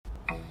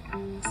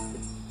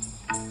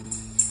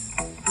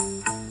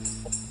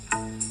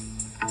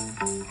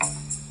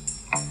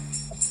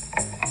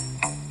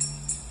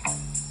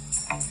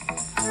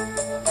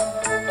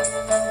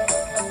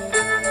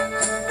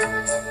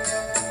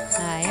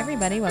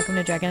welcome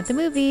to Dragon at the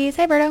Movies.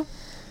 Hi, Berto.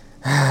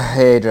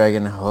 Hey,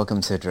 Dragon. Welcome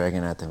to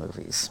Dragon at the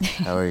Movies.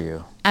 How are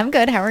you? I'm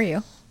good. How are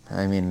you?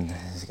 I mean,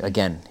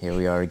 again, here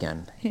we are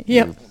again.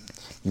 Yep.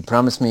 You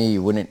promised me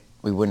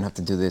we wouldn't have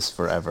to do this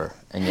forever,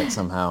 and yet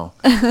somehow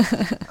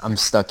I'm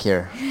stuck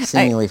here,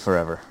 seemingly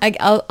forever.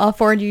 I'll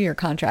forward you your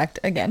contract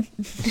again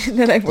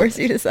that I forced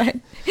you to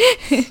sign.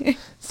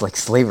 It's like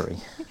slavery.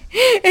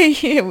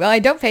 Well, I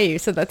don't pay you,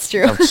 so that's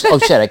true. Oh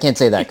shit, I can't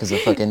say that because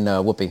of fucking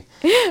Whoopi.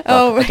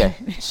 Oh, okay,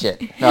 shit.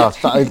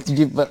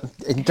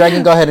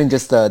 Dragon, go ahead and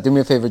just do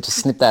me a favor, just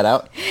snip that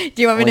out. Do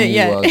you want me to?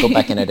 Yeah. Go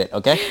back and edit,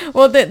 okay?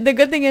 Well, the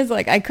good thing is,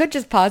 like, I could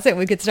just pause it and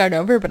we could start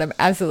over, but I'm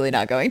absolutely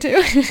not going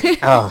to.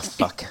 Oh,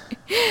 fuck.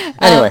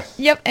 Anyway.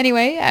 Yep.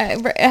 Anyway,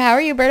 how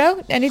are you,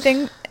 Berto?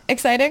 Anything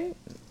exciting?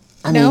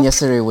 I mean,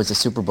 yesterday was the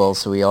Super Bowl,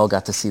 so we all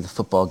got to see the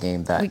football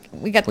game that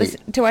we got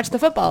to watch the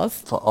footballs.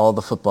 For all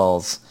the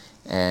footballs.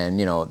 And,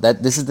 you know,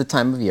 that this is the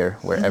time of year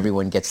where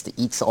everyone gets to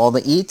eat all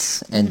the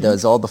eats and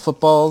does all the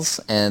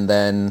footballs. And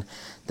then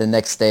the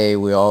next day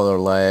we all are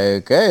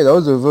like, hey, that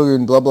was a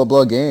fucking blah, blah,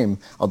 blah game.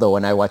 Although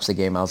when I watched the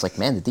game, I was like,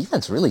 man, the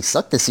defense really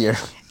sucked this year.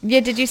 Yeah,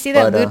 did you see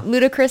that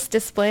ludicrous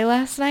display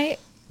last night?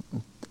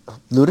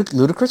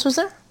 Ludacris was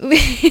there?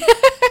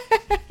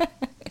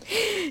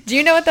 Do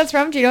you know what that's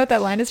from? Do you know what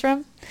that line is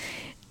from?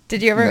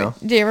 Did you ever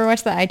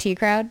watch the IT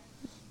Crowd?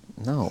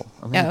 No,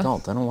 I'm an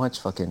adult. I don't watch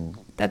fucking...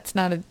 That's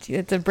not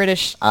it's a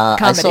British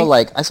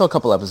comedy. I saw a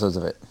couple episodes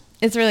of it.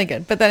 It's really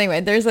good. But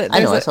anyway,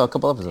 I saw a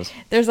couple episodes.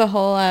 There's a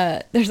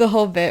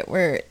whole bit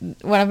where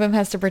one of them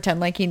has to pretend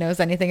like he knows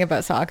anything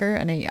about soccer,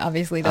 and he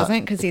obviously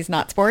doesn't because he's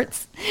not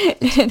sports.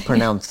 It's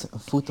pronounced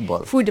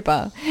football.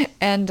 Football.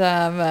 And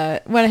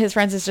one of his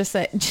friends just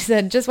said,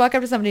 just walk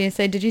up to somebody and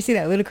say, did you see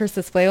that ludicrous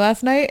display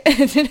last night?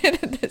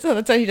 So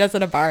that's what he does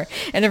at a bar,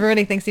 and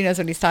everybody thinks he knows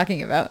what he's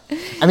talking about.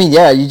 I mean,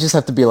 yeah, you just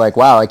have to be like,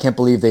 wow, I can't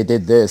believe they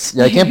did this.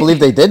 I can't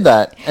believe they did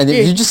that. And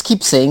if you just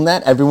keep saying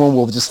that, everyone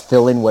will just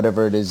fill in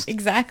whatever it is.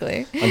 Exactly.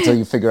 Until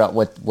you figure out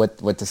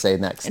what to say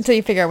next. Until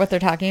you figure out what they're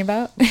talking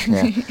about.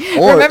 Yeah.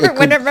 Or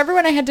remember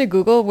when I had to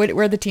Google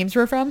where the teams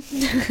were from?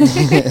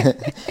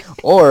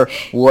 Or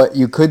what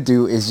you could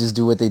do is just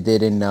do what they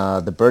did in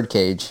the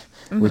Birdcage,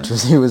 which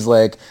was he was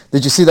like,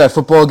 did you see that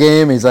football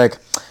game? He's like,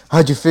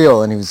 how'd you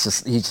feel? And he's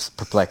just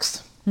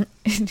perplexed,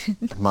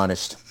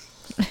 admonished,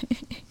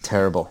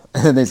 terrible.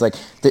 And then he's like,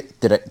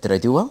 did I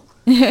do well?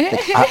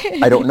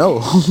 I don't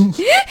know.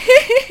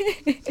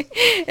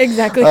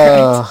 Exactly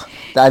correct.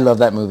 I love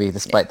that movie,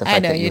 despite the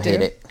fact that you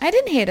hate it. I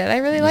didn't hate it. I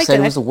really liked it. You it. said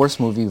it was the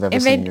worst movie you've ever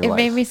seen in your life.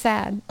 It made me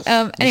sad.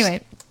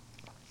 Anyway,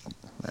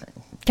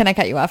 can I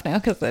cut you off now?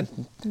 Because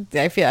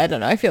I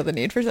feel the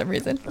need for some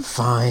reason.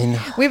 Fine.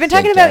 We've been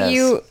talking about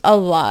you a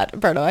lot,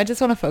 Berto. I just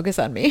want to focus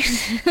on me.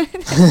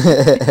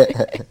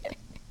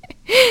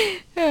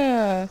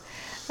 All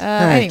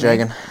right, anyway,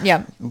 Dragon.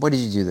 Yeah. What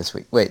did you do this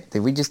week? Wait,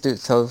 did we just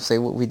say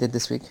what we did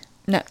this week?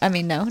 No, I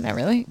mean, no, not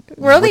really.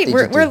 We're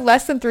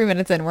less than 3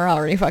 minutes in. We're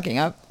already fucking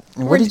up.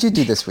 What did you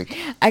do this week?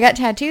 I got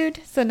tattooed.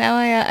 So now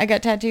I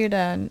got tattooed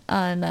on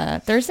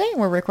Thursday.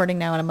 We're recording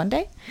now on a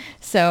Monday.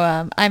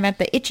 So I'm at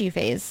the itchy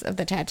phase of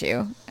the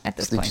tattoo at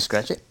this point. Did you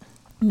scratch it?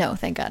 No,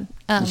 thank God.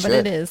 But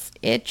it is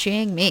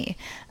itching me.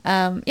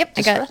 Yep,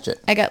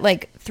 I got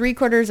like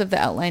 3/4 of the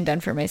outline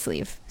done for my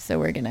sleeve.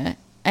 So I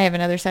have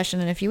another session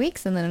in a few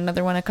weeks, and then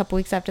another one a couple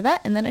weeks after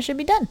that, and then it should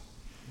be done.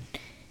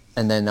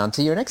 And then on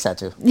to your next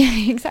tattoo. Yeah,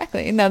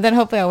 exactly. No, then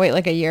hopefully I'll wait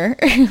like a year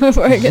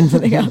before I get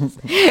something else,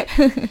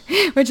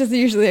 which is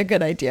usually a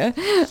good idea.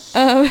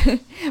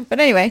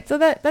 But anyway, so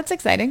that's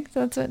exciting.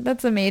 So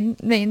that's the main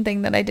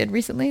thing that I did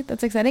recently.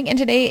 That's exciting. And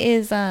today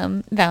is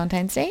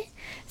Valentine's Day.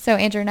 So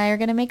Andrew and I are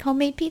going to make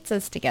homemade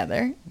pizzas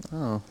together.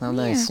 Oh, how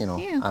nice.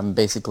 Yeah,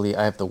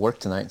 I have to work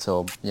tonight,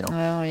 so,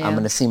 I'm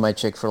going to see my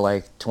chick for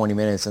like 20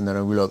 minutes, and then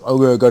I'll be like,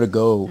 okay, I got to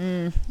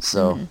go.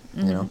 Sounds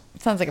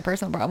like a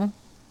personal problem.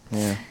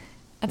 Yeah.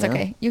 That's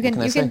okay. You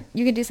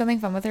can do something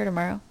fun with her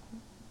tomorrow.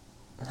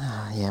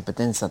 Yeah, but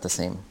then it's not the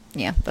same.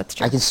 Yeah, that's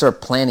true. I can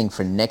start planning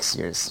for next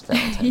year's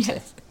Valentine's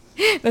Day.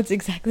 That's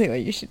exactly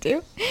what you should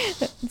do.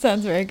 That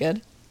sounds very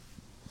good.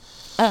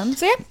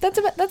 So yeah, that's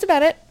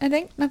about it. I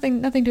think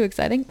nothing too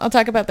exciting. I'll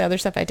talk about the other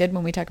stuff I did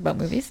when we talk about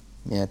movies.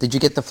 Yeah. Did you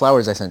get the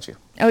flowers I sent you?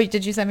 Oh,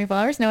 did you send me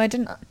flowers? No, I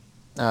didn't.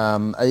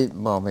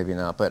 Well, maybe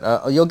not,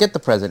 but you'll get the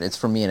present. It's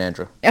from me and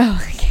Andrew. Oh,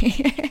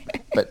 okay.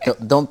 But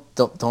don't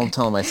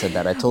tell him I said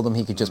that. I told him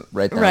he could just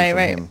write down from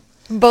him.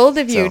 Bold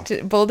of you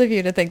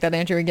to think that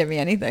Andrew would give me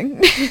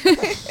anything.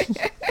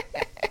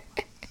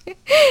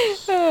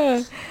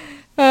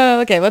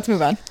 Okay, let's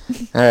move on.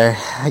 All right,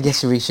 I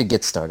guess we should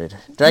get started.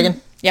 Dragon?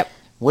 Yep.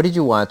 What did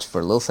you watch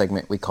for a little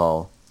segment we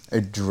call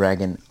A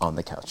Dragon on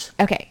the Couch?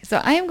 Okay,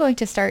 so I am going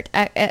to start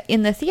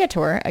in the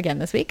theater again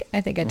this week. I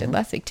think I did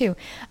last week too.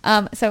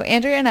 So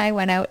Andrea and I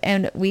went out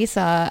and we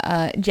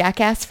saw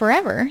Jackass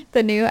Forever,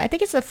 the new, I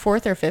think it's the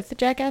 4th or 5th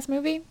Jackass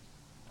movie.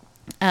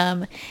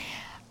 Berto,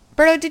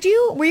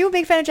 were you a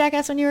big fan of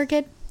Jackass when you were a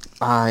kid?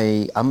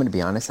 I'm going to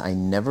be honest. I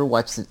never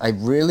watched it. I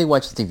rarely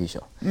watched the TV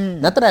show.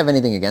 Not that I have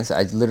anything against it.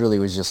 I literally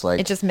was just like...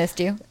 It just missed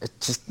you? I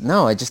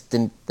just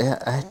didn't...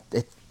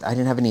 I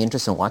didn't have any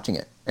interest in watching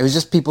it. It was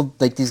just people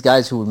like these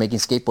guys who were making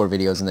skateboard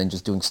videos and then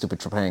just doing stupid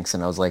pranks,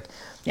 and I was like,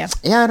 Yeah.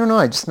 yeah, I don't know,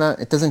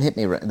 it doesn't hit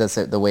me that's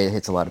the way it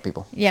hits a lot of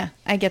people. Yeah,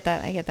 I get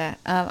that. I get that.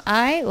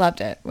 I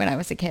loved it when I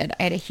was a kid.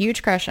 I had a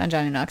huge crush on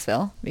Johnny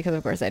Knoxville because,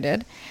 of course, I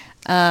did.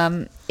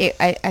 I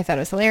thought it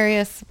was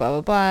hilarious,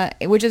 blah, blah,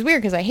 blah, which is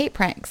weird because I hate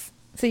pranks.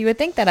 So you would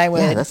think that I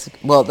would. Yeah,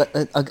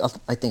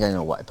 I think I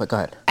know why, but go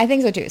ahead. I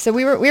think so too. So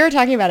we were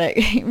talking about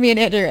it, me and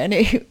Andrew, and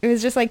it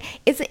was just like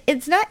it's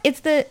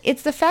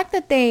the fact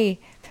that they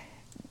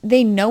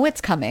know it's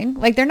coming.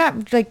 Like, they're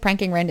not like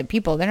pranking random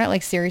people. They're not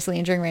like seriously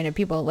injuring random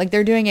people. Like,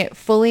 they're doing it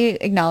fully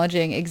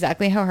acknowledging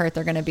exactly how hurt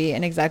they're going to be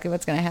and exactly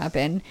what's going to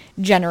happen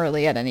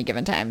generally at any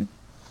given time.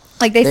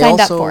 Like, they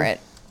signed up for it.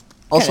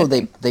 Also,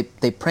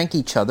 they prank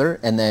each other,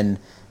 and then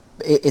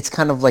it's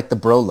kind of like the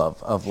bro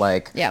love of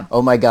like, Yeah.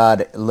 oh my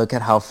God, look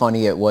at how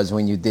funny it was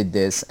when you did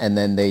this. And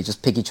then they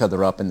just pick each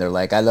other up and they're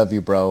like, I love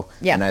you, bro.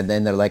 Yeah. And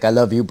then they're like, I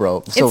love you,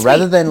 bro. So It's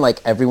rather sweet. than like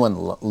everyone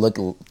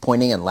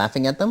pointing and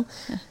laughing at them,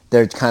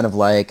 they're kind of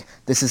like,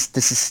 this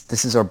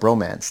is our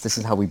bromance. This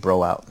is how we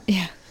bro out.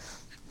 Yeah.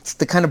 It's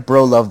the kind of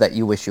bro love that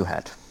you wish you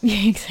had.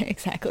 Yeah,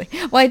 exactly.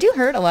 Well, I do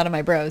hurt a lot of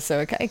my bros,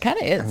 so it kind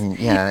of is. I mean,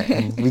 yeah,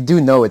 and we do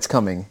know it's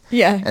coming.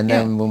 Yeah, And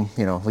then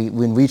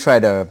when we try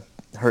to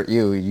hurt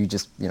you, you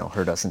just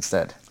hurt us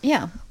instead.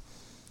 Yeah.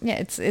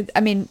 Yeah,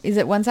 I mean, is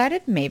it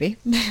one-sided? Maybe.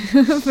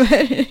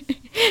 But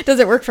does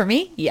it work for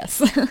me? Yes.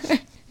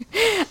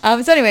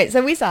 So anyway,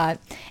 so we saw it,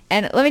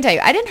 and let me tell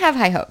you, I didn't have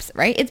high hopes,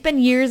 right? It's been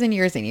years and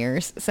years and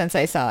years since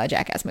I saw a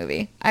Jackass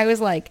movie. I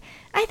was like,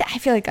 I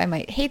feel like I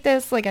might hate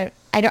this. Like,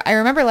 I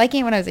remember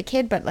liking it when I was a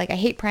kid, but like, I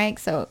hate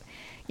pranks, so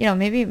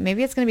maybe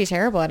it's gonna be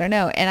terrible. I don't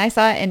know. And I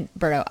saw it, and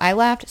Berto, I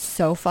laughed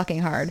so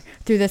fucking hard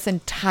through this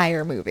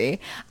entire movie.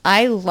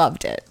 I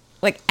loved it.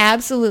 Like,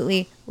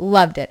 absolutely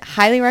loved it.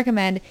 Highly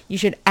recommend. You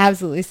should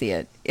absolutely see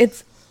it.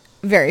 It's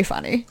very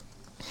funny.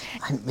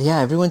 Yeah,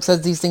 everyone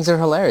says these things are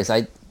hilarious.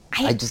 I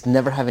just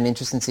never have an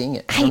interest in seeing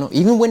it. I don't know.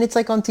 Even when it's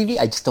like on TV,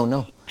 I just don't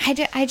know. I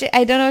don't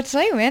know what to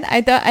tell you, man.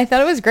 I thought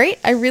it was great.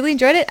 I really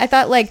enjoyed it. I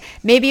thought like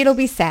maybe it'll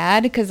be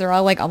sad because they're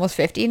all like almost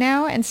 50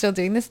 now and still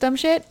doing this dumb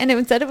shit. And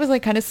instead it was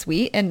like kind of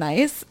sweet and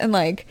nice. And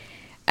like,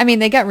 I mean,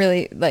 they got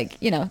really like,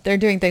 they're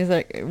doing things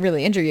that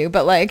really injure you,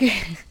 but like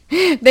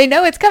they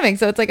know it's coming.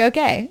 So it's like,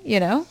 okay,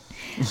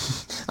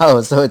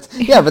 Oh, so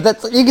but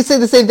that's, you can say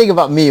the same thing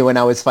about me when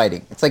I was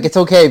fighting. It's like, it's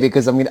okay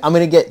because I'm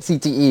gonna get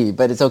CTE,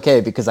 but it's okay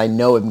because I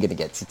know I'm gonna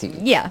get CTE.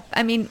 Yeah,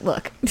 I mean,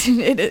 look,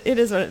 it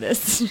is what it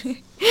is.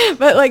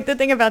 But like the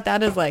thing about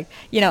that is like,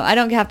 I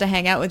don't have to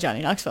hang out with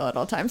Johnny Knoxville at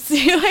all times.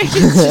 Like,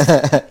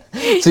 it's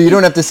just, So you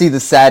don't have to see the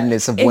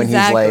sadness of when he's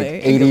like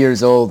Exactly. 80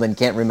 years old and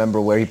can't remember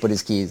where he put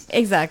his keys.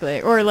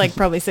 exactly, or like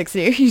probably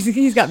 60.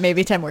 He's got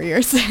maybe 10 more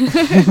years.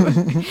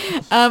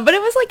 But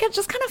it was like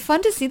just kind of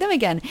fun to see them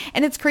again,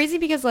 and it's crazy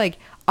because like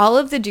all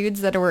of the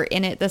dudes that were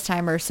in it this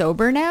time are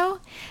sober now,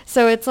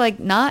 so it's like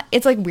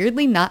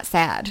weirdly not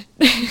sad.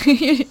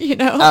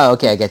 Oh,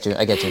 okay, I get you.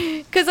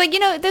 Because like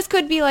this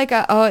could be like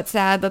it's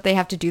sad that they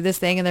have to do this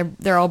thing and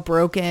they're all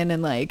broken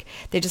and like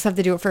they just have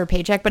to do it for a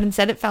paycheck, but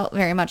instead it felt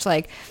very much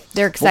like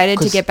they're excited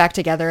to get back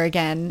together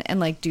again and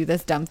like do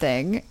this dumb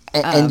thing.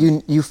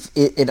 And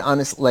it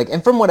honestly, like,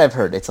 and from what I've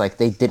heard, it's like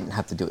they didn't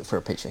have to do it for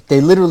a paycheck.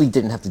 They literally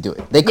didn't have to do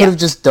it. They could have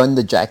just done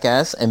the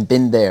Jackass and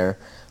been there,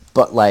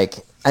 but like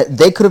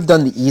they could have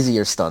done the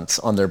easier stunts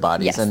on their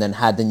bodies. Yes. And then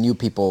had the new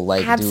people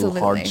like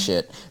Absolutely. do hard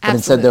shit. But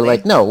instead they're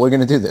like, no, we're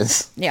gonna do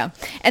this. Yeah.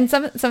 And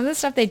some of the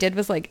stuff they did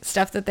was like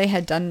stuff that they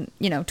had done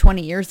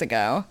 20 years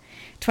ago,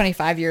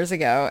 25 years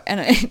ago, and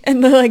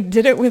they like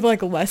did it with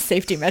like less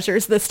safety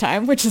measures this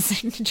time, which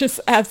is just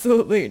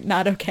absolutely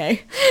not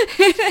okay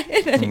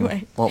in any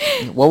way. Well,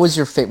 what was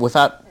your favorite,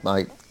 without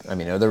like, I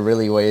mean, are there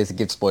really ways to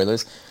give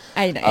spoilers?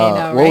 I know,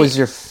 right? What was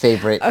your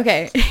favorite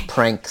Okay.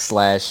 prank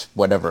 /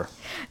 whatever?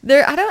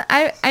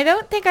 I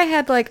don't think I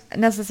had like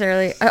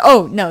necessarily.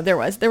 Oh no, there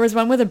was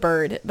one with a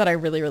bird that I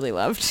really really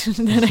loved.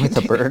 With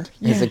a bird?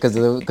 Yeah. Is it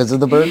because of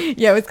the bird?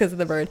 Yeah, it was because of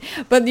the bird.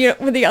 But the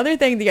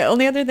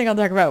only other thing I'll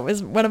talk about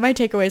was one of my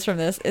takeaways from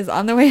this is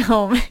on the way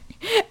home,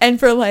 and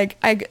for like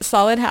a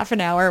solid half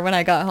an hour when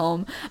I got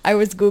home, I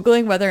was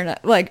Googling whether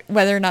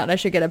or not I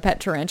should get a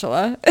pet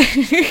tarantula.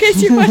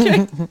 Because you're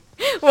wondering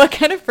what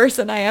kind of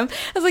person I am.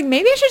 I was like,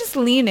 maybe I should just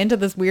lean into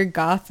this weird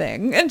goth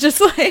thing and just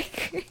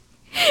like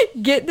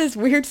get this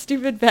weird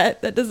stupid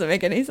pet that doesn't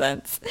make any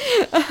sense.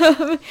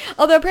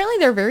 Although apparently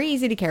they're very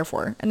easy to care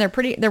for and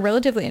they're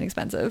relatively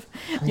inexpensive.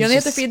 You only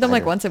have to feed them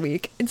like once a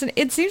week.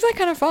 It seems like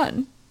kind of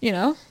fun,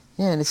 Yeah,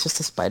 and it's just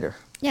a spider.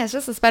 Yeah, it's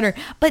just a spider.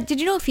 But did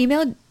you know a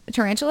female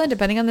tarantula,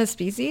 depending on the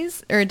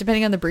species or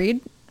depending on the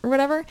breed or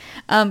whatever,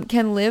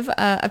 can live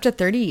up to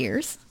 30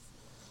 years?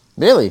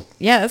 Really?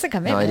 Yeah, that's a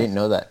commitment. No, I didn't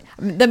know that.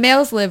 The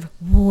males live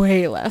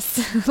way less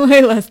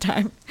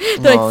time.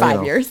 They're like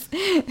 5 years.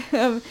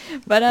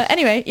 But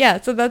anyway, yeah.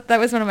 So that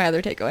was one of my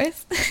other takeaways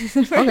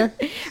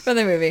from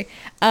the movie.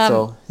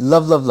 So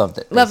loved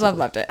it.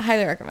 Loved it.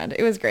 Highly recommend.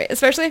 It was great,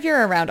 especially if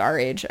you're around our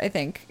age. I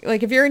think,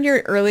 like, if you're in your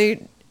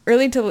early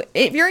early to,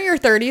 if you're in your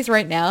 30s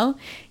right now,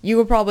 you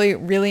will probably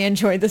really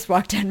enjoy this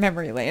walk down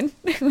memory lane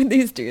with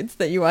these dudes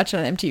that you watch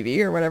on MTV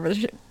or whatever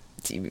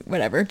TV,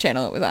 whatever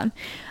channel it was on.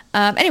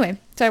 Anyway,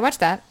 so I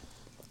watched that.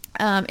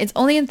 It's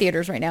only in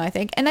theaters right now, I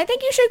think, and I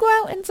think you should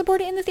go out and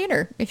support it in the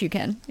theater if you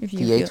can, if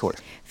you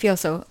feel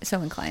so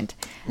inclined.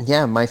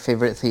 Yeah, my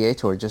favorite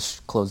theater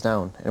just closed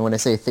down, and when I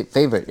say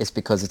favorite, it's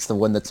because it's the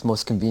one that's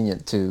most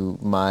convenient to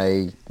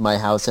my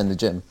house and the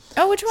gym.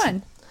 Oh, which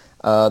one?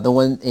 The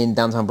one in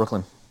downtown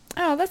Brooklyn.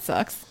 Oh, that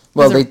sucks.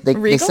 Well,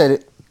 they said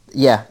it.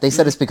 Yeah, they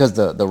said it's because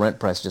the rent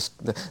price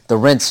the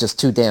rent's just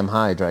too damn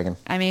high, Dragon.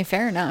 I mean,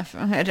 fair enough.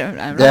 I'm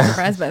not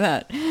surprised by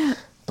that.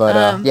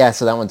 But yeah,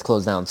 so that one's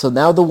closed down. So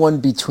now the one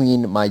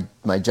between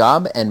my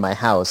job and my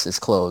house is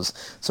closed.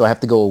 So I have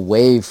to go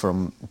away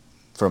from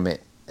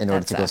it in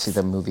order to go see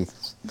the movie.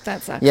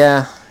 That sucks.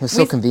 Yeah, it was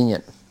so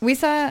convenient. We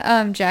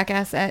saw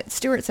Jackass at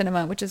Stewart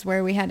Cinema, which is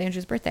where we had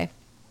Andrew's birthday.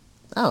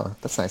 Oh,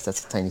 that's nice.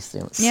 That's a tiny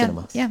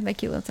cinema. Yeah, that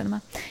cute little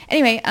cinema.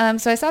 Anyway,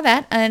 so I saw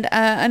that, and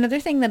another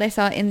thing that I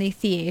saw in the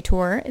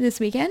theater this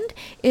weekend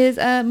is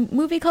a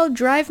movie called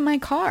Drive My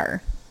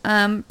Car.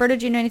 Berta,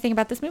 do you know anything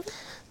about this movie?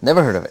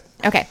 Never heard of it.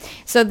 Okay,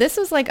 so this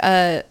was like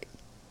I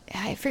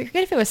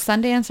forget if it was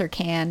Sundance or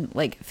Cannes,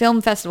 like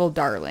film festival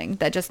darling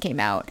that just came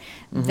out.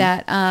 Mm-hmm.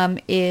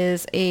 That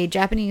is a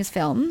Japanese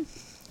film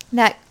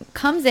that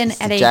comes in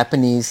at a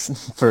Japanese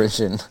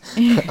version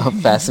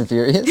of Fast and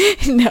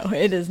Furious. No,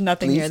 it is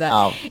nothing near that.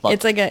 Oh, fuck.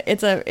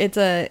 It's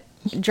a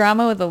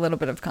drama with a little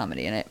bit of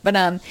comedy in it.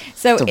 But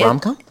so it's a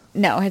rom-com?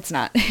 No, it's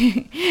not.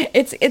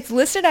 It's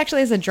listed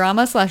actually as a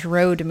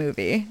drama/road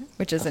movie,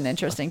 which is an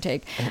interesting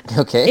take.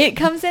 Okay. It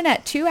comes in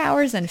at 2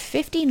 hours and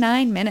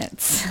 59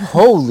 minutes.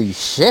 Holy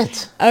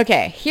shit.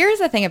 Okay, here's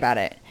the thing about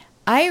it.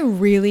 I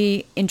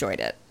really enjoyed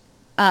it.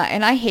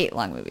 And I hate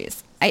long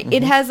movies.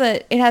 It has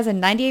a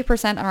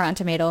 98% on Rotten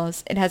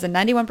Tomatoes. It has a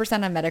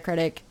 91% on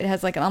Metacritic. It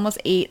has like an almost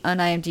 8 on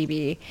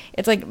IMDb.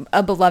 It's like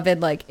a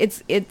beloved, like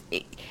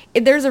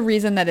there's a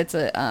reason that it's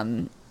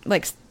a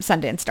like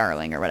Sundance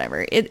darling or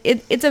whatever.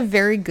 It's a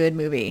very good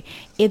movie.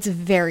 It's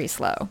very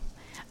slow.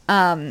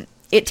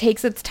 It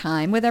takes its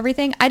time with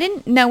everything. I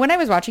didn't know when I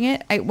was watching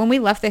it, when we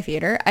left the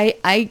theater,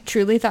 I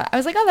truly thought, I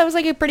was like, oh, that was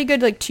like a pretty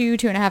good like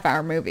 2.5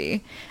 hour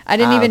movie. I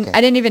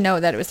didn't even know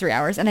that it was 3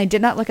 hours, and I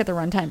did not look at the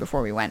runtime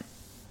before we went,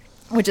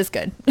 which is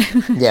good.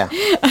 Yeah.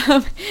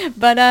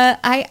 But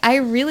I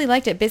really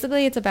liked it.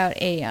 Basically, it's about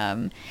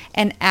an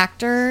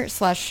actor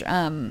slash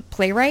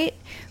playwright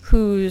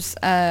whose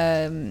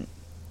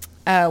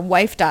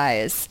wife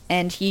dies,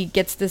 and he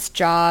gets this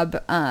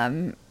job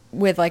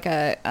with like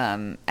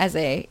as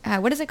a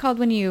what is it called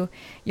when you're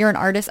an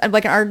artist,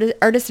 like an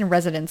artist in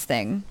residence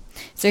thing.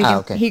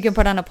 So he can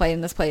put on a play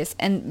in this place,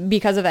 and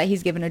because of that,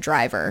 he's given a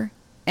driver.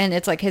 And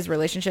it's like his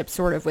relationship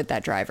sort of with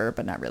that driver,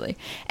 but not really.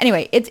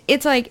 Anyway,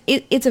 it's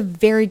a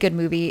very good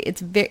movie.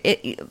 It's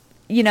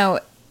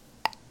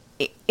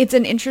it's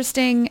an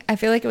interesting, I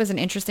feel like it was an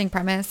interesting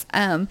premise.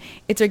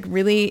 It's like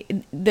really,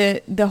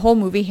 the whole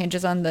movie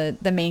hinges on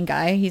the main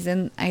guy. He's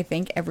in, I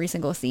think, every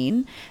single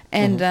scene.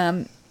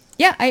 And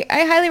yeah,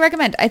 I highly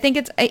recommend. I think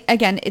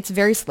it's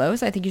very slow,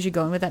 so I think you should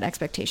go in with that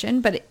expectation.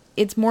 But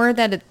it's more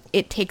that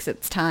it takes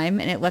its time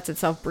and it lets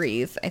itself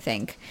breathe, I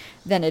think,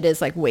 than it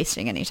is like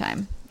wasting any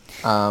time.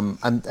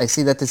 I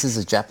see that this is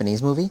a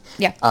Japanese movie.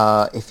 Yeah.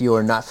 If you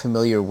are not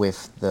familiar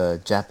with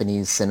the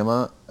Japanese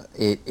cinema,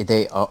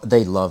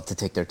 they love to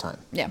take their time.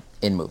 Yeah.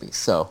 In movies,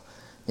 so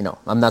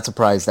I'm not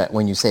surprised that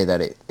when you say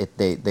that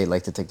they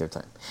like to take their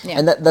time. Yeah.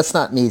 And that's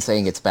not me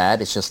saying it's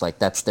bad. It's just like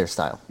that's their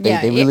style.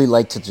 They really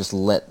like to just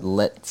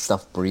let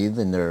stuff breathe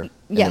in their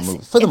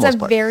movies for the most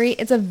part.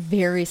 It's a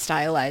very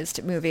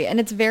stylized movie, and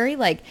it's very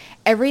like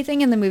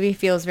everything in the movie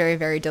feels very,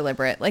 very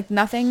deliberate. Like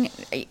nothing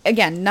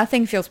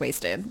feels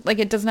wasted. Like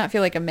it does not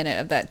feel like a minute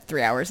of that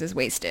 3 hours is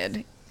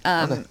wasted.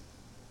 Okay.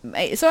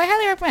 So I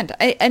highly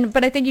recommend.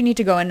 But I think you need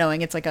to go in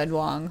knowing it's like a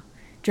long,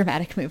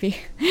 dramatic movie,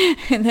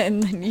 and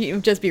then you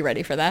just be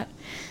ready for that.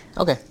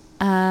 Okay.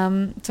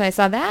 So I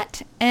saw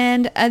that,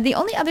 and the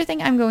only other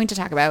thing I'm going to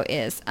talk about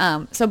is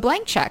so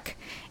Blank Check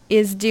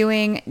is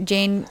doing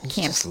Jane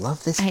Campion. I just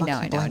love this. I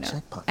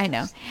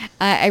know.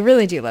 I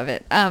really do love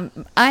it.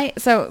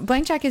 So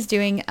Blank Check is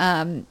doing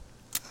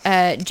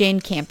Jane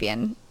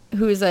Campion,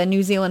 who is a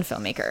New Zealand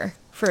filmmaker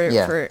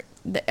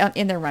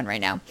in their run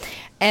right now.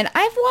 And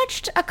I've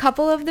watched a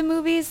couple of the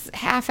movies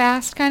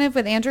half-assed kind of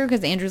with Andrew,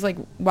 because Andrew's like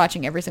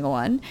watching every single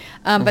one.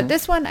 But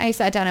this one I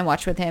sat down and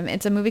watched with him.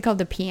 It's a movie called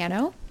The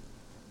Piano.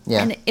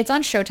 Yeah. And it's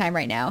on Showtime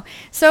right now.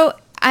 So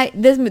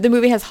the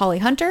movie has Holly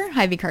Hunter,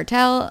 Harvey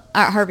Keitel,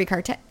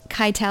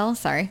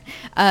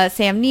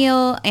 Sam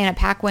Neill, Anna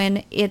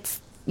Paquin. It's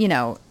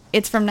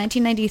from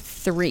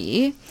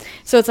 1993.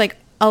 So it's like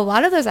a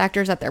lot of those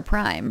actors at their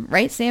prime,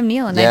 right? Sam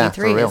Neill in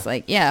 93 is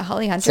like,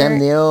 Holly Hunter. Sam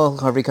Neill,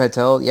 Harvey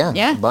Keitel,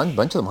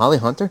 bunch of them. Holly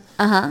Hunter.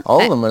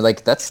 All of them are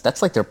like,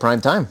 that's like their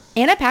prime time.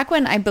 Anna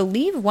Paquin, I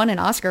believe, won an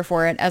Oscar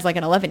for it as like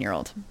an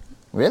 11-year-old.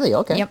 Really?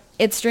 Okay. Yep.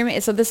 It's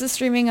streaming. So this is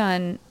streaming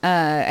on,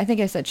 I think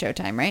I said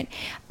Showtime, right?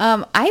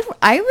 I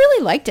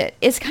really liked it.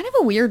 It's kind of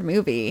a weird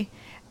movie.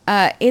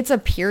 It's a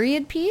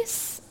period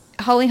piece.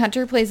 Holly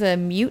Hunter plays a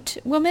mute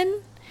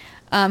woman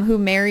who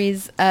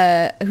marries,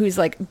 who's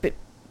like,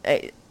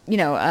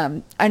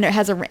 and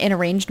has an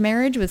arranged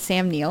marriage with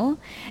Sam Neill,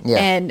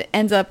 and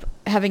ends up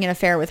having an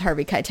affair with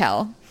Harvey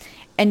Keitel.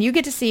 And you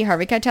get to see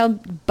Harvey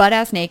Keitel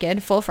butt-ass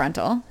naked, full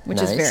frontal,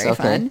 which is very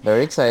fun.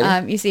 Very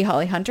exciting. You see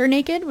Holly Hunter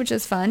naked, which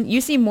is fun.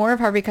 You see more of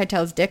Harvey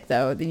Keitel's dick,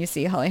 though, than you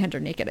see Holly Hunter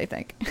naked, I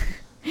think.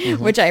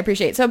 Which I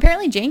appreciate. So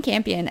apparently Jane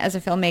Campion, as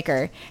a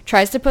filmmaker,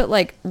 tries to put,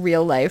 like,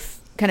 real-life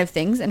kind of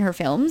things in her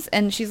films.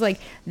 And she's like,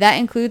 that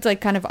includes,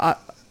 like, kind of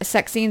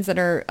sex scenes that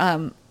are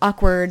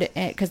awkward,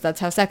 because that's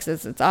how sex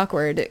is. It's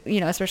awkward,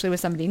 especially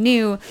with somebody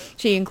new.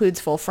 She includes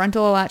full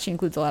frontal a lot. She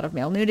includes a lot of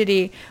male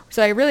nudity.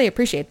 So I really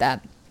appreciate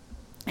that.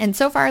 And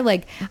so far,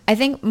 like, I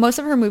think most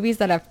of her movies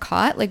that I've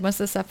caught, like most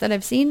of the stuff that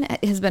I've seen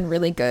has been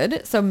really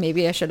good. So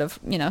maybe I should have,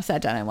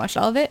 sat down and watched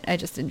all of it. I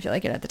just didn't feel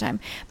like it at the time.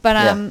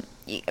 But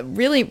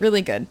really,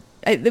 really good.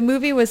 The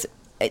movie was,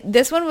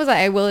 this one was,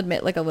 I will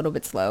admit, like a little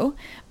bit slow.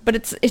 But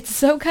it's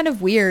so kind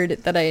of weird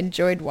that I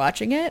enjoyed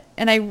watching it.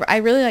 And I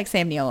really like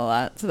Sam Neill a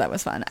lot. So that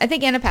was fun. I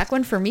think Anna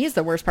Paquin, for me, is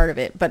the worst part of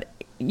it. But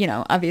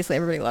obviously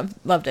everybody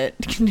loved it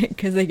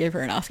because they gave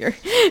her an Oscar.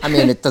 I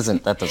mean, that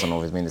doesn't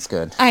always mean it's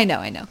good. I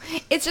know.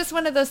 It's just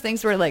one of those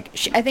things where, like,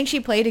 I think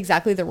she played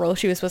exactly the role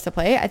she was supposed to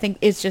play. I think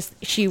it's just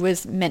she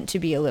was meant to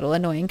be a little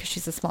annoying because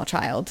she's a small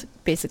child,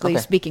 basically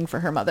speaking for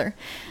her mother.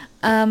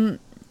 But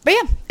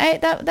yeah,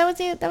 that was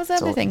the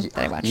other thing that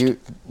I watched.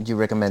 You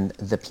recommend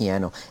The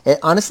Piano?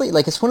 Honestly,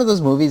 like, it's one of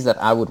those movies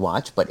that I would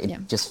watch, but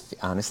it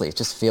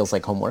just feels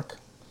like homework.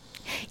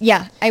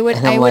 Yeah, I would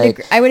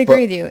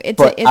agree with you. It's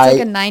like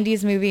a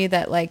 90s movie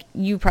that, like,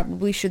 you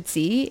probably should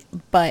see,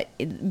 but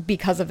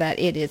because of that,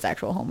 it is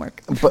actual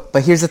homework.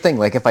 But here's the thing,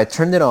 like, if I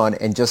turned it on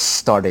and just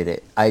started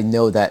it, I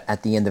know that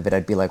at the end of it,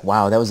 I'd be like,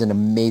 wow, that was an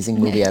amazing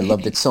movie. I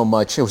loved it so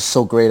much. It was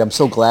so great. I'm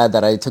so glad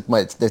that I took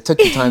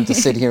the time to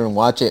sit here and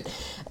watch it.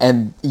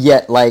 And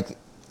yet, like,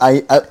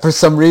 I for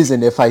some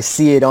reason, if I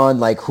see it on,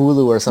 like,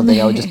 Hulu or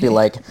something, I would just be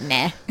like,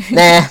 nah.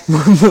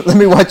 let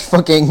me watch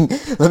something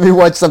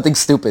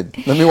stupid.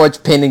 Let me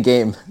watch Pain and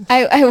Game.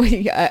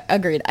 I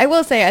agreed. I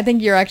will say, I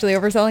think you're actually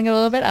overselling it a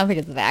little bit. I don't think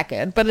it's that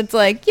good, but it's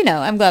like,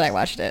 I'm glad I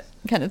watched it,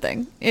 kind of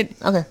thing. It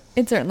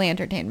certainly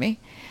entertained me.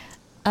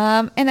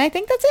 And I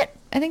think that's it.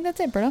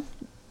 Berto.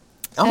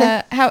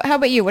 Okay. How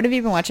about you? What have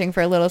you been watching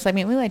for a little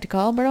segment we like to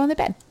call Berto on the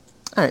Bed?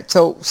 All right,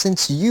 so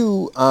since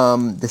you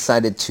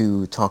decided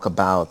to talk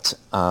about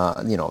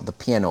The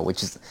Piano,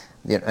 which is,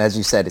 as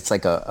you said, it's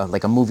like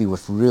a movie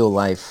with real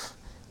life,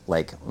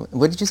 like,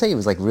 what did you say? It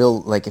was like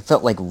it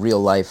felt like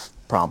real life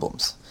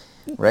problems,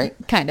 right?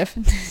 Kind of.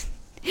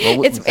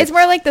 Well, it's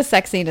more like the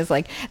sex scene is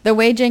like the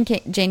way Jane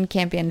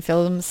Campion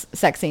films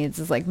sex scenes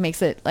is like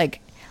makes it like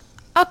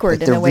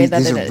awkward in a way that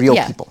these it are is. Real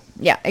people.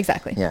 Yeah,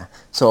 exactly. Yeah.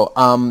 So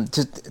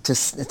to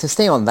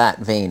stay on that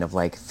vein of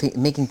like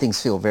making things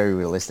feel very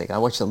realistic, I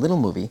watched a little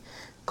movie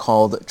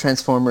called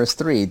Transformers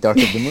 3: Dark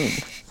of the Moon.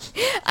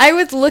 I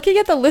was looking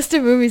at the list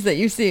of movies that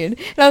you've seen,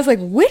 and I was like,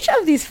 which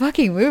of these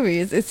fucking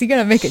movies is he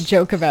going to make a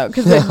joke about?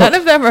 Because none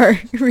of them are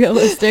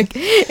realistic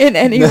in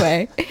any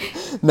way.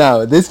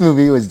 No, this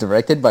movie was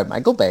directed by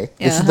Michael Bay.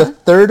 This is the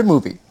third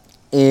movie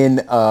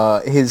in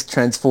his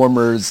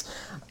Transformers.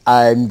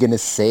 I'm going to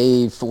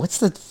say, what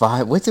is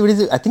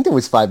it? I think there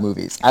was 5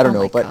 movies. I don't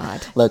know. But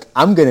God. Look,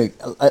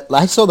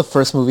 I saw the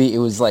first movie. It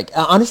was like,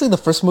 honestly, the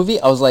first movie,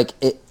 I was like,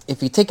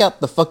 if you take out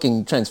the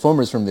fucking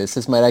Transformers from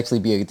this might actually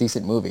be a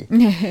decent movie.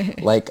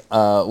 Like,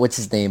 what's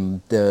his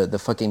name? The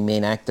fucking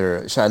main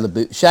actor, Shia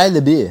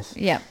LaBeouf.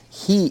 Yeah.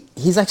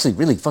 He's actually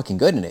really fucking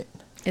good in it.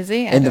 Is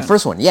he? In the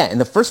first one. Yeah, in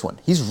the first one.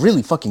 He's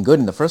really fucking good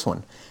in the first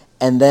one.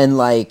 And then,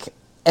 like,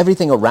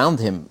 everything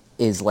around him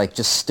is, like,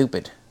 just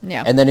stupid.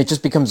 Yeah. And then it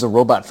just becomes a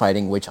robot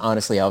fighting, which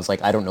honestly, I was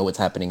like, I don't know what's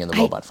happening in the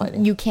robot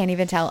fighting. You can't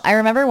even tell. I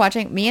remember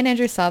watching, me and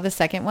Andrew saw the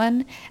second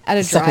one at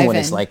a drive-in. The second one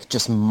is like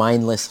just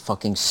mindless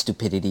fucking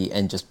stupidity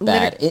and just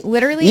bad.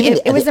 Literally,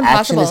 it was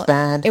impossible. Action is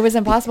bad. It was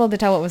impossible to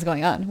tell what was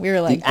going on. We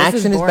were like, the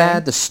action is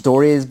bad, the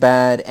story is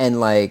bad, and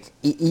like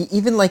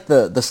even like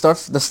the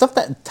stuff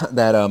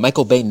that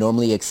Michael Bay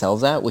normally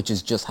excels at, which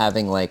is just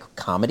having like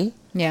comedy.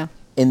 Yeah.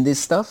 In this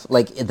stuff,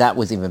 like that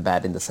was even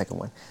bad in the second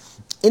one.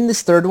 In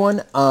this third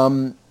one,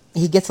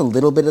 he gets a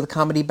little bit of the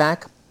comedy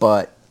back,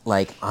 but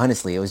like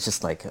honestly, it was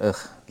just like ugh,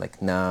 like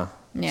nah.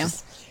 Yeah.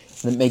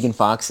 Megan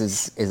Fox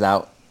is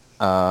out,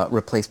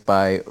 replaced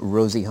by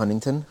Rosie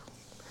Huntington.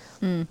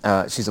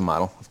 She's a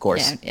model, of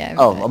course. Yeah.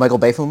 Oh, a Michael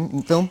Bay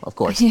film, of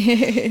course.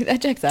 That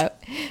checks out.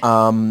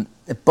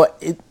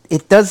 But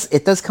it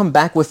does come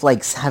back with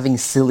like having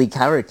silly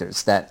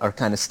characters that are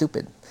kind of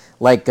stupid,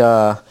 like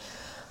John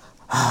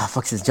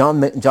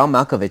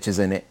Malkovich is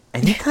in it.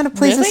 And he kind of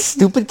plays a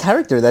stupid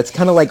character that's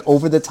kind of like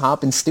over the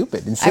top and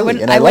stupid and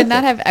silly. I would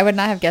not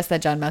have guessed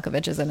that John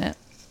Malkovich is in it.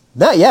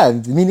 No, yeah,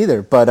 me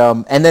neither. But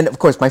and then of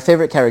course my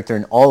favorite character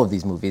in all of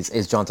these movies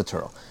is John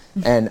Turturro.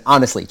 And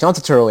honestly, John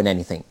Turturro in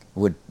anything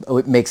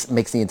makes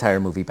the entire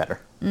movie better.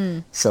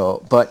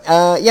 So, but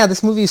yeah,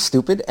 this movie is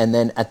stupid. And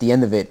then at the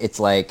end of it, it's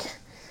like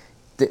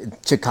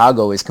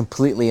Chicago is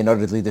completely and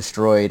utterly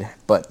destroyed,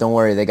 but don't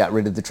worry, they got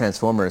rid of the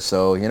Transformers,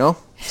 so,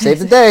 save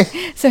the day.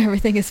 So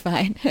everything is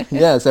fine.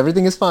 Yes,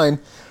 everything is fine.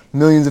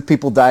 Millions of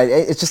people died.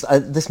 It's just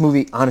this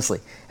movie, honestly.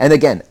 And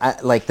again,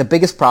 like the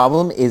biggest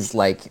problem is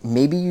like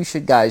maybe you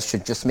guys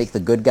should just make the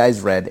good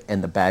guys red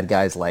and the bad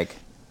guys like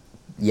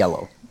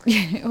yellow. Or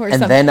And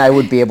something. then I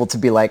would be able to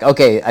be like,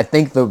 okay, I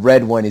think the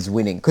red one is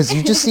winning. Because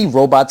you just see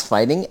robots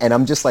fighting, and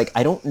I'm just like,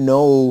 I don't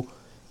know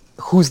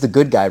who's the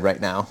good guy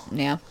right now.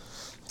 Yeah.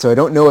 So I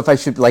don't know if I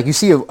should, like, you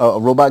see a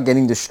robot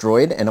getting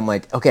destroyed, and I'm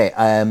like, okay,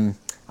 I'm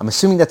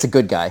assuming that's a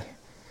good guy.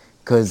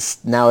 Because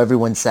now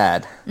everyone's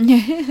sad.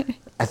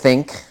 I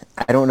think.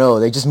 I don't know.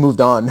 They just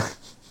moved on.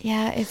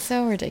 Yeah, it's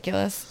so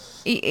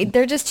ridiculous.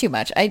 They're just too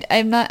much.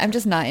 I'm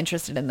just not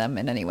interested in them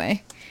in any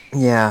way.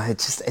 Yeah, it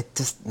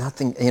just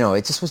nothing,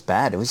 it just was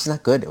bad. It was just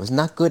not good. It was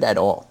not good at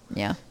all.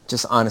 Yeah.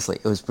 Just honestly,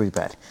 it was pretty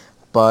bad.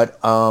 But,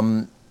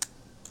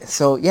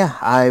 so yeah,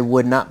 I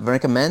would not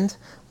recommend,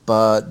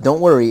 but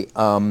don't worry,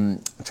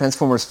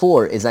 Transformers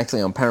 4 is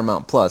actually on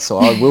Paramount Plus, so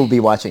I will be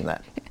watching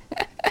that.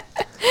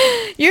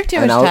 You have too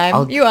And much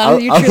time. You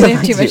truly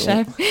have too much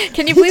time.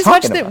 Can you please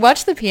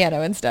watch the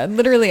piano instead?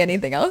 Literally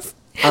anything else.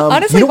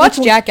 Honestly,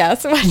 watch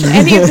Jackass. Watch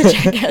any of the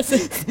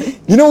Jackasses.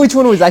 You know which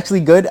one was actually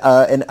good?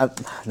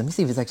 Let me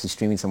see if it's actually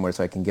streaming somewhere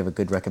so I can give a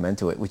good recommend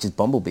to it, which is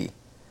Bumblebee.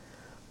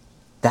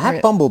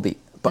 Bumblebee.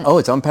 But,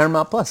 it's on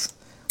Paramount Plus.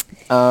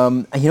 You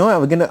know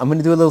what? I'm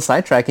gonna do a little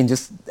sidetrack and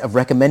just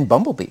recommend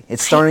Bumblebee.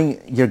 It's starring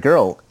your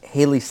girl,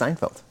 Haley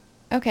Steinfeld.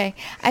 Okay.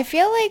 I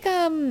feel like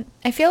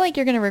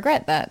you're gonna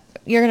regret that.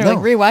 You're gonna like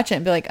rewatch it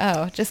and be like,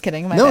 oh, just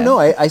kidding. My bad. No,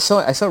 I saw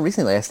it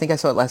recently. I think I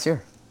saw it last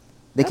year.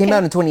 They came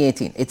out in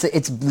 2018.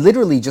 It's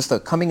literally just a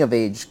coming of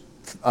age,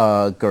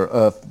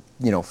 girl,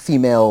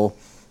 female,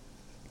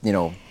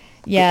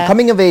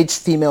 coming of age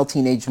female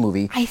teenage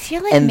movie. I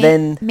feel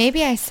like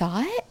maybe I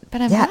saw it,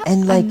 but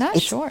I'm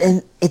not sure.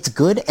 And it's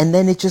good, and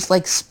then it just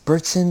like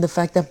spurts in the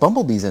fact that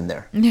Bumblebee's in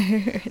there.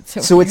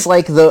 So it's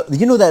like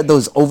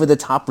those over the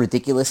top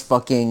ridiculous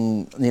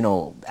fucking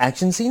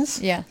action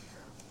scenes. Yeah.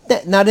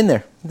 Not in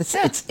there.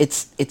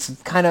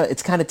 It's kind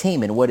of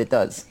tame in what it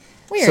does.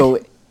 Weird. So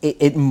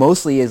it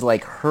mostly is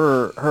like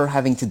her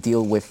having to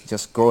deal with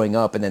just growing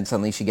up, and then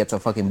suddenly she gets a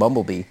fucking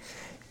Bumblebee,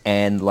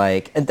 and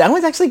that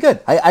one's actually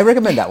good. I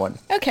recommend that one.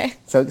 Okay.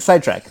 So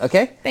sidetrack,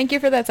 okay? Thank you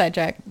for that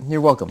sidetrack.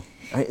 You're welcome.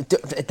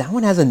 That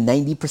one has a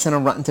 90%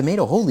 on Rotten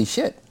Tomato. Holy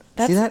shit!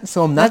 See that?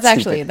 So I'm not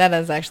stupid. That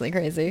is actually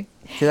crazy.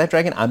 See that,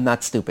 Dragon? I'm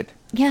not stupid.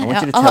 Yeah. I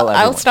want you to tell everyone.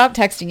 I'll stop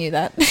texting you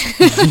that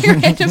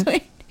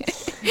randomly.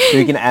 So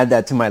you can add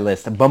that to my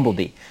list.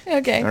 Bumblebee.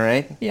 Okay. All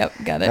right. Yep.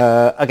 Got it.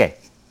 Okay.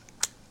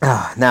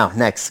 Now,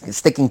 next,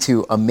 sticking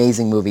to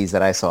amazing movies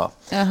that I saw.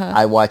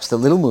 I watched a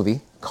little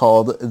movie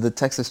called The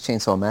Texas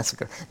Chainsaw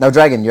Massacre. Now,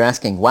 Dragon, you're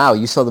asking, wow,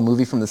 you saw the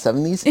movie from the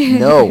 70s?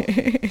 No.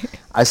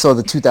 I saw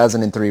the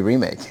 2003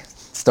 remake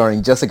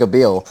starring Jessica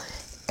Biel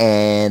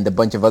and a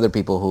bunch of other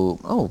people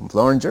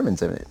Lauren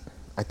German's in it.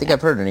 I think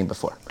I've heard her name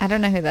before. I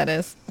don't know who that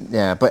is.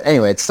 Yeah, but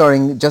anyway, it's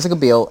starring Jessica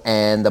Biel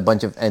and a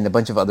bunch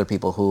of other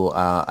people who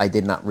I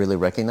did not really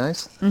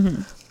recognize.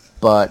 Mm-hmm.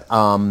 But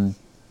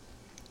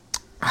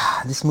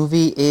this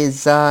movie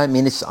is,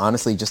 it's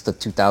honestly just a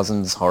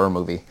 2000s horror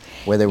movie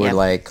where they were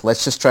like,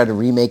 let's just try to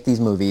remake these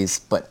movies,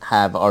 but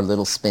have our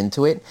little spin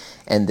to it.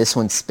 And this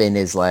one's spin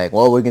is like,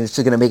 well, we're just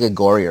going to make it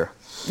gorier.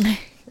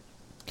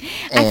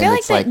 I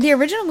feel like the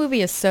original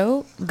movie is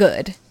so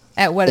good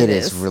at what it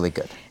is. It is really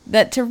good.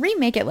 That to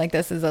remake it like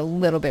this is a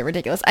little bit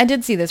ridiculous. I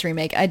did see this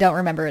remake. I don't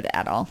remember it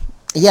at all.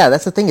 Yeah,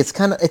 that's the thing. It's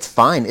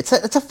fine. It's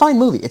a fine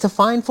movie. It's a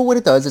fine for what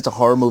it does. It's a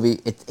horror movie.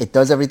 It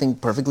does everything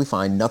perfectly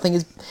fine.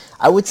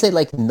 I would say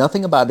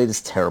nothing about it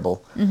is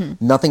terrible.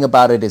 Mm-hmm. Nothing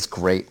about it is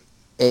great.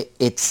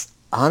 It's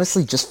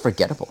honestly just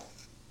forgettable.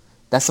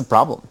 That's the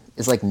problem.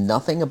 It's like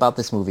nothing about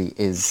this movie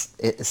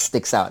it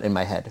sticks out in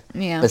my head.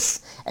 Yeah.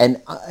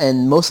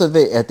 And most of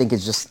it, I think,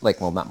 is just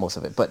not most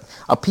of it, but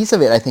a piece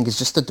of it, I think, is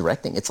just the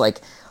directing. It's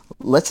like,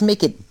 let's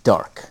make it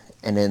dark.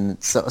 And then,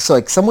 so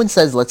someone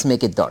says, let's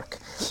make it dark.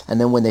 And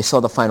then when they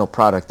saw the final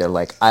product, they're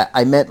like,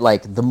 I meant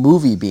the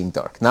movie being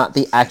dark, not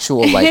the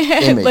actual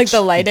image. Like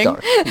the lighting.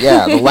 Dark.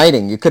 Yeah, the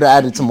lighting. You could have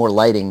added some more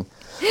lighting.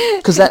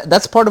 Because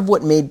that's part of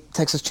what made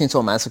Texas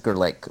Chainsaw Massacre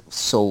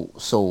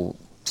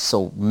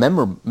so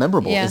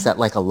memorable is that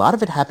a lot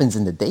of it happens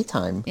in the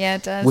daytime. Yeah,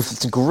 it does.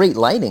 With great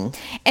lighting.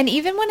 And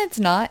even when it's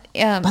not,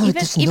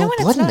 there's no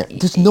blood in it.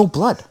 There's no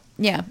blood.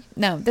 Yeah,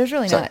 no, there's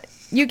really not.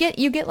 You get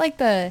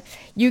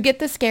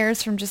the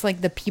scares from just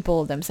the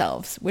people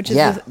themselves, which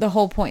is the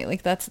whole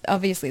point. That's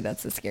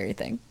the scary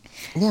thing.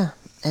 Yeah.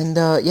 And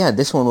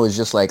this one was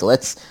just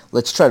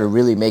let's try to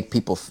really make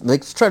people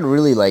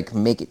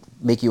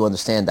make you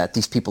understand that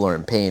these people are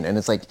in pain, and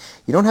it's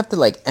you don't have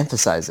to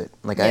emphasize it.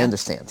 I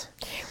understand.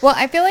 Well,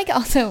 I feel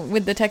also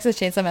with the Texas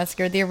Chainsaw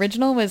Massacre, the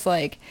original was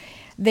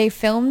they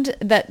filmed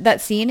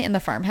that scene in the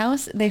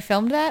farmhouse. They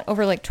filmed that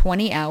over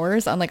 20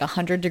 hours on a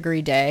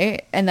 100-degree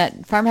day, and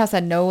that farmhouse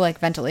had no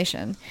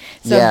ventilation.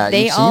 So yeah,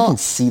 you can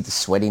see the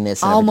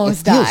sweatiness. And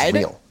almost died.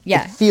 Real.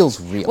 Yeah. It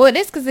feels real. Well, it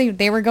is because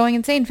they were going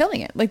insane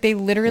filming it. Like they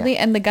literally,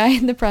 and the guy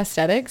in the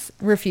prosthetics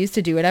refused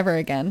to do it ever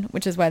again,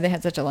 which is why they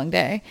had such a long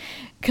day.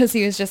 Because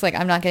he was just like,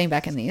 I'm not getting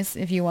back in these.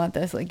 If you want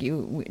this, like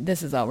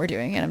this is all we're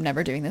doing, and I'm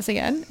never doing this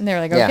again. And they were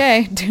like,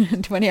 Yeah.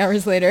 okay. 20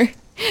 hours later,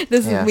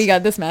 Yeah. we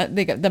got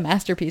they got the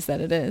masterpiece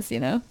that it is,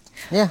 you know?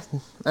 Yeah.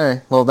 All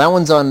right. Well, that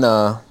one's on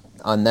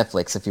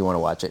Netflix if you want to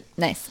watch it.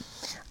 Nice.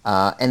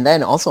 And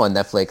then also on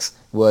Netflix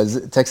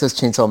was Texas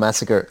Chainsaw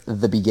Massacre: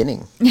 The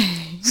Beginning,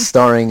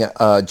 starring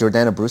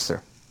Jordana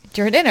Brewster.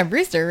 Jordana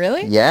Brewster,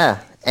 really? Yeah,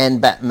 and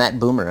Matt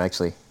Boomer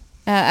actually.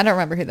 I don't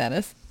remember who that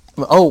is.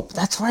 Oh,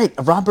 that's right.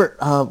 Robert.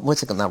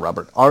 What's it called? Not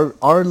Robert.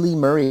 R. Lee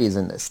Murray is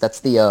in this. That's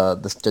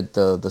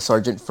the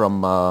sergeant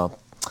from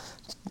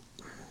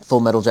Full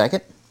Metal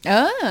Jacket.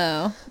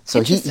 Oh.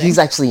 So he's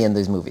actually in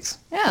these movies.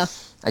 Yeah.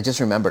 I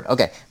just remembered.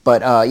 Okay,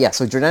 but yeah.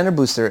 So Jordana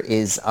Brewster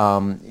is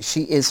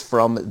she is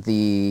from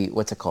the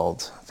what's it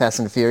called? Fast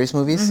and the Furious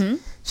movies. Mm-hmm.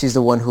 She's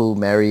the one who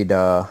married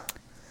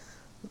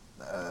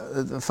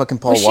fucking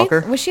Paul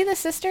Walker. Was she the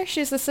sister?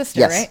 She's the sister,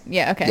 Yes. right?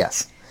 Yeah. Okay.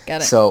 Yes.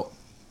 Got it. So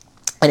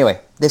anyway,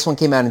 this one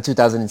came out in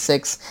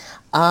 2006.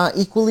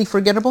 Equally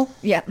forgettable.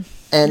 Yeah.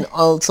 And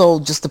also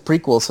just a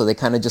prequel, so they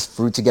kind of just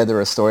threw together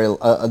a story.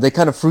 They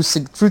kind of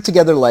threw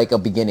together like a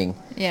beginning.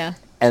 Yeah.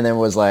 And then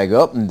was like,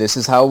 oh, this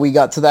is how we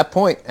got to that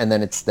point. And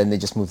then they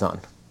just moved on.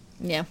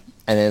 Yeah.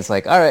 And it's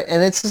like, all right.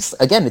 And it's just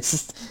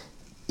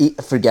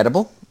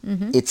forgettable.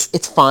 Mm-hmm.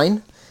 It's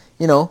fine.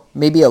 You know,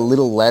 maybe a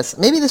little less.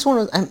 Maybe this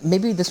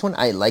one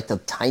I liked a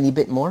tiny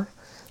bit more.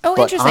 Oh,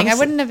 But interesting. I honestly-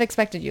 wouldn't have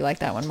expected you like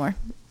that one more.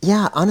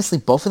 Yeah, honestly,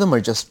 both of them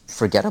are just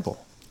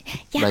forgettable.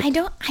 Yeah, Like-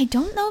 I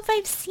don't know if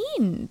I've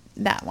seen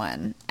that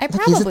one. I here's the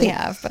probably thing.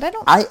 have, but I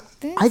don't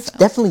think I so.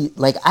 definitely,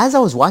 like, as I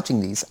was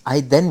watching these, I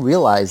then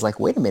realized, like,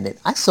 wait a minute,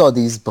 I saw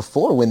these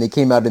before when they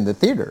came out in the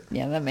theater.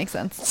 Yeah, that makes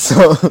sense.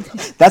 So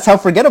that's how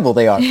forgettable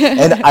they are.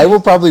 And I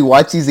will probably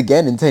watch these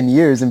again in 10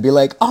 years and be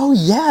like, oh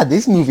yeah,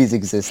 these movies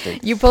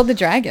existed. You pulled the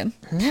dragon.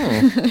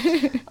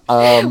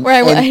 Um,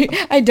 Where and-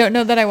 I don't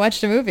know that I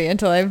watched a movie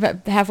until I'm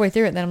halfway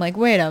through it. Then I'm like,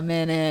 wait a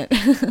minute.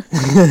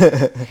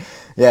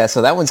 Yeah,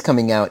 so that one's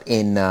coming out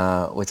in,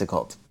 what's it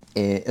called?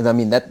 I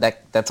mean,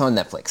 that's on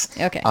Netflix.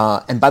 Okay.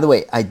 And by the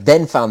way, I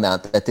then found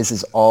out that this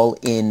is all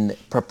in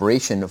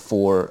preparation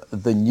for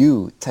the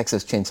new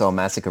Texas Chainsaw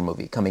Massacre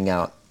movie coming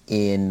out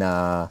in,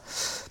 I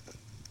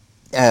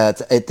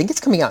think it's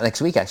coming out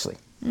next week, actually.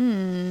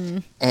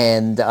 And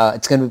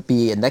it's going to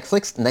be a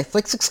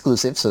Netflix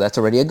exclusive, so that's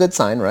already a good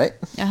sign, right?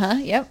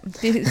 Yep.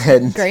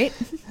 And- Great.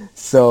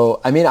 So,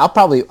 I mean, I'll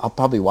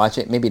probably watch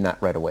it. Maybe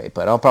not right away,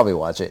 but I'll probably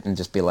watch it and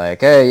just be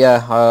like, hey,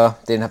 yeah,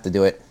 didn't have to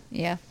do it.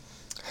 Yeah.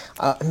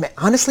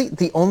 Honestly,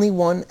 the only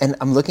one, and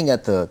I'm looking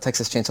at the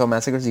Texas Chainsaw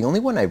Massacres, the only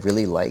one I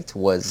really liked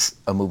was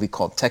a movie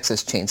called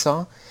Texas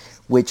Chainsaw,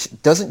 which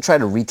doesn't try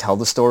to retell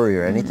the story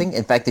or anything.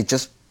 In fact, it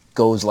just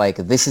goes like,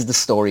 this is the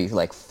story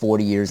like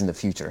 40 years in the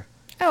future.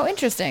 Oh,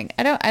 interesting.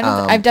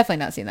 I've definitely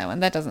not seen that one.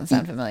 That doesn't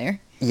sound familiar.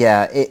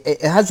 Yeah,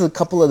 it has a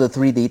couple of the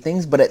 3D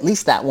things, but at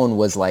least that one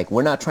was like,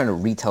 we're not trying to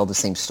retell the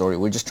same story.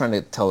 We're just trying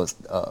to tell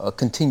a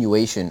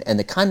continuation and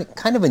the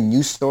kind of a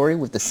new story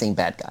with the same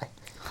bad guy.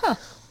 Huh.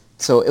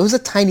 So it was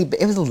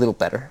it was a little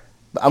better.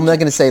 I'm not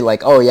going to say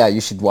like, oh yeah,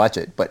 you should watch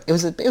it, but it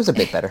was a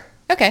bit better.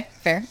 Okay,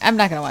 fair. I'm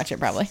not going to watch it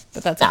probably,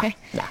 but that's okay.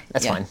 Nah,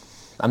 that's Yeah. fine.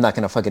 I'm not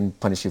going to fucking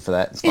punish you for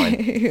that. It's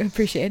fine.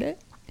 Appreciate it.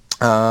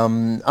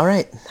 All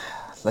right,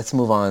 let's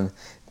move on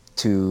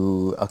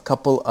to a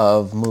couple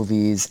of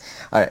movies.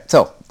 All right,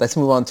 so let's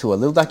move on to a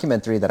little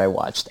documentary that I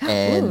watched,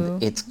 and Ooh.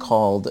 it's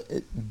called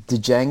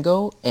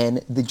Django and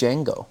the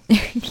Django.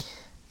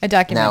 A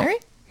documentary?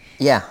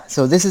 Yeah,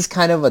 so this is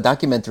kind of a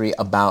documentary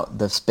about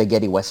the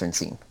spaghetti western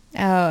scene.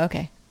 Oh,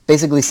 okay.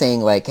 Basically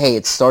saying like, hey,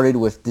 it started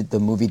with the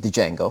movie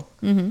Django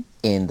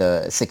in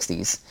the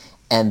 60s,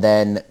 and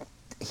then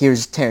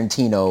here's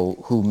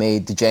Tarantino who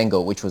made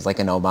Django, which was like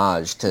an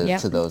homage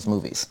Yep. to those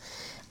movies.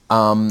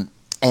 And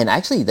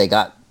actually they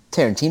got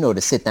Tarantino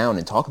to sit down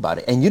and talk about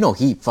it. And you know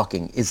he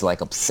fucking is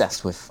like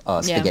obsessed with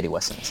spaghetti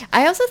westerns.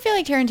 I also feel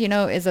like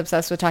Tarantino is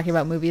obsessed with talking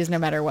about movies no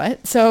matter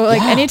what. So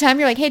like Yeah. anytime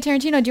you're like, hey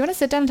Tarantino, do you want to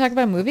sit down and talk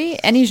about a movie?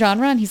 Any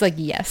genre? And he's like,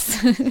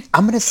 yes.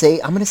 I'm gonna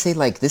say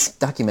like this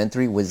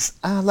documentary was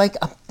like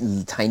a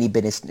tiny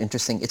bit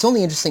interesting. It's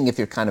only interesting if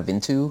you're kind of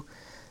into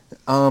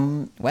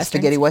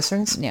spaghetti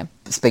westerns. Yeah.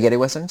 Spaghetti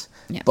westerns.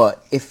 Yeah.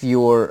 But if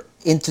you're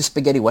into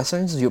spaghetti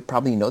westerns, you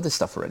probably know this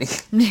stuff already.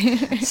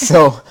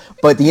 So,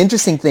 but the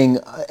interesting thing,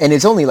 and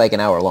it's only like an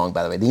hour long,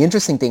 by the way. The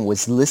interesting thing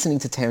was listening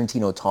to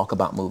Tarantino talk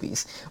about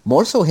movies.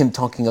 More so him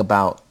talking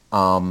about,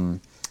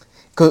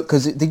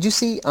 because did you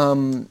see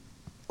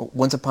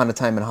Once Upon a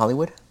Time in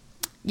Hollywood?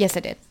 Yes,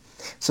 I did.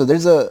 So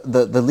there's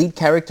the lead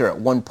character at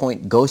one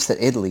point goes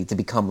to Italy to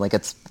become like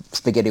a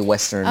spaghetti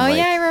western. Oh like,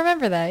 yeah, I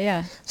remember that.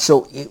 Yeah.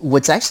 So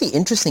what's actually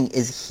interesting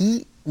is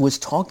he was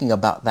talking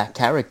about that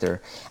character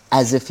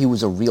as if he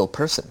was a real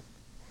person.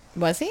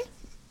 Was he?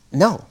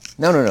 No.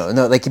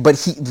 Like, but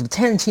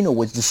Tarantino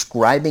was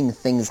describing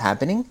things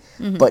happening,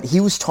 but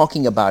he was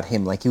talking about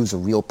him like he was a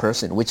real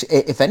person. Which,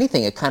 if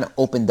anything, it kind of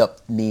opened up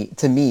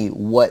to me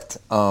what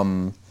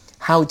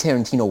how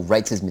Tarantino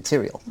writes his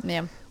material.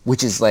 Yeah.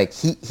 Which is like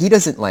he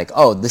doesn't like,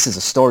 oh, this is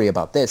a story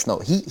about this. No,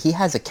 he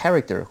has a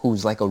character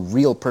who's like a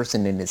real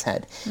person in his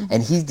head,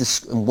 and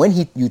when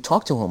you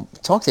talk to him,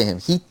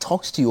 he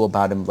talks to you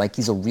about him like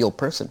he's a real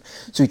person.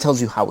 So he tells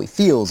you how he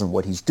feels and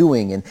what he's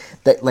doing, and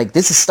that like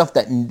this is stuff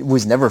that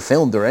was never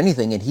filmed or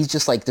anything, and he's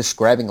just like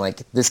describing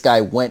like this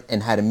guy went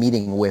and had a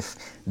meeting with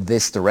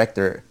this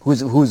director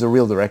who's a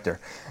real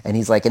director, and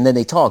he's like, and then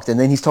they talked, and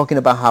then he's talking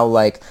about how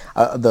like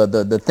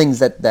the things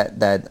that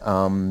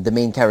the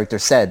main character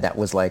said that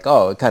was like,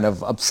 oh, it kind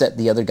of upset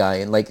the other guy,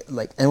 and like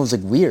and it was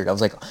like weird. I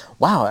was like,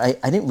 wow,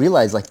 I didn't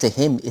realize like to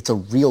him it's a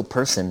real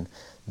person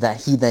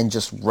that he then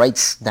just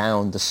writes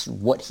down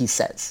what he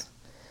says.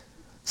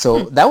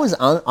 So that was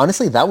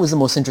honestly that was the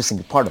most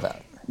interesting part of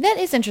that. That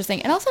is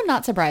interesting, and also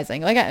not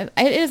surprising. Like,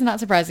 it is not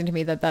surprising to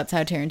me that that's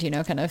how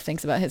Tarantino kind of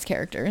thinks about his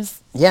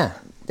characters. Yeah,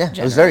 it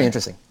was very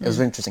interesting. It was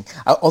very interesting.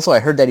 I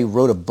heard that he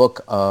wrote a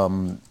book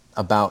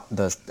about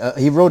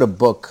he wrote a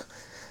book,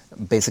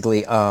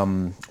 basically,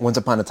 Once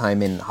Upon a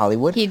Time in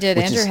Hollywood. He did.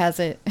 Andrew has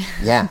it.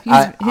 Yeah, he's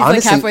honestly,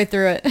 like halfway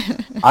through it.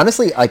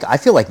 Honestly, like I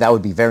feel like that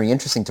would be very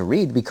interesting to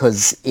read,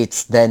 because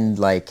it's then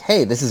like,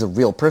 hey, this is a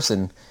real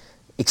person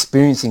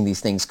experiencing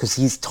these things, because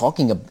he's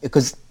talking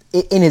because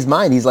in his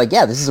mind he's like,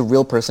 yeah, this is a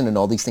real person and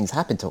all these things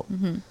happen to him.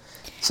 Mm-hmm.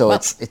 So well,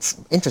 it's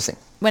interesting.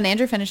 When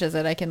Andrew finishes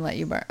it, I can let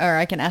you or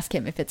I can ask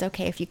him if it's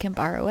okay if you can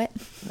borrow it.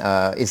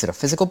 Is it a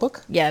physical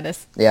book? Yeah, it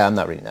is. Yeah, I'm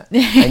not reading that.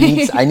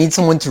 I need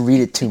someone to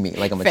read it to me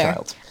like I'm a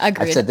child.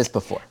 Agreed. I've said this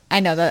before. I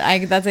know that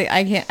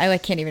I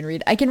can't even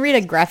read. I can read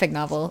a graphic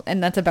novel,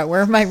 and that's about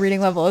where my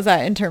reading level is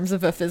at in terms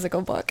of a physical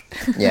book.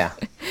 Yeah.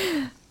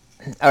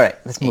 All right,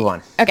 let's move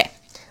on. Okay.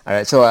 All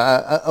right, so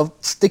I'll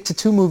stick to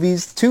two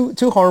movies, two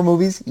horror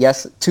movies.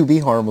 Yes, to be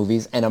horror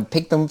movies, and I'll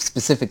pick them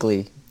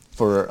specifically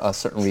for a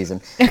certain reason.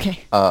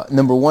 Okay.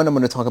 Number one, I'm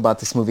going to talk about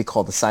this movie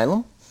called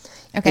Asylum.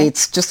 Okay.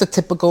 It's just a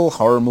typical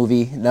horror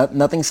movie.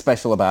 Nothing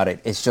special about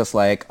it. It's just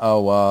like,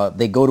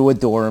 they go to a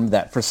dorm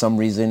that for some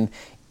reason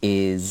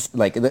is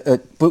like a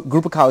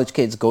group of college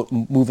kids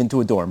move into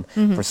a dorm.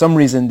 Mm-hmm. For some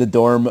reason, the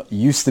dorm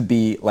used to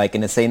be like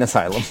an insane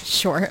asylum.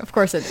 Sure, of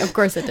course it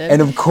did.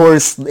 And of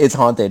course, it's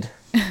haunted.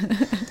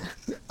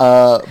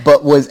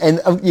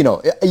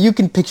 You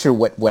can picture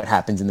what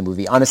happens in the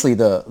movie. Honestly,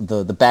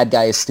 the bad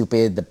guy is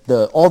stupid.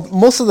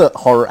 Most of the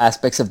horror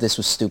aspects of this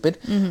was stupid.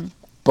 Mm-hmm.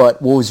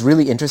 But what was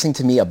really interesting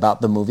to me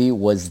about the movie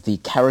was the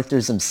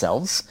characters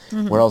themselves,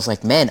 mm-hmm. where I was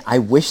like, man, I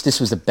wish this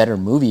was a better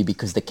movie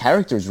because the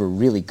characters were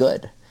really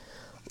good.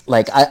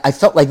 Like, I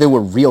felt like they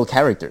were real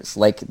characters.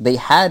 Like, they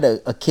had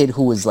a kid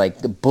who was,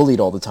 like, bullied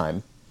all the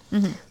time.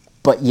 Mm-hmm.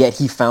 But yet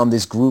he found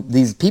these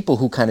people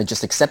who kind of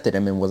just accepted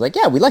him and was like,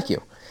 yeah, we like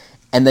you.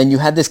 And then you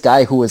had this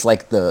guy who was,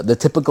 like, the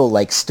typical,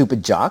 like,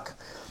 stupid jock.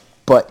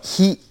 But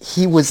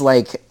he was,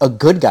 like, a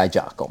good guy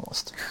jock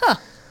almost. Huh.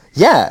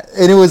 Yeah,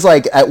 and it was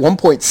like at one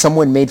point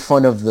someone made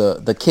fun of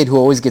the kid who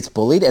always gets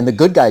bullied, and the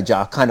good guy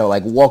jock kind of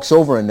like walks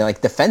over and like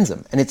defends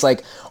him, and it's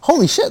like,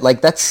 holy shit,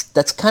 like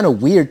that's kind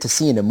of weird to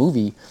see in a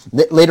movie.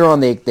 Later on,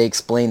 they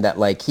explained that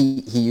like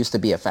he used to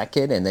be a fat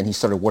kid, and then he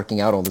started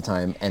working out all the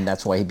time, and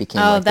that's why he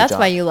became. Oh, like, that's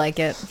why you like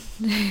it.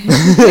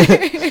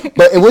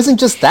 But it wasn't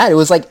just that; it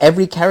was like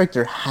every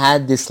character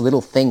had this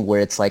little thing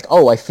where it's like,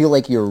 oh, I feel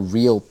like you're a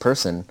real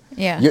person.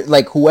 Yeah. You're,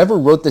 like, whoever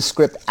wrote the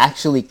script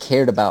actually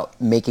cared about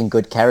making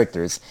good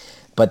characters.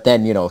 But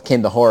then,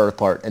 came the horror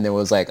part, and it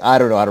was like, I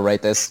don't know how to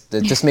write this.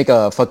 Just make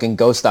a fucking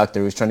ghost doctor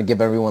who's trying to give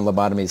everyone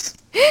lobotomies.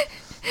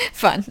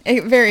 Fun.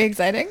 Very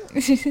exciting.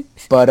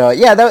 But,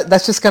 yeah,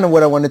 that's just kind of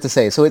what I wanted to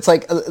say. So it's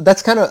like,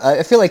 that's kind of,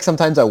 I feel like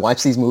sometimes I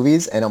watch these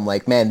movies, and I'm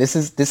like, man,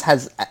 this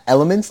has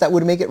elements that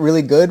would make it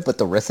really good, but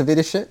the rest of it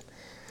is shit.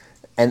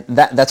 And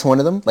that's one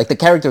of them. Like, the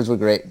characters were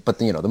great, but,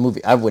 the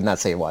movie, I would not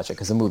say watch it,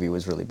 because the movie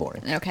was really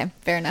boring. Okay,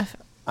 fair enough.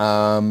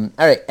 All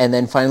right, and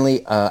then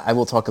finally, I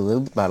will talk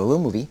about a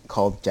little movie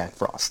called Jack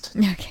Frost.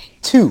 Okay.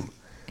 2,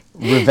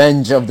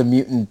 Revenge of the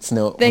Mutant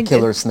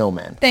Killer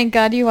Snowman. Thank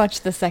God you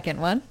watched the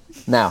second one.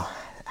 Now,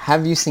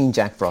 have you seen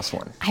Jack Frost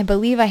 1? I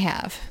believe I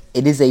have.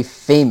 It is a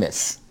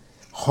famous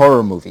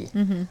horror movie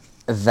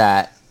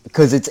that...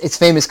 Because it's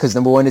famous because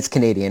number one, it's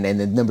Canadian, and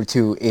then number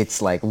two,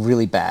 it's like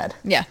really bad.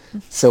 Yeah.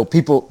 So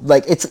people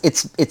like it's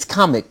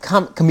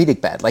comedic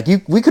bad. Like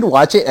we could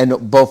watch it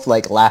and both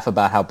like laugh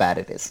about how bad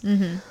it is.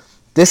 Mm-hmm.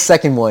 This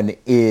second one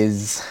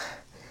is,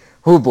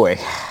 oh boy.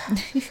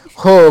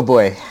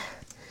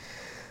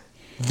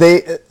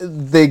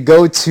 They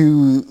go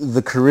to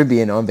the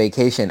Caribbean on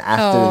vacation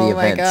after the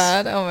events.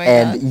 Oh my god!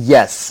 And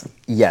yes,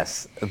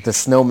 the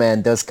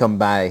snowman does come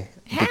by.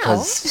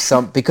 How?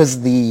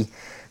 because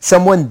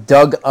someone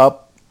dug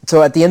up.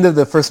 So at the end of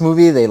the first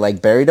movie, they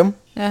like buried him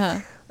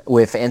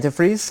with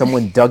antifreeze.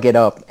 Someone dug it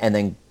up and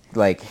then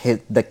like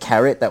hit the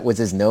carrot that was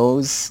his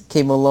nose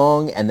came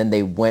along, and then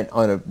they went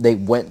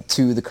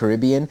to the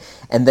Caribbean,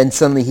 and then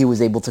suddenly he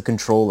was able to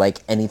control like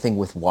anything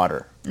with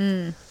water.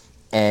 Mm.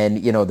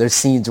 and there's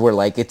scenes where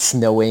like it's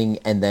snowing,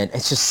 and then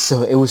it's just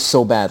it was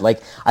so bad.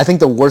 Like I think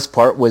the worst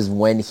part was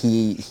when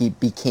he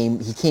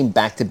came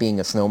back to being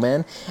a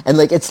snowman, and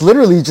like it's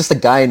literally just a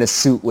guy in a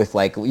suit with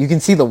like you can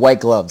see the white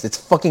gloves. It's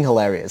fucking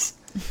hilarious.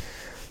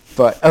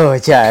 But oh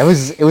yeah, it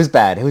was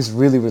bad. It was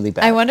really really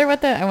bad. I wonder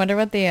what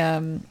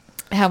the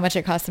how much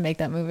it cost to make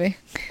that movie.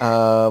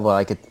 Well,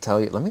 I could tell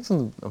you.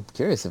 I'm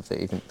curious if they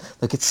even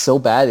like. It's so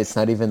bad. It's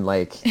not even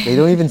like they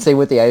don't even say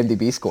what the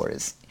IMDb score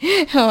is.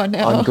 Oh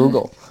no. On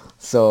Google.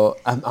 So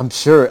I'm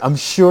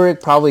sure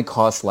it probably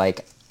cost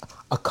like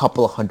a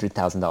couple of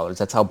 $100,000.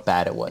 That's how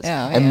bad it was. Oh,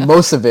 and yeah.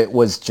 most of it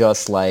was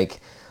just like,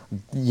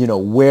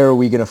 where are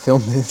we gonna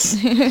film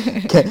this?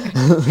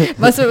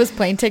 Most of it was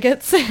plane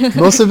tickets.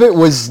 Most of it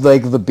was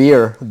like the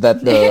beer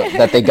that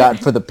they got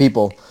for the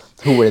people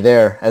who were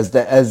there, as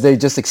they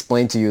just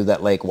explained to you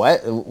that like why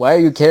are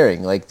you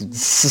caring? Like,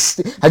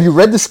 have you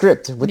read the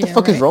script? What the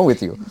fuck is wrong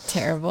with you?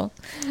 Terrible.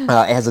 It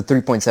has a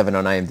 3.7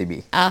 on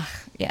IMDb.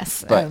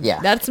 Yes. But yeah,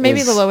 that's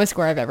maybe the lowest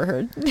score I've ever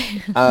heard.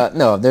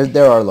 No,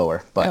 there are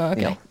lower, but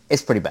okay.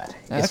 It's pretty bad.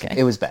 Okay.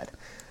 It was bad.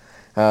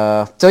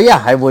 So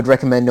yeah, I would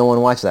recommend no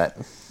one watch that.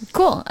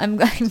 Cool.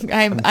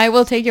 I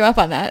will take you up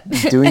on that.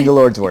 Doing the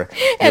Lord's work.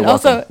 And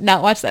also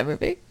not watch that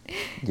movie.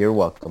 You're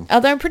welcome.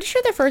 Although I'm pretty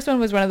sure the first one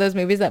was one of those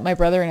movies that my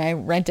brother and I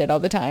rented all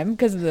the time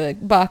because the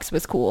box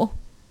was cool.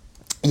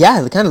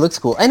 Yeah, it kind of looks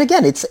cool. And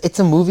again, it's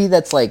a movie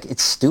that's like,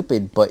 it's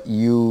stupid, but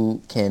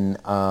you can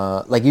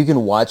you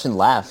can watch and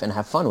laugh and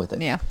have fun with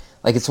it. Yeah.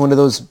 Like it's one of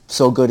those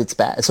so good it's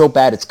bad, so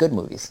bad it's good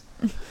movies.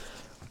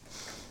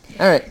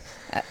 All right.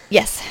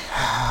 Yes.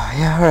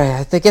 Yeah, all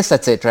right. I guess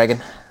that's it, Dragon.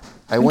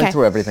 I went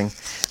through everything.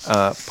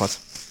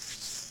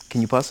 Pause. Can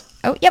you pause?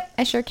 Oh, yep,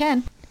 I sure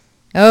can.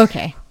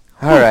 Okay.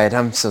 All right,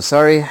 I'm so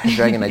sorry,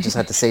 Dragon. I just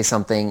had to say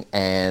something,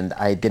 and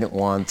I didn't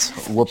want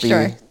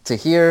Whoopi to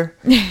hear.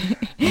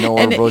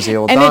 Nor Rosie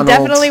O'Donnell. And it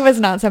definitely was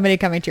not somebody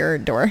coming to your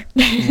door.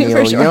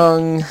 Neil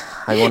Young.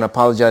 I want to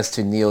apologize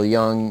to Neil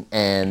Young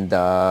and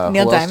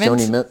Neil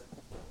Diamond.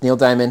 Neil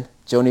Diamond,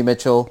 Joni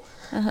Mitchell.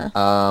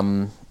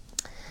 I'm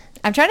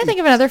trying to think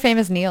of another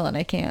famous Neil, and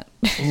I can't.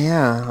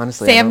 Yeah,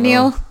 honestly. Sam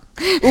Neill.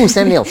 Ooh,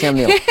 Sam Neill.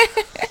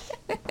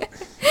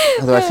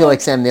 Although I feel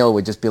like Sam Neill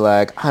would just be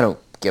like, I don't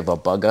give a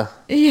bugger.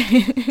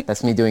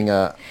 That's me doing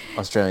a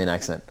Australian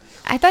accent.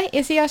 I thought,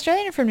 is he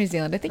Australian or from New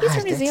Zealand? I think he's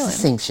from New Zealand. It's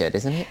the same shit,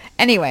 isn't it?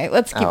 Anyway,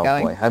 let's keep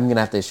going. Boy, I'm gonna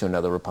have to issue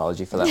another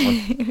apology for that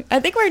one. I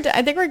think we're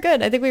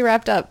good. I think we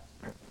wrapped up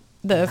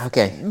the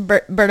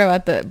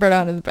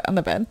Berto on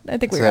the bed. I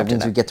think we wrapped it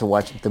up. So that means we get to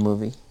watch the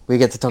movie. We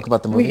get to talk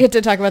about the movie. We get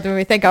to talk about the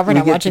movie. Thank God we're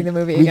not watching the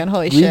movie again.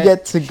 Holy shit. We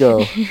get to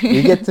go.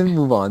 We get to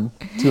move on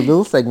to a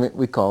little segment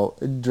we call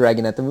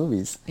Dragon at the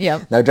Movies.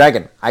 Yep. Now,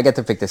 Dragon, I get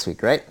to pick this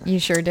week, right? You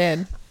sure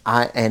did.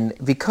 And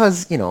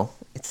because,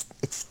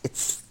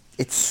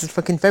 it's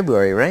fucking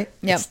February, right?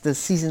 Yep. It's the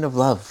season of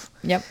love.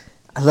 Yep.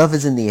 Love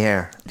is in the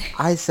air.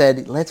 I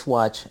said, let's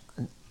watch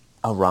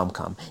a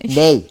rom-com.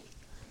 Nay,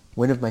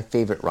 one of my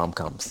favorite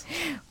rom-coms.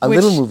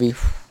 Little movie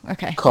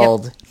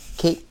called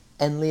Kate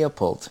and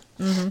Leopold.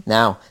 Mm-hmm.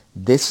 Now,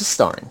 this is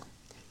starring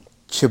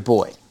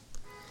Chaboy.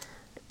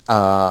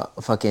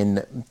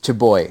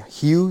 Chaboy.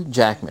 Hugh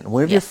Jackman.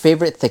 One of your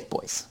favorite thick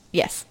boys.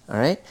 Yes. All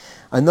right?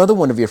 Another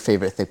one of your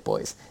favorite thick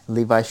boys.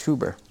 Levi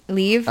Schreiber.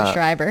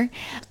 Schreiber.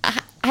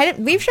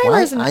 Lev Schreiber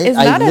is not a thick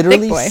boy. I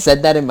literally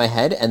said that in my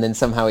head, and then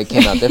somehow it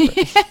came out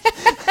different.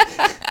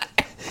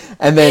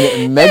 And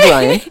then Meg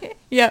Ryan.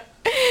 Yep.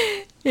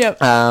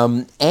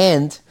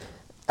 And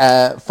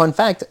fun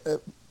fact,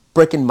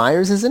 Breckin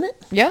Myers is in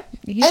it. Yeah.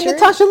 And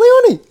Natasha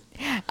Lyonne.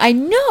 I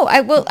know.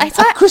 I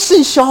saw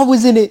Kristen Shaw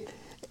was in it.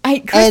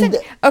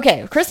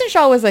 Kristen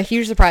Shaw was a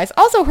huge surprise.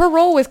 Also, her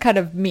role was kind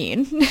of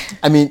mean.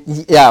 I mean,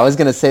 yeah, I was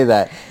gonna say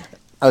that.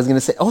 I was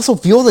gonna say also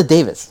Viola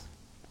Davis.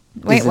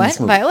 Wait, what?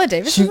 Viola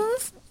Davis is in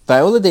this?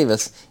 Viola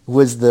Davis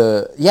was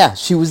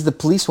she was the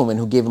policewoman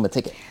who gave him a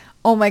ticket.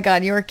 Oh my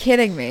God, you were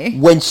kidding me.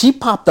 When she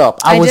popped up,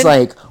 I was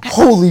like,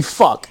 holy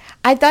fuck.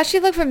 I thought she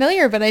looked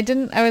familiar, but I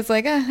didn't. I was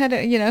like, I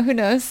don't, who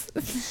knows?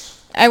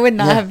 I would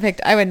not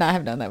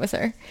have known that was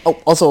her. Oh,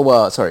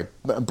 also, sorry,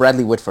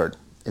 Bradley Whitford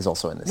is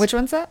also in this. Which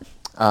one's that?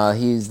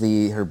 He's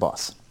her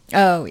boss.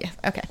 Oh, yeah.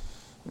 Okay.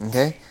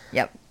 Okay?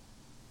 Yep.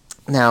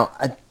 Now,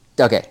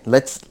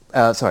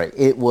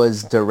 it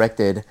was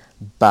directed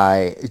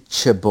by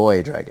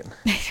Chaboy Dragon.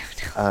 I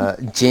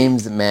don't know.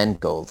 James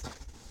Mangold.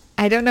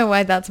 I don't know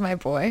why that's my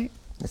boy.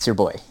 It's your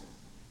boy.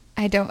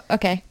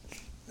 Okay.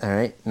 All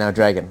right. Now,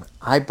 Dragon,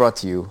 I brought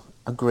to you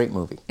a great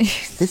movie.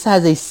 This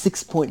has a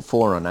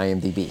 6.4 on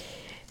IMDb.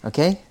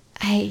 Okay?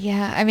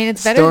 I mean,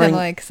 it's better than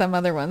like some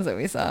other ones that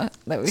we saw.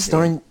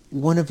 Starring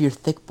one of your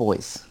thick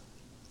boys.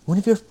 One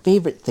of your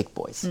favorite thick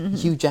boys. Mm-hmm.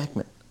 Hugh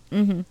Jackman.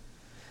 Mm-hmm.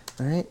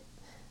 All right?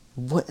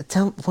 Why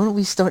don't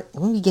we start?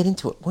 Why don't we get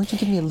into it? Why don't you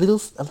give me a little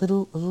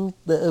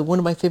one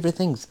of my favorite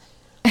things,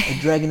 a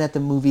Dragon at the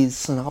Movies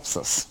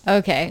synopsis.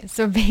 Okay,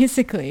 so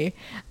basically,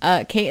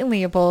 Kate and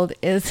Leopold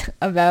is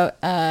about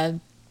a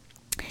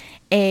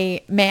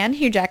man,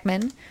 Hugh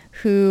Jackman,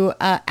 who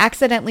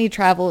accidentally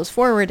travels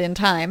forward in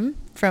time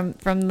from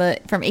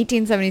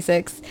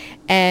 1876,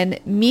 and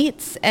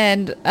meets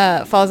and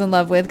falls in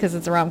love with, because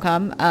it's a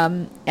rom-com,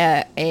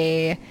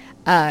 a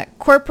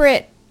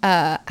corporate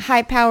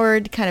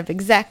high-powered kind of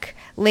exec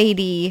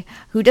lady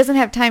who doesn't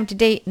have time to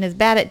date and is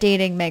bad at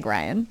dating, Meg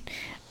Ryan.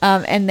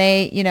 And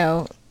they,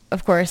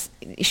 of course,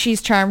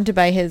 she's charmed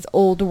by his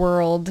old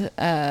world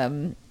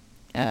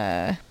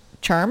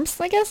charms,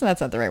 I guess.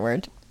 That's not the right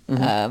word.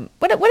 Mm-hmm.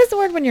 What is the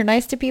word when you're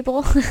nice to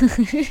people?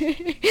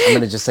 I'm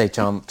gonna just say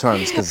charms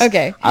because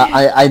okay.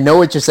 I know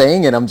what you're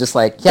saying, and I'm just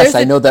like, yes,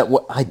 I know that.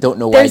 I don't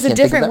know why I can't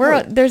think of that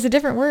word. There's a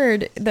different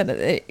word that.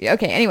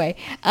 Okay. Anyway,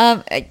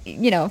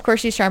 of course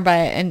she's charmed by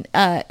it,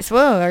 and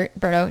spoiler alert,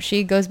 Berto,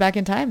 she goes back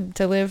in time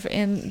to live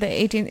in the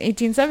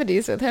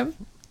 1870s with him.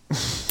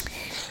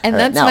 And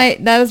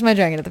that is my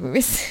dragon at the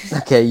movies.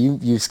 Okay,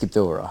 you skipped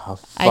over a fuck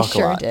I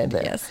sure a lot did.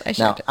 there. Yes, I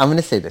sure now, did. I'm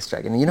gonna say this,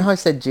 Dragon. You know how I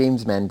said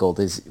James Mangold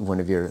is one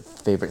of your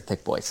favorite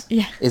thick boys?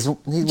 Yeah. He's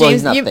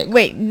not thick.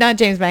 Wait, not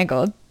James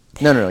Mangold.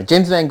 No.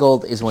 James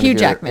Mangold is one Hugh of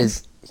your Jackman.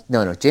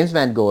 James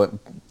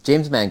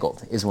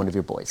Mangold is one of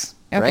your boys.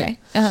 Okay. Right?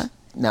 Uh-huh.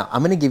 Now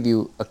I'm gonna give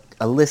you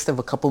a list of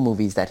a couple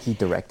movies that he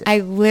directed.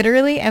 I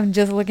literally am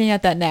just looking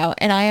at that now,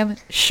 and I am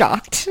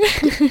shocked.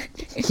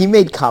 He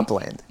made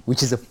Copland,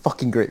 which is a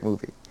fucking great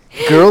movie.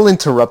 Girl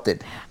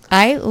Interrupted.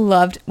 I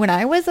loved, when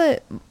I was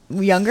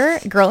younger,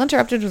 Girl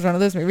Interrupted was one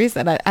of those movies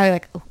that I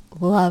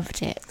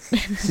loved it.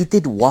 He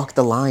did Walk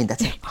the Line.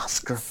 That's an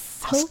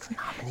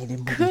Oscar-nominated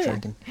movie, good.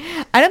 Dragon.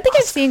 I don't think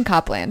I've seen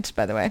Copland,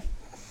 by the way.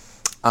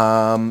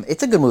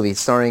 It's a good movie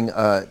starring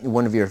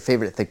one of your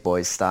favorite thick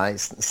boys, Sly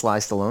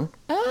Stallone.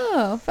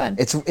 Oh, fun.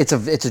 It's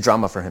a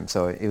drama for him,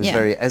 so it was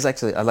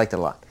I liked it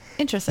a lot.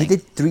 Interesting. He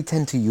did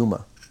 3:10 to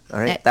Yuma. All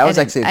right, that was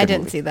actually a good movie. I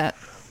didn't see that.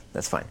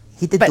 That's fine.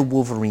 He did The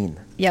Wolverine.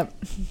 Yep.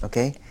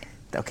 Okay,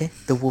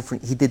 The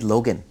Wolverine. He did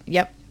Logan.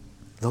 Yep.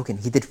 Logan.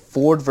 He did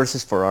Ford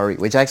versus Ferrari,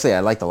 which actually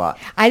I liked a lot.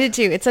 I did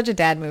too. It's such a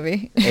dad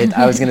movie.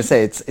 I was gonna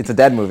say it's a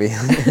dad movie.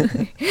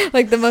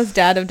 Like the most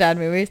dad of dad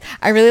movies.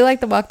 I really like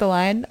the Walk the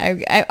Line.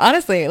 I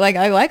honestly I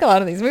like a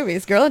lot of these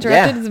movies. Girl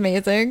Interrupted is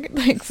amazing.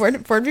 Like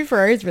Ford v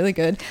Ferrari is really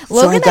good.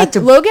 Logan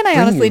I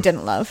honestly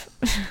didn't love.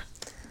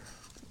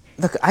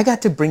 Look, I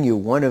got to bring you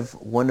one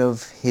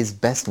of his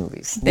best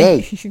movies.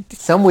 Nay,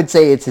 some would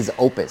say it's his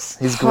opus,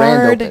 his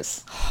grand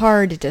opus.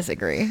 Hard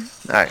disagree.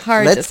 All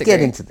right, let's get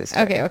into this.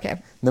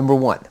 Okay. Number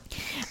one.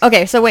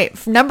 Okay, so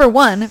wait. Number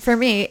one for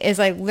me is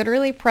I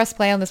literally pressed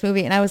play on this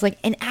movie and I was like,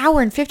 an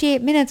hour and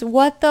 58 minutes.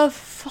 What the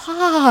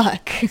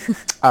fuck?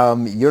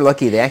 You're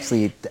lucky. They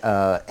actually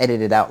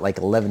edited out like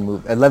 11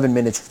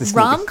 minutes of this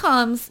movie.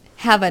 Rom-coms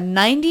have a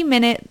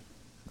 90-minute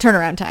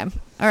turnaround time.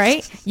 All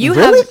right, you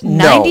really? have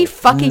 90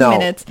 fucking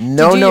minutes to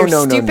do your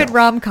stupid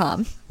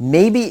rom-com.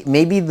 Maybe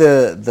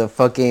the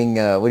fucking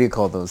what do you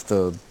call those?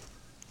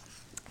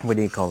 What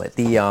do you call it?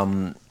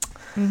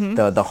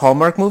 The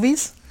Hallmark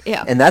movies.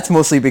 Yeah. And that's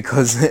mostly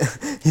because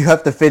you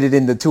have to fit it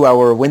in the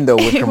 2-hour window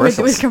with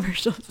commercials. with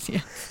commercials,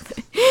 yeah.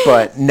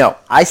 But no,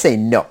 I say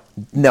no.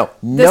 No.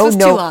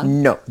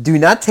 Do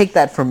not take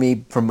that from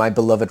me, from my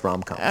beloved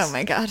rom-coms. Oh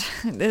my god,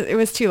 it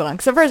was too long.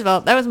 So first of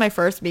all, that was my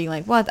first being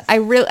like, what? I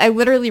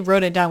literally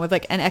wrote it down with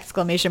like an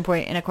exclamation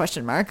point and a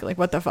question mark. Like,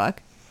 what the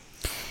fuck?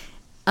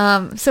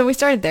 So we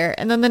started there,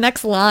 and then the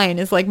next line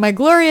is like, my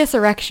glorious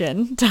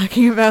erection,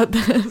 talking about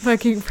the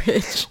fucking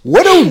bridge.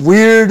 What a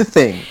weird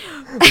thing.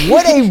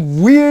 What a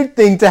weird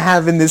thing to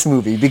have in this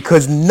movie,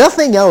 because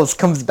nothing else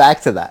comes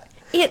back to that.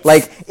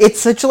 It's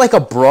such like a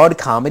broad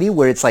comedy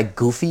where it's like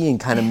goofy and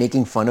kind of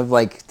making fun of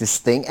like this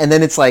thing, and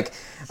then it's like,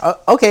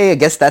 okay, I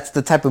guess that's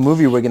the type of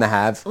movie we're gonna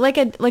have. Like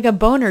a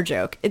boner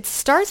joke. It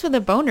starts with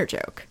a boner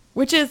joke,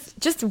 which is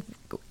just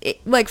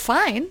like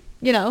fine,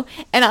 And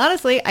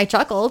honestly, I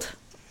chuckled.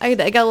 I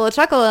got a little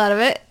chuckle out of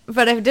it,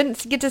 but I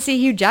didn't get to see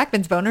Hugh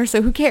Jackman's boner,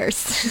 so who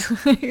cares?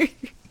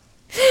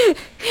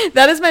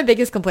 That is my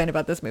biggest complaint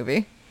about this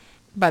movie,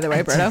 by the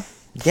way, Berto.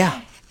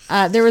 Yeah.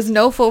 There was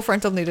no full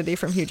frontal nudity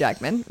from Hugh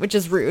Jackman, which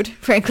is rude,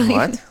 frankly.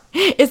 What?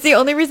 It's the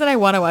only reason I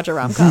want to watch a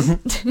rom-com.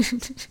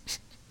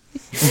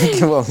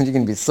 Well, you're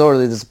going to be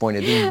sorely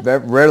disappointed.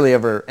 There's rarely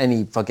ever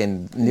any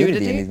fucking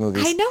nudity in these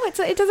movies. I know,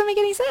 it doesn't make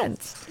any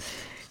sense.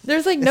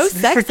 The's like no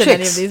sex in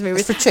any of these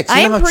movies. It's for chicks.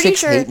 You know how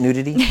chicks hate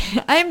nudity?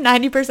 I am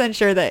 90%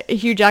 sure that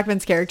Hugh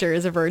Jackman's character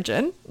is a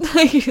virgin.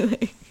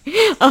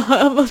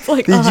 Almost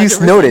like Did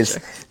you notice?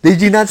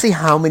 Did you not see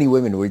how many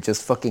women were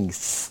just fucking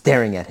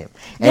staring at him?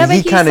 And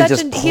he kind of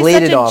just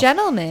played it off. He's such a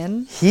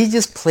gentleman. He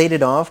just played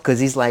it off because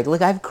he's like,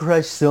 look, I've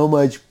crushed so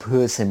much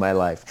puss in my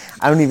life.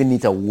 I don't even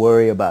need to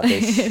worry about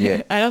this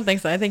shit. I don't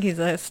think so. I think he's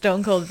a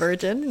stone cold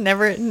virgin.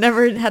 Never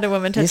had a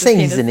woman touch his You're saying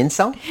penis. he's an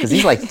incel? Because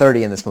he's like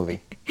 30 in this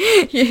movie.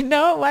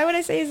 Why would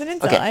I say he's an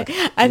incel? Okay.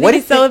 I think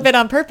he's celibate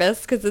on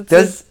purpose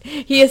because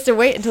he has to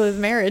wait until his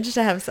marriage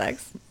to have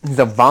sex. He's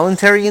a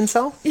voluntary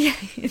incel? Yeah,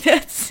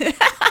 that's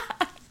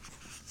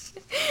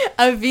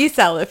a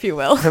V-cell, if you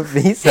will. A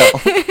V-cell.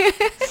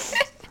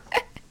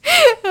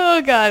 Oh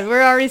Oh God,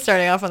 we're already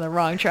starting off on the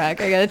wrong track.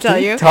 I gotta tell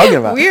you, talking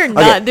about? we're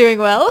not doing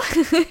well.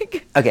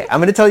 Okay, I'm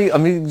gonna tell you.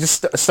 I'm gonna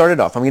just start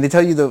it off. I'm gonna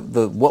tell you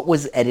the what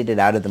was edited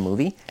out of the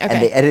movie,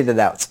 and they edited it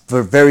out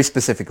for very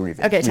specific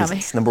reasons. Okay, tell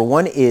me. Number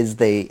one is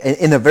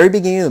in the very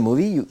beginning of the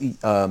movie,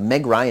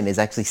 Meg Ryan is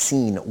actually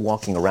seen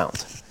walking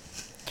around.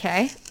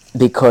 Okay.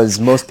 Because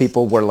most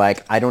people were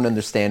like, I don't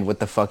understand what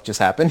the fuck just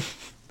happened.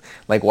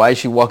 Like, why is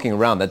she walking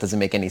around? That doesn't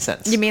make any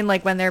sense. You mean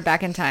like when they're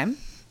back in time?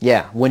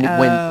 Yeah, when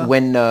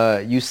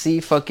you see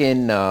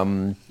fucking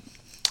Liev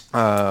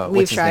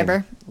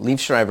Schreiber. Liev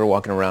Schreiber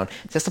walking around.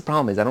 Just the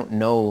problem is I don't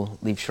know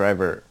Liev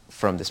Schreiber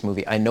from this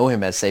movie. I know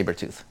him as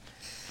Sabretooth.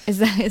 Is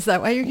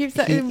that why you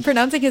keep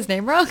pronouncing his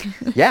name wrong?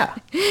 Yeah,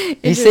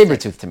 he's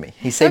Sabretooth to me.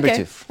 He's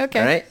Sabretooth. Okay.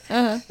 All right.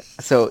 Uh-huh.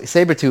 So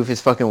Sabretooth is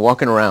fucking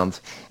walking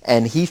around,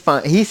 and he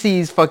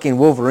sees fucking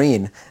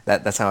Wolverine.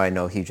 That's how I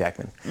know Hugh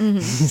Jackman. Mm-hmm.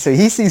 So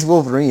he sees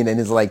Wolverine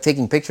and is like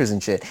taking pictures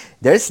and shit.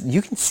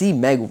 You can see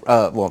Meg.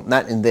 Well,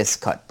 not in this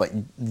cut, but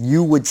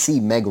you would see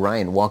Meg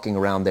Ryan walking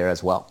around there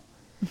as well.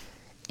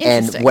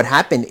 And what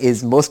happened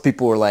is most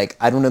people were like,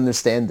 I don't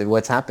understand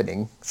what's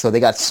happening. So they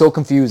got so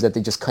confused that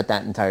they just cut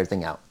that entire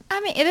thing out. I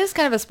mean, it is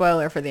kind of a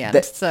spoiler for the end,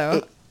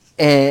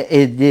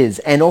 It is.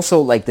 And also,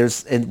 like,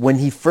 when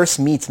he first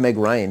meets Meg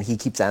Ryan, he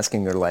keeps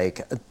asking her,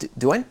 like,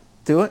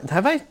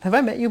 have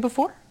I met you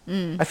before?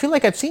 I feel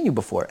like I've seen you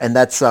before. And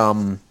that's,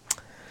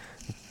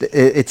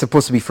 it's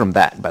supposed to be from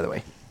that, by the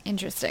way.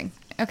 Interesting.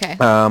 Okay.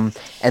 And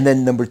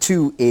then number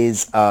two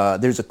is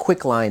there's a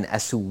quick line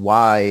as to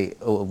why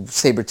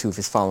Sabretooth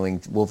is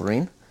following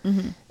Wolverine.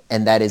 Mm-hmm.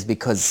 And that is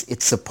because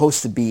it's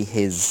supposed to be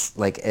his,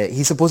 like,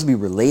 he's supposed to be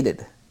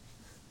related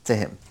to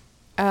him.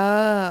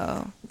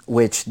 Oh.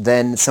 Which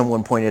then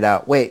someone pointed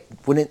out, wait,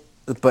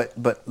 but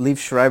Liev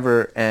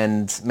Schreiber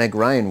and Meg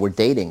Ryan were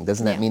dating.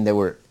 Doesn't that mean that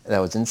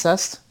was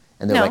incest?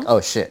 And they're like, oh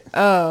shit.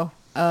 Oh.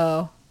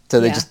 So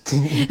they just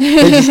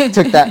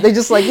took that. They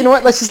just like, you know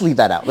what? Let's just leave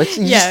that out.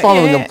 He's just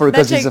following him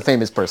because he's a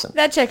famous person.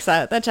 That checks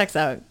out.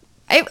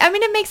 I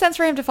mean, it makes sense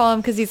for him to follow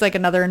him because he's like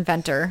another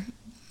inventor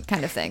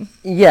kind of thing.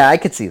 Yeah, I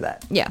could see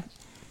that. Yeah.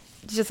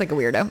 It's just like a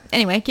weirdo.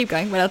 Anyway, keep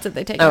going. What else did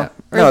they take out?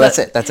 That's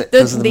it.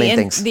 Those are the main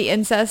things. The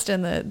incest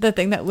and the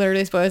thing that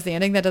literally spoils the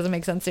ending that doesn't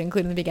make sense to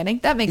include in the beginning.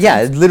 That makes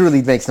sense. Yeah, it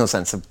literally makes no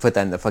sense to put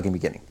that in the fucking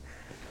beginning.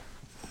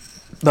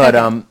 But,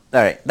 all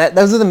right.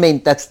 Those are the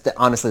main,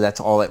 honestly, that's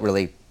all it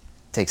really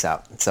takes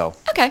out. So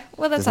okay,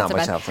 well that's not so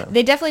bad.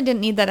 They definitely didn't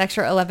need that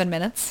extra 11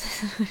 minutes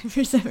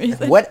for some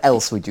reason. What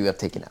else would you have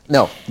taken out?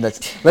 No,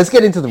 let's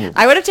get into the movie.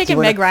 I would have taken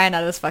Meg Ryan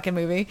out of this fucking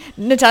movie.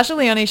 Natasha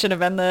Lyonne should have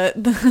been the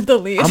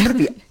lead. I'm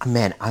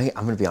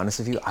gonna be honest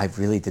with you. I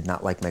really did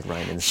not like Meg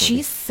Ryan in this movie.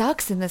 She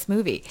sucks in this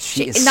movie.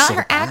 She is not so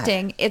her bad.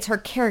 acting. It's her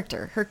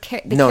character. The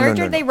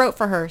character they wrote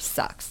for her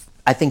sucks.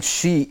 I think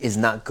she is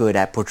not good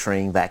at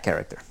portraying that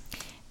character.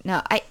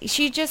 No,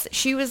 she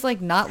was like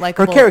not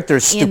likable. Her character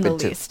is stupid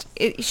too.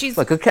 She's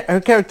look,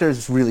 her character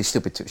is really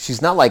stupid too.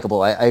 She's not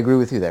likable. I agree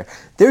with you there.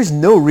 There's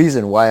no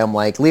reason why I'm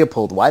like,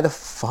 Leopold, why the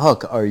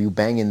fuck are you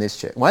banging this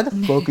chick? Why the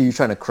fuck are you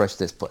trying to crush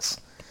this puss?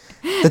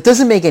 That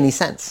doesn't make any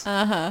sense.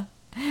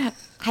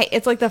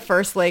 It's like the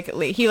first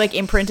he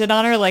imprinted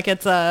on her like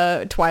it's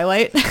a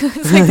Twilight.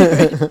 It's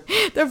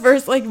like the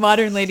first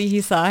modern lady he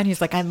saw, and he's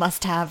like, I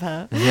must have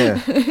her.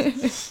 Yeah.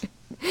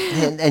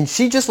 And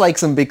she just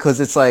likes him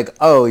because it's like,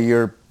 oh,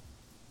 you're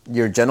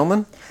a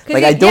gentleman?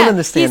 Like, I don't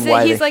understand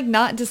why he's like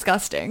not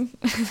disgusting.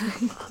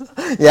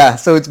 Yeah,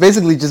 so it's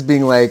basically just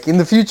being like, in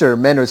the future,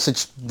 men are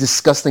such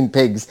disgusting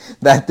pigs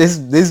that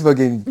this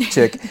fucking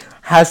chick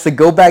has to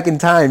go back in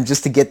time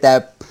just to get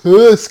that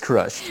puss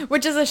crushed.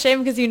 Which is a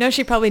shame because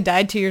she probably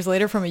died 2 years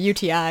later from a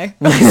UTI.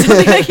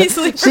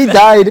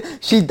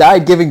 She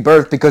died giving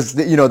birth because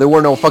there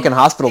were no fucking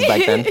hospitals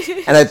back then.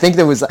 And I think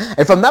there was,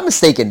 if I'm not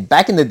mistaken,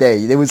 back in the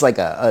day there was like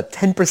a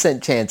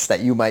 10% chance that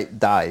you might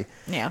die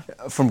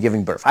from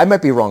giving birth. I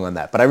might be wrong on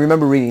that, but I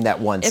remember reading that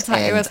once. It's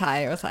high. It was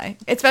high.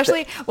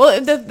 Especially,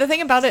 the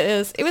thing about it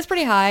is it was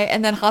pretty high,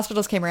 and then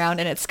hospitals came around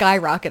and it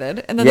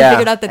skyrocketed, and then they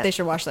figured out that they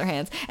should wash their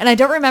hands. And I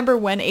don't remember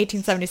when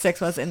 1876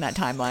 was in that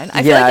timeline.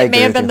 I feel like it may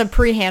have been the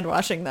pre-hand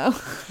washing though.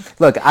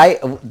 Look, I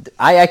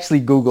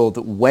actually Googled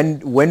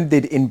when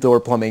did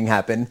indoor plumbing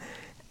happen,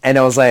 and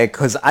I was like,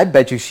 because I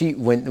bet you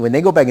when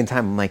they go back in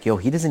time, I'm like, yo,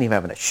 he doesn't even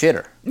have a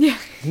shitter. Yeah.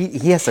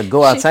 He has to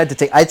go outside to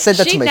take. I said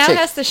that to my chick. She now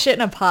has to shit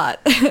in a pot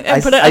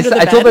and put it under the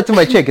bed. I told that to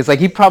my chick. It's like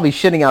he's probably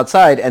shitting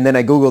outside, and then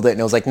I Googled it, and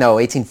it was like, no,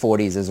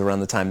 1840s is around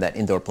the time that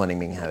indoor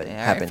plumbing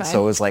happened. Right,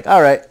 so it was like,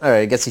 all right,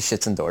 I guess he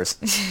shits indoors.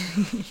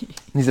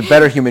 He's a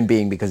better human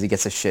being because he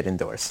gets to shit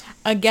indoors.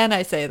 Again,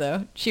 I say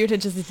though, she would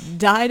have just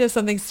died of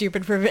something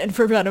stupid and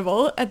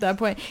preventable at that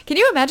point. Can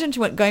you imagine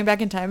going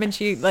back in time and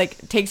she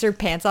takes her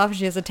pants off and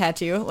she has a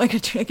tattoo like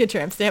a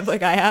tramp stamp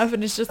like I have,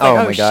 and it's just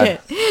like, oh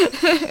shit.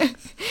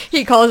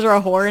 He calls her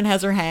a whore and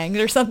has her hanged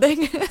or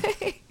something.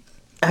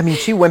 I mean,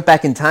 she went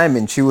back in time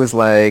and she was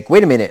like,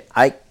 wait a minute,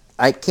 I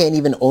can't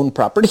even own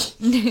property?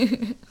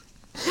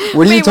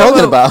 What are you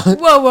talking about?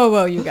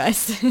 Whoa, you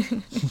guys.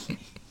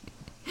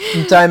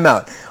 Time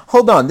out.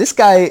 Hold on. This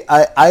guy,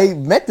 I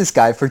met this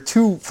guy for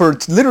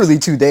literally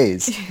 2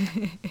 days.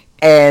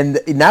 And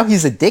now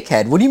he's a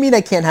dickhead. What do you mean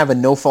I can't have a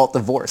no-fault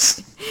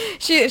divorce?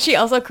 She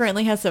also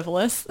currently has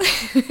syphilis.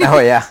 Oh,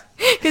 yeah.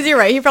 Because you're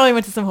right. He probably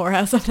went to some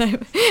whorehouse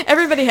sometime.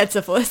 Everybody had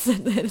syphilis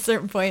at a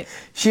certain point.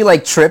 She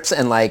like trips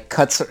and like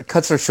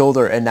cuts her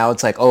shoulder, and now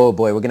it's like, oh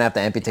boy, we're gonna have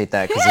to amputate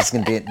that because it's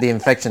gonna be the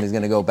infection is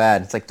gonna go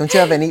bad. It's like, don't you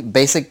have any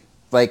basic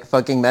like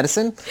fucking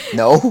medicine?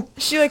 No.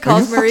 She like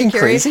calls Marie Curie.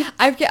 Crazy?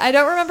 I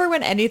don't remember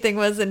when anything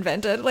was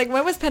invented. Like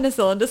when was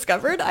penicillin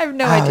discovered? I have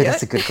no idea.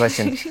 That's a good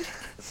question.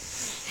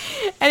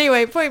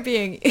 Anyway, point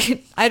being,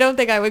 I don't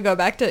think I would go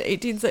back to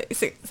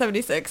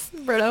 1876,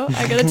 Bruno.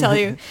 I gotta tell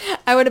you.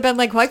 I would have been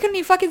like, why couldn't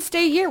you fucking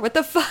stay here? What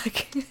the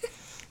fuck?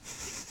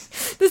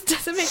 This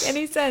doesn't make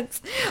any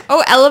sense.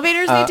 Oh,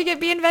 elevators need to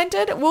be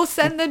invented? We'll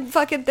send the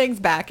fucking things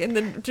back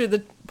through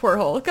the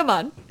porthole. Come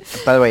on.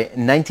 By the way,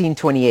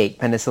 1928,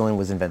 penicillin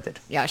was invented.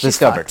 Yeah, she's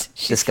discovered. Fucked.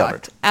 She's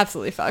discovered. Fucked.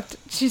 Absolutely fucked.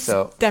 She's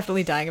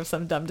definitely dying of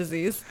some dumb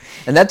disease.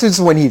 And that's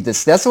when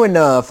that's when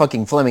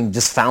fucking Fleming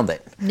just found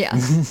it. Yeah.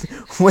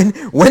 when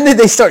did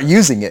they start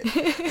using it?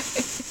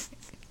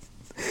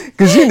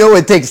 Because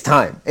it takes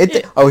time.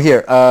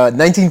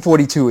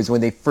 1942 is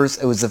when they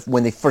first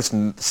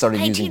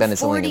started using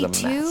penicillin as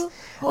a mass.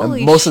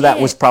 Holy most shit. of that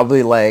was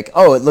probably like,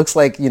 oh, it looks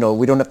like, we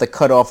don't have to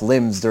cut off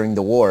limbs during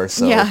the war,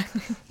 so yeah.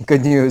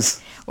 Good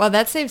news. Wow,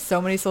 that saved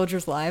so many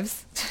soldiers'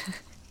 lives.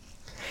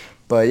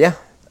 But yeah,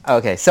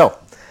 okay, so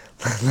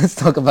let's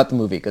talk about the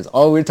movie, because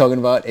all we're talking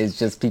about is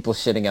just people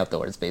shitting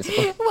outdoors,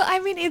 basically. Well, I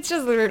mean, it's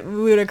just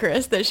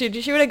ludicrous that she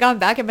would have gone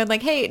back and been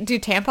like, hey, do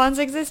tampons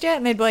exist yet?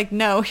 And they'd be like,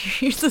 no,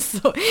 here's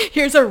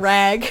a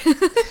rag.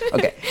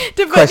 Okay.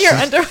 To put in your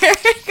underwear.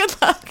 Good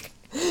luck.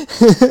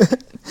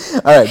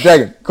 All right,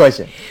 Dragon,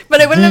 question. But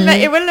it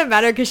wouldn't have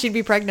mattered because she'd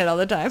be pregnant all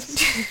the time.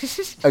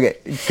 Okay.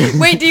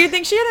 Wait, do you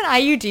think she had an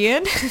IUD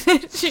in?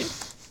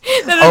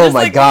 Oh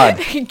my God.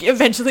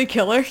 Eventually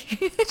kill her.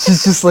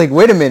 She's just like,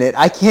 wait a minute,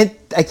 I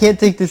can't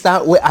take this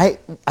out. Wait, I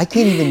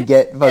can't even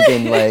get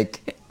fucking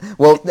like.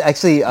 Well,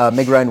 actually,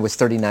 Meg Ryan was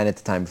 39 at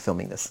the time of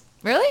filming this.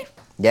 Really?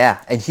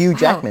 Yeah, and Hugh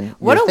Jackman.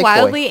 What a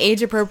wildly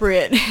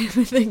age-appropriate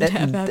thing to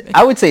have happen.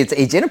 I would say it's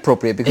age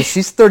inappropriate because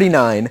she's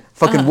 39.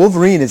 Fucking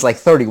Wolverine is like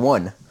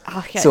 31.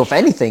 Okay. So if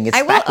anything, it's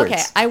backwards.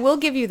 Okay, I will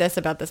give you this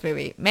about this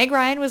movie. Meg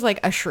Ryan was like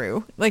a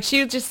shrew. Like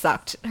she just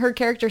sucked. Her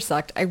character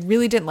sucked. I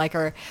really didn't like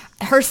her.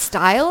 Her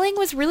styling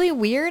was really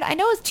weird. I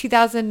know it was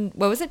 2000.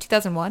 What was it?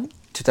 2001.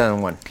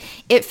 2001.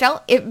 It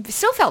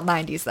still felt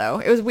 90s though.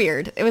 It was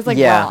weird. It was like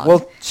wrong.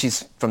 Well,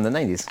 she's from the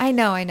 90s. I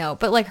know.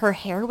 But like her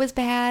hair was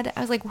bad.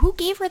 I was like, who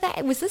gave her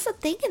that? Was this a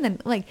thing? And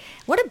then like,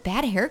 what a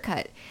bad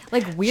haircut.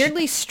 Like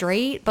weirdly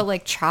straight, but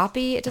like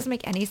choppy. It doesn't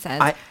make any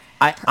sense.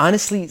 I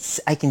honestly,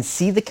 I can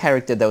see the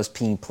character that was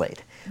being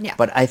played. Yeah.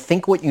 But I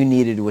think what you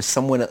needed was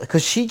someone,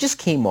 because she just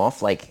came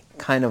off like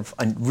kind of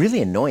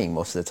really annoying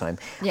most of the time.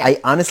 Yeah.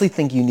 I honestly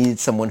think you needed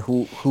someone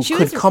who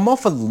could come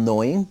off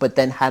annoying, but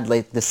then had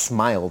like the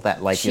smile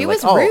that like, she you're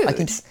was like,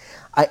 rude.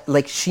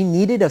 like she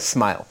needed a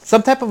smile.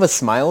 Some type of a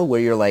smile where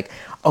you're like,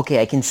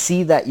 okay, I can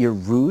see that you're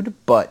rude,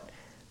 but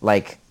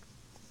like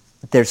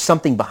there's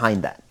something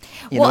behind that.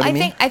 You know what I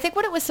mean? I think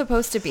what it was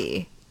supposed to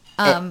be,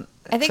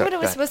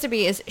 supposed to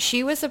be is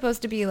she was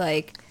supposed to be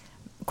like,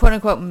 quote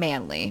unquote,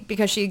 manly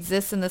because she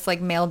exists in this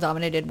like male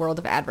dominated world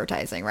of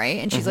advertising, right?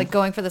 And she's like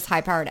going for this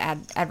high powered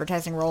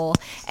advertising role.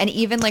 And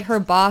even like her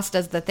boss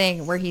does the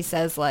thing where he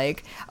says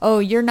like, oh,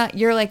 you're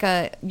like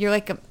a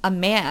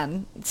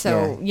man.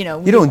 So, you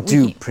don't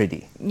do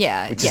pretty.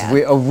 Yeah. Which is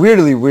a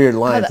weirdly weird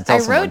line to tell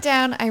someone. I wrote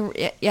down,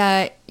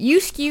 you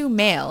skew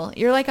male.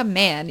 You're like a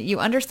man. You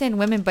understand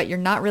women, but you're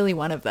not really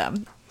one of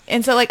them.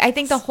 And so, like, I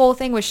think the whole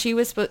thing was she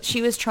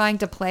was trying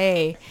to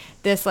play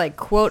this, like,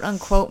 quote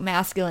unquote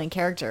masculine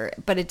character,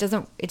 but it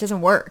doesn't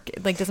work.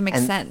 It, like, doesn't make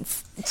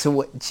sense. So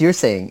what you're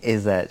saying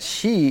is that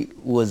she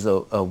was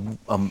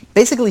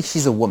basically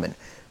she's a woman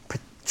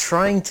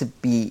trying to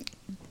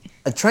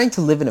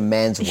live in a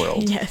man's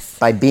world yes.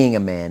 by being a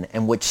man,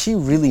 and what she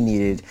really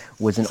needed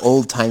was an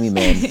old-timey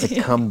man to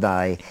come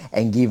by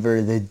and give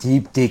her the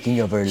deep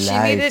digging of her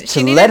life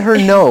let her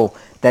know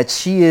that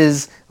she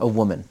is a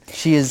woman.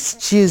 She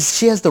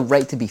has the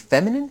right to be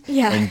feminine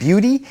and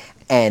beauty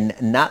and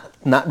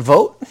not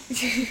vote.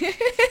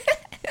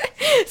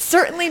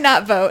 Certainly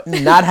not vote.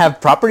 Not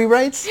have property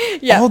rights.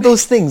 Yeah. All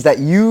those things that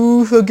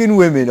you fucking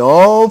women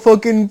all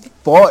fucking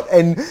fought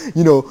and,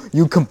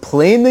 you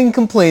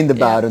complained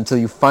about until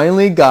you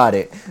finally got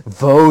it.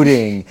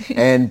 Voting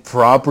and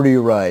property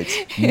rights.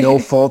 No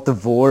fault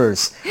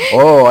divorce.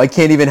 Oh, I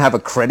can't even have a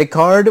credit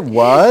card?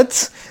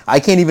 What? I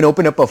can't even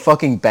open up a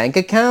fucking bank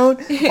account?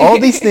 All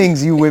these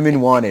things you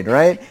women wanted,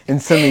 right?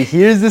 And suddenly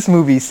here's this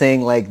movie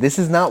saying like, this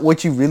is not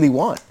what you really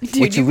want. Dude,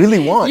 what you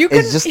really want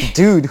is just a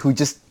dude who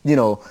just,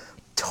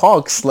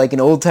 talks like an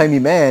old-timey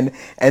man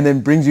and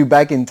then brings you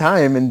back in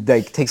time and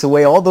like takes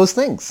away all those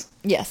things.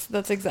 Yes,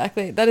 that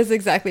is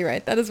exactly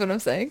right. That is what I'm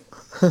saying.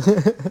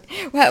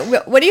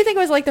 Wow, what do you think it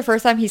was like the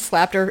first time he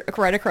slapped her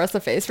right across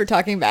the face for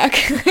talking back?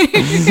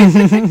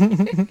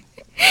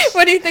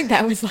 What do you think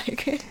that was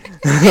like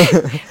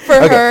for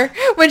her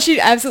when she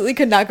absolutely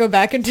could not go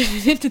back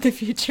into the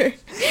future?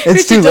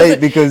 It's too late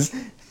because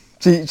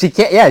She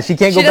can't. Yeah, she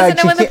can't She go back.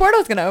 doesn't know when the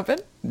portal's gonna open.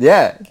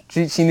 Yeah,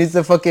 she needs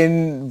the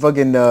fucking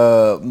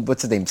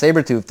what's his name,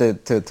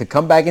 Sabretooth to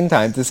come back in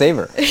time to save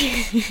her.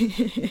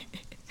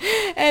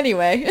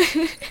 Anyway,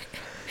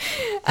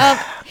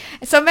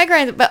 so Meg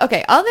Ryan. But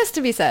okay, all this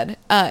to be said,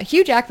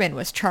 Hugh Jackman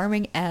was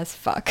charming as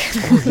fuck.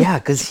 Oh, yeah,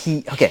 because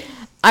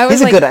I was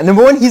he's a like, good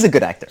number one. He's a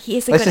good actor. He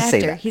is a Let's good just say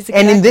actor. that. He's a good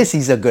and in actor. this,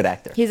 he's a good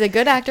actor. He's a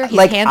good actor. He's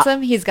Like,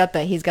 handsome. He's got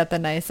the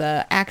nice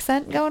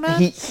accent going on.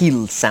 He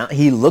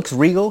looks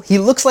regal. He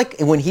looks like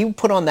when he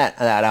put on that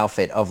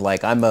outfit of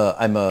like I'm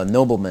a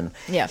nobleman.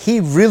 Yeah.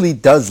 He really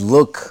does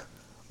look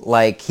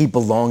like he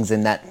belongs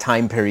in that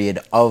time period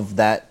of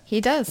that He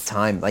does.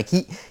 time. Like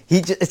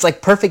it's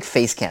like perfect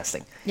face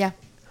casting. Yeah.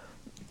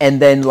 And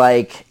then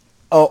like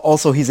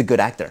also he's a good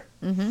actor.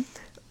 Mm-hmm.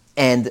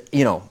 And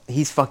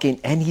he's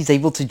he's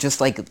able to just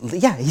like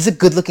he's a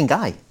good looking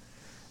guy.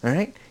 All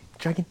right.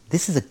 Dragon,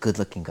 this is a good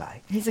looking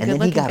guy. He's a and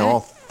then he good-looking got guy. all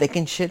thick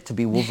and shit to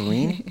be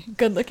Wolverine.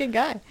 Good looking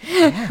guy.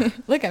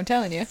 Look, I'm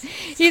telling you,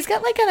 he's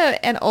got like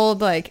an old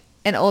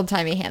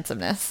timey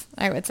handsomeness.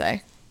 I would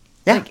say.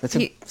 Yeah, like,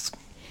 that's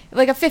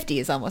like a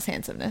 50s almost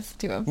handsomeness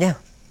to him. yeah.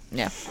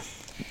 Yeah.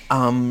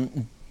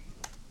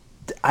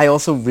 I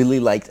also really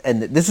liked,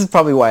 and this is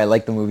probably why I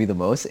like the movie the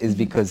most, is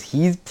because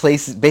he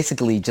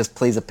basically just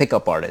plays a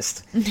pickup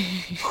artist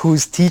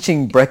who's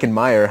teaching Breckin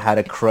Meyer how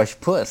to crush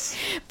puss.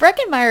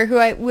 Breckin Meyer, who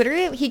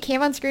he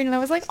came on screen and I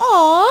was like,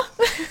 aw.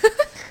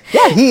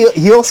 Yeah,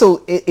 he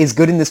also is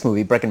good in this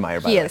movie, Breckin Meyer,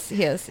 by the way.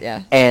 He is,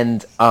 yeah.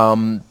 And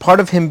part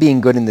of him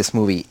being good in this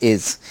movie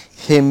is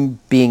him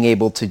being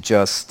able to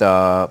just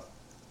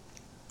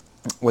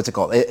what's it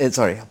called?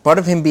 Part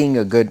of him being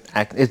a good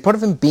actor, part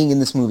of him being in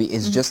this movie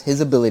is just his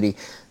ability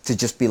to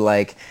just be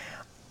like,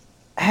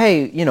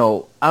 hey,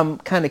 I'm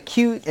kind of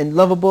cute and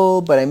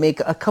lovable, but I make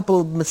a couple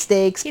of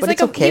mistakes, but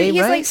it's okay,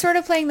 he's right? like sort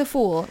of playing the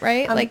fool,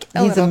 right?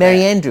 He's a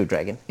Mary Andrew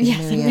Dragon.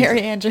 Yes,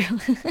 Mary Andrew.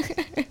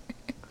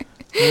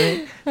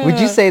 Right? Would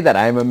you say that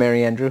I'm a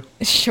Mary Andrew?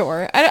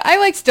 Sure. I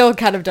like still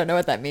kind of don't know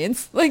what that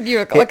means. Like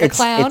you're like a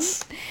clown.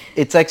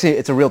 It's actually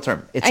a real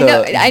term.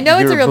 I know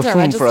it's a real term.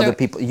 I Buffoon just for other don't-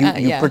 people.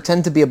 You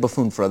pretend to be a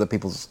buffoon for other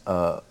people's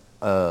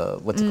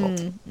what's it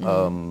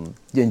called?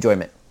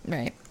 Enjoyment.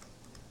 Right.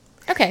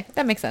 Okay,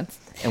 that makes sense.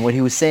 And what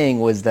he was saying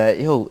was that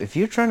if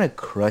you're trying to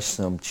crush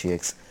some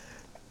chick's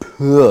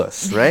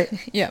puss, right?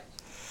 Yeah.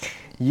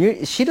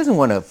 She doesn't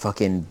want to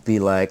fucking be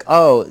like,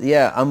 oh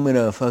yeah, I'm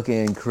gonna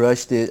fucking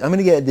crush this. I'm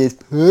gonna get this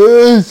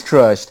puss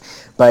crushed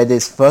by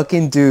this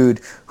fucking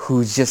dude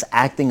who's just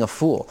acting a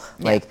fool.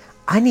 Yeah. Like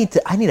I need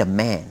a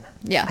man.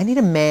 Yeah. I need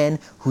a man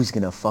who's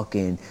gonna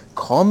fucking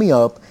call me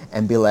up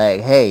and be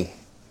like, hey,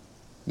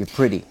 you're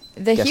pretty.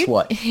 Guess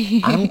what?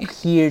 I'm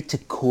here to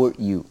court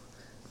you.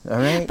 All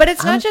right. But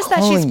it's not just that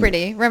she's calling you.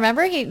 pretty.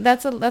 Remember,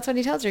 that's what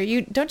he tells her.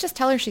 You don't just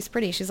tell her she's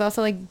pretty. She's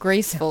also like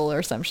graceful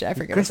or some shit. I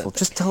forget. Graceful. What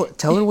Just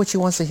tell her what she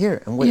wants to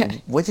hear. And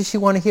what does she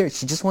want to hear?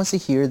 She just wants to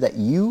hear that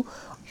you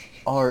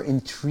are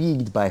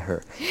intrigued by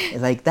her.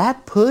 And like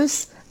that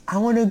puss, I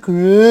want to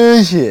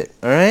crush it.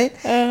 All right.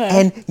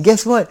 And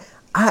guess what?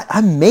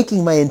 I'm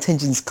making my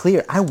intentions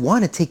clear. I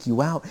want to take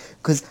you out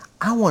because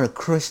I want to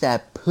crush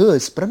that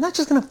puss, but I'm not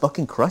just gonna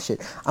fucking crush it.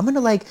 I'm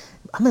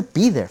gonna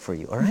be there for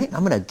you, all right?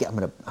 I'm gonna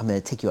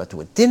take you out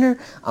to a dinner.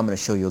 I'm gonna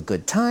show you a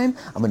good time.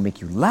 I'm gonna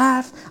make you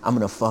laugh. I'm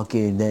gonna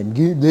fucking then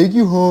take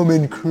you home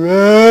and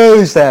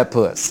crush that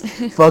puss,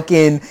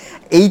 fucking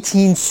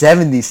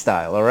 1870s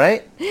style, all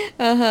right?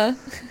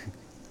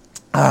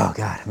 Oh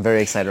God, I'm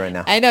very excited right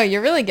now. I know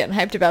you're really getting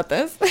hyped about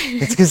this.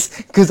 It's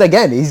because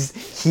again,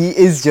 he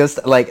is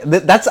just like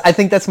I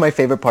think that's my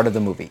favorite part of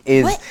the movie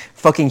is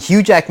fucking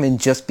Hugh Jackman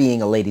just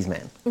being a ladies'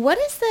 man. What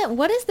is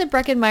the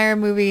Breckin Meyer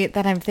movie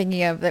that I'm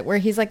thinking of where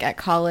he's like at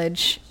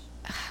college?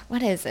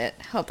 What is it?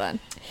 Hold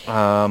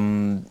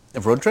on.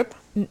 Road Trip?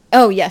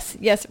 Oh yes,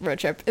 Road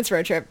Trip. It's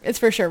Road Trip. It's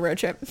for sure Road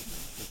Trip.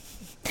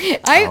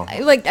 I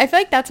feel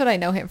like that's what I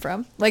know him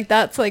from. Like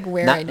that's like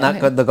where I know him.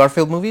 Not the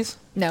Garfield movies?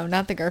 No,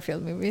 not the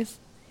Garfield movies.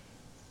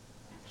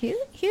 He's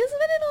been in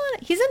a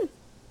lot. He's in.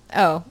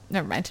 Oh,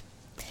 never mind.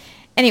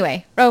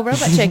 Anyway, Robot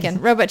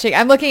Chicken. Robot Chicken.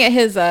 I'm looking at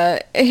his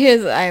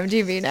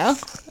IMDb now.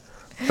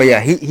 But yeah,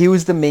 he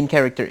was the main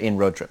character in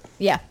Road Trip.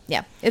 Yeah,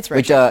 it's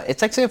Road Trip.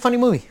 It's actually a funny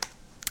movie.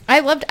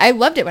 I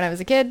loved it when I was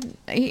a kid.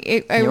 I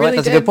really what?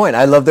 That's did. a good point.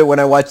 I loved it when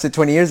I watched it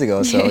 20 years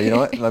ago. So you know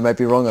what? I might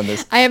be wrong on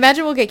this. I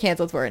imagine we'll get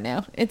canceled for it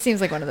now. It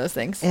seems like one of those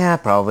things. Yeah,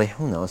 probably.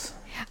 Who knows?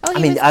 Oh,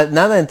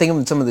 now that I'm thinking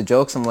of some of the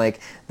jokes, I'm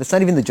like, that's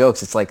not even the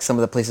jokes. It's like some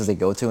of the places they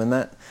go to in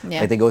that. Yeah.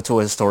 Like they go to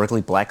a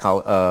historically black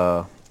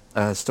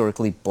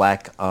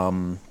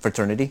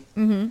fraternity.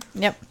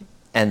 Mm-hmm. Yep.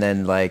 And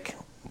then like,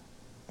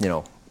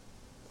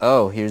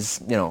 oh,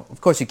 here's, of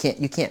course you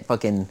can't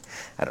fucking,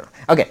 I don't know.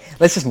 Okay,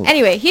 let's just move.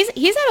 Anyway, he's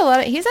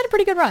had a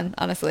pretty good run,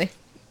 honestly.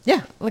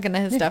 Yeah. Looking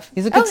at his stuff.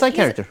 He's a good side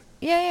character.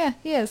 Yeah,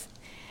 he is.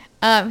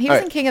 He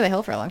was in King of the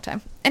Hill for a long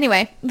time.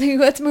 Anyway,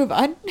 let's move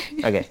on.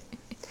 Okay.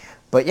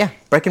 But yeah,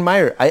 Breckin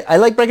Meyer. I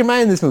like Breckin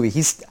Meyer in this movie.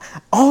 He's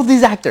all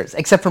these actors,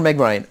 except for Meg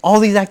Ryan. All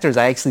these actors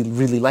I actually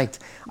really liked.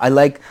 I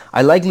like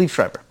Liev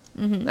Schreiber.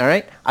 Mm-hmm. All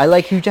right? I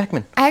like Hugh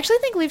Jackman. I actually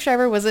think Liev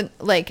Schreiber wasn't,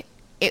 like,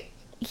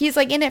 he's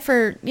like in it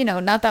for,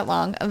 not that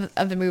long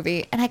of the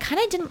movie. And I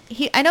kind of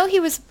I know he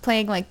was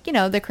playing like,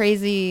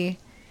 the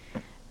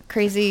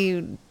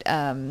crazy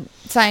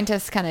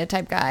scientist kind of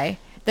type guy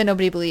that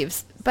nobody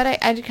believes. But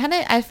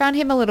I found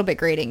him a little bit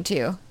grating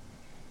too.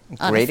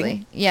 Honestly.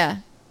 Grating? Yeah.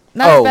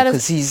 Not as bad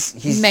because as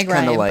he's Meg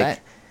kind of Ryan, like, but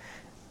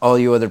all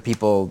you other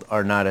people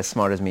are not as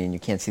smart as me, and you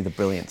can't see the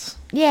brilliance.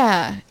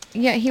 yeah.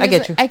 Yeah, he was, I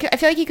get you. I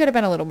feel like he could have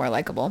been a little more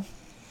likable.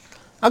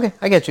 Okay,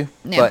 I get you.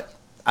 Yeah. But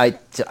I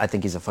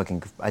think he's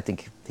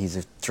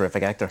a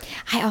terrific actor.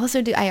 I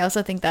also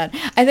think that.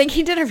 I think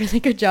he did a really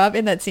good job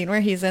in that scene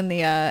where he's in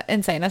the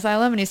insane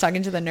asylum and he's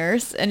talking to the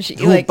nurse and she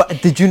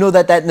But did you know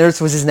that nurse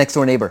was his next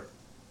door neighbor?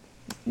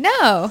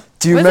 No.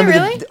 Do you Was remember?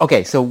 it really?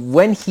 Okay, so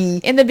when he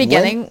In the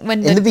beginning,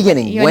 when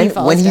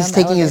he's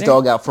taking his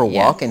dog out for a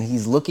Yeah. walk and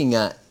he's looking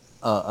at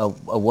a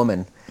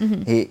woman,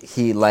 Mm-hmm.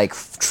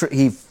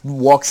 he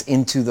walks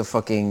into the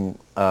fucking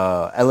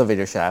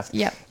elevator shaft.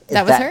 Yep.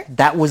 That was her?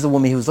 That was the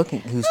woman he was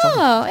talking.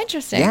 Oh,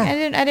 interesting. Yeah. I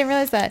didn't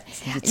realize that.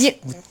 It's-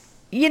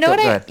 You know Go what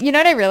ahead.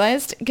 I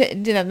realized?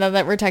 Now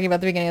that we're talking about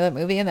the beginning of that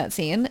movie and that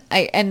scene,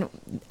 now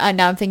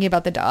I'm thinking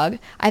about the dog.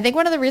 I think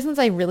one of the reasons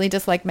I really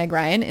dislike Meg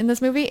Ryan in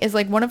this movie is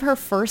like one of her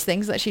first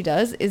things that she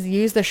does is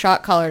use the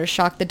shock collar to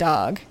shock the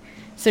dog,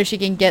 so she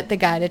can get the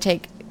guy to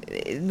take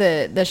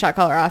the shock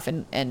collar off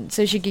and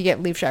so she could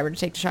get Liev Schreiber to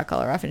take the shock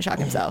collar off and shock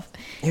himself.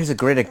 Here's a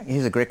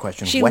great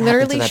question. She What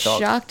happened to literally that dog?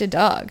 shocked a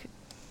dog.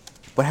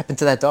 What happened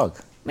to that dog?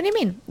 What do you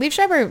mean? Liev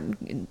Schreiber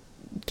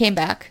came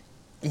back.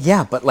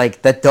 Yeah, but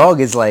like that dog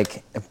is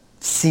like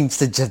seems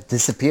to just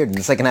disappeared in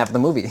the second half of the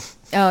movie.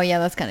 Oh, yeah,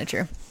 that's kind of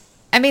true.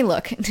 I mean,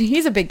 look,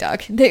 he's a big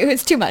dog. It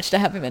was too much to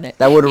have him in it.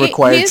 That would have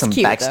required He is some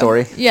cute, though.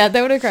 backstory. Yeah,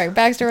 that would have required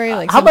backstory.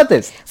 Like How about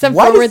this? Some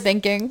Why does- forward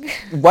thinking.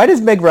 Why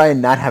does Meg Ryan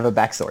not have a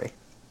backstory?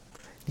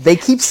 They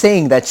keep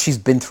saying that she's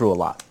been through a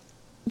lot.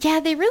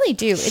 Yeah, they really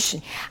do.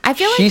 I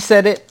feel She like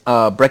said it.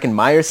 Brecken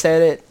Meyer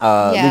said it.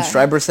 Yeah. Liev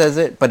Schreiber says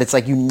it. But it's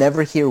like you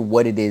never hear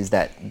what it is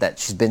that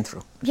she's been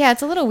through. yeah,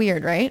 it's a little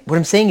weird, right? What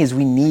I'm saying is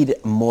we need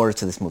more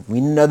to this movie.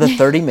 We need another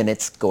 30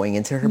 minutes going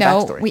into her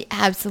No, backstory. we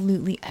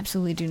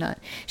absolutely do not.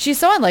 She's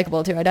so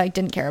unlikable too. I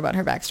didn't care about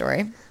her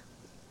backstory.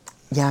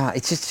 Yeah,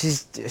 it's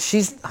just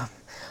she's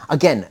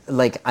again,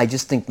 like I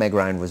just think Meg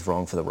Ryan was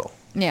wrong for the role.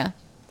 Yeah,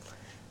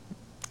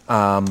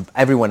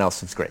 Everyone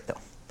else was great though.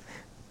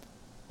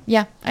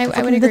 yeah, I would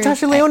agree.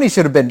 Natasha Lyonne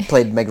should have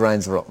played Meg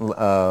Ryan's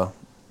role.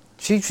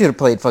 She should have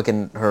played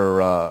fucking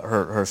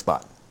her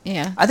spot.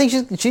 Yeah, I think she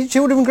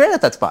would have been great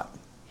at that spot.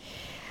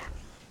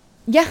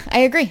 yeah, I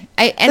agree.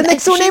 The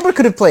next door neighbor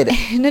could have played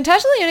it.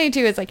 Natasha Lyonne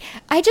too is like,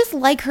 I just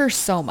like her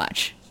so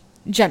much.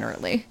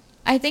 Generally,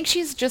 I think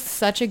she's just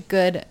such a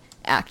good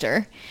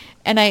actor,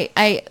 and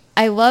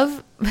I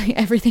love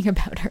everything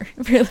about her.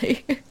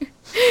 Really,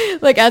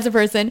 like as a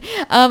person.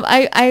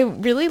 I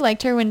really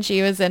liked her when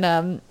she was in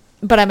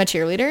But I'm a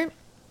Cheerleader,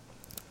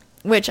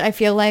 which I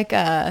feel like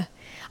But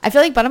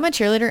I'm a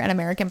Cheerleader and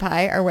American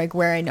Pie are like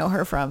where I know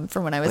her from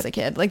when I was a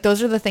kid. Like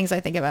those are the things I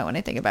think about when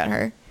I think about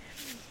her.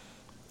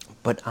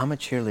 But I'm a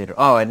Cheerleader.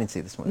 Oh, I didn't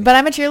see this movie. But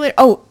I'm a Cheerleader.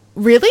 Oh,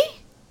 really?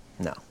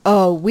 No.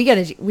 Oh, we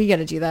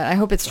gotta do that. I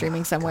hope it's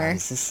streaming somewhere. God,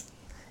 is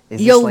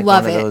You'll this like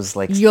love one it. of those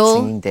like You'll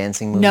singing,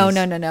 dancing movies?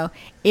 No.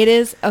 It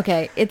is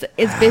okay. It's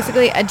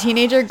basically a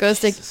teenager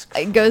Jesus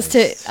goes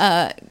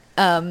to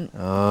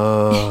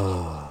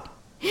Oh.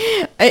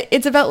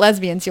 It's about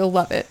lesbians. You'll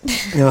love it.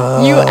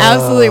 Oh. You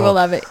absolutely will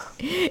love it.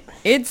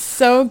 It's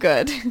so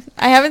good.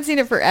 I haven't seen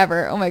it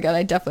forever. Oh my god,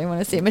 I definitely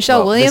want to see it. Michelle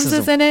Well, Williams this is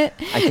is in it.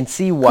 I can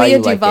see why Clea you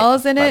like Duvall it,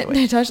 is in by it. the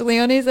way. Natasha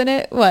Lyonne's in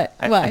it. What?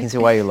 Why? I can see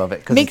why you love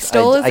it. 'cause Mick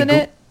Stoll is in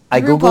it. I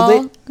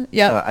googled it.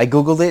 Yep. I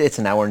googled it. It's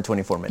an hour and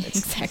 24 minutes.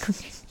 Exactly.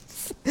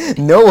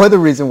 No other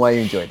reason why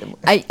you enjoyed the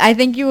movie. I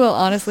think you will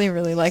honestly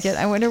really like it.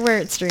 I wonder where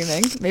it's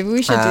streaming. Maybe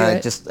we should do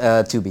it. Just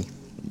Tubi.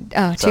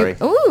 Oh, sorry.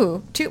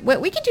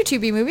 We can do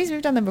 2B movies.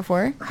 We've done them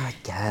before. I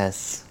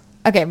guess.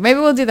 Okay, maybe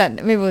we'll do that.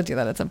 Maybe we'll do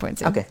that at some point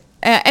soon. Okay.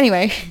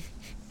 Anyway,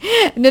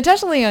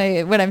 Natasha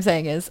Lyonne. What I'm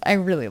saying is, I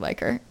really like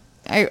her.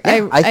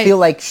 I feel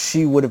like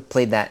she would have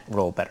played that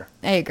role better.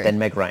 I agree. Than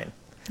Meg Ryan.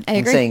 I What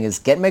agree. I'm saying is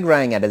get Meg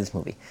Ryan out of this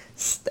movie.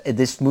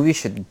 This movie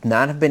should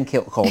not have been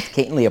called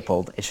Kate and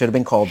Leopold. It should have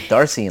been called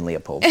Darcy and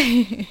Leopold.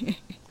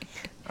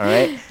 All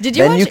right. Did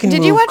you Then watch? can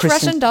Did you move watch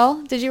Kristen- Russian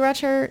Doll? Did you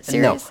watch her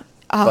series? No.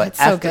 Oh, But it's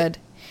so good.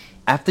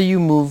 After you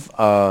move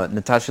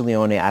Natasha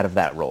Lyonne out of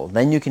that role,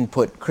 then you can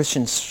put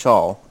Christian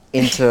Shaw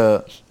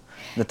into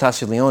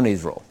Natasha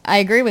Lyonne's role. I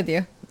agree with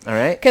you. All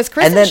right. Because And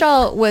Kristen then-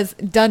 Shaw was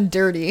done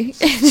dirty.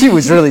 She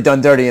was really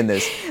done dirty in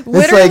this.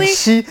 Literally,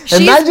 it's like she's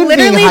imagine being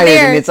literally hired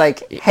there. and it's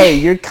like, hey,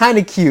 you're kind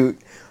of cute,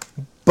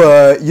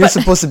 but you're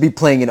supposed to be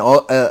playing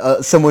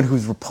someone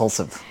who's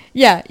repulsive.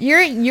 Yeah,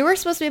 you were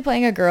supposed to be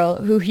playing a girl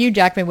who Hugh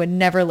Jackman would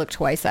never look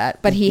twice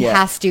at, but he Yeah.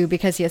 has to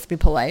because he has to be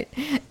polite.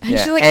 And Yeah,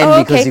 she's like, and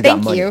oh, because okay, you got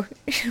thank money. you.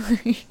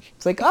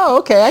 It's like, oh,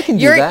 okay, I can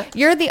do that.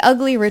 You're the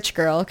ugly rich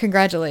girl.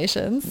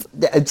 Congratulations.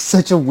 Yeah, it's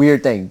such a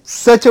weird thing.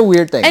 Such a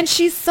weird thing. And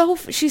she's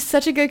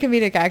such a good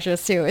comedic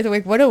actress too. It's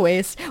like, what a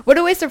waste. What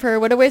a waste of her.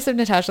 What a waste of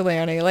Natasha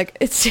Lyonne. Like,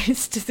 it's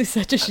just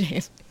such a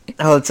shame.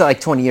 Oh, it's like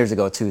 20 years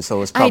ago too, so it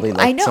was probably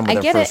I know, some I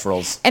of get their first it.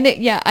 roles.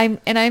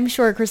 And I'm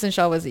sure Kristen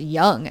Shaw was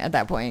young at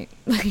that point.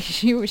 Like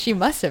she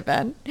must have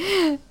been.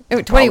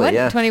 21,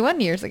 yeah. 21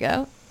 years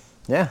ago.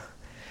 Yeah.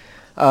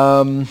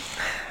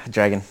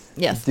 Dragon.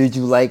 Yes. Did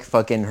you like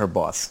fucking her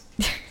boss?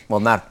 Well,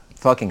 not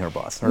fucking her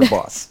boss. Her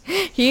boss.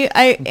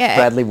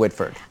 Bradley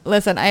Whitford.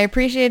 Listen, I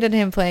appreciated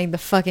him playing the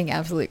fucking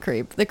absolute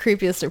creep, the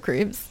creepiest of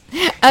creeps.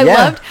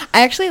 Yeah.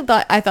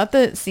 I thought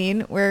the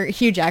scene where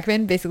Hugh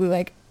Jackman basically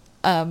like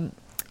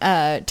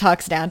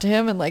talks down to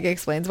him and like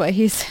explains why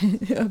he's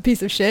a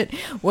piece of shit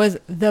was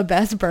the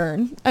best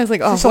burn. I was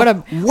like, oh, So, what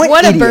a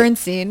idiot? burn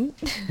scene.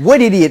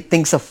 What idiot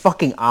thinks a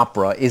fucking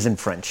opera is in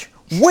French?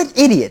 What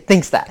idiot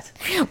thinks that?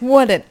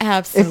 What an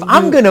absolute If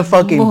I'm gonna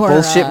fucking moron.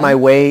 bullshit my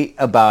way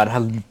about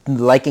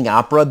liking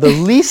opera, the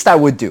least I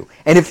would do,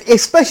 and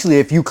especially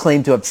if you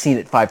claim to have seen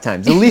it 5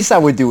 times, the least I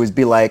would do is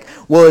be like,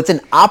 well, it's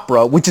an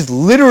opera, which is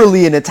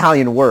literally an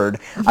Italian word.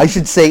 I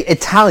should say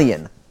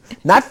Italian,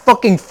 not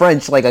fucking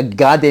French like a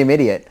goddamn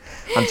idiot.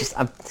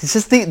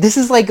 This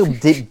is like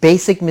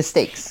basic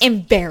mistakes.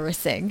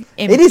 Embarrassing.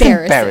 It is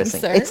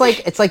embarrassing. Sir. It's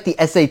like the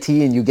SAT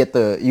and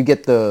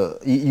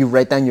you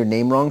write down your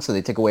name wrong, so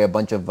they take away a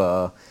bunch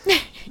of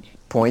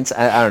points.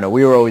 I don't know.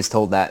 We were always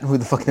told that. Who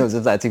the fuck knows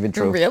if that's even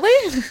true?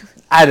 Really?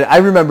 I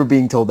remember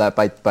being told that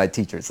by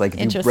teachers. Like, if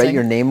you Interesting. write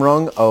your name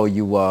wrong, oh,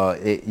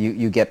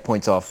 you get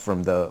points off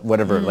from the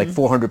whatever. Like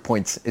 400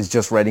 points is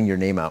just writing your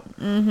name out.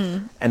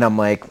 Mm-hmm. And I'm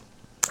like,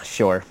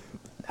 sure.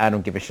 I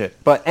don't give a shit.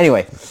 But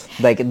anyway,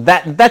 like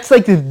that's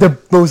like the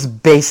most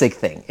basic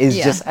thing is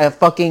just a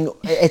fucking,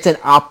 it's an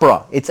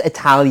opera. It's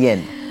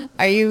Italian.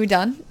 Are you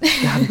done?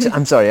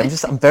 I'm sorry.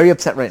 I'm very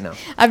upset right now.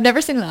 I've never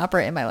seen an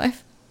opera in my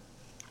life.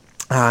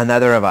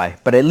 Neither have I.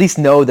 But at least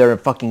know they're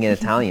fucking in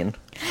Italian.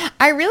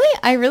 I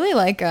really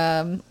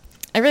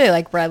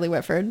like Bradley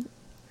Whitford.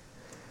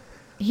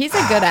 He's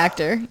a good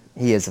actor.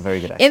 He is a very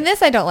good actor. In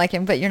this, I don't like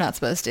him, but you're not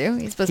supposed to.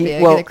 He's supposed to be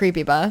a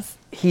creepy boss.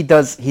 He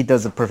does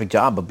a perfect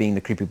job of being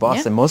the creepy boss,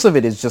 Yeah. and most of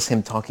it is just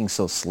him talking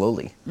so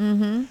slowly.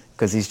 Mm-hmm.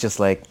 Because he's just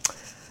like,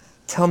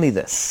 tell me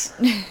this.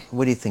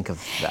 What do you think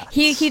of that?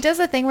 He does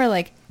a thing where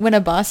like when a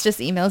boss just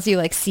emails you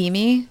like, see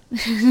me,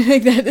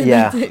 like that. And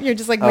Yeah. you're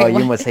just like, Oh, wait, you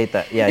what? must hate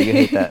that. Yeah, you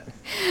hate that.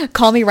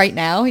 Call me right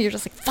now. You're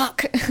just like,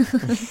 fuck.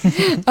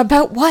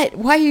 About what?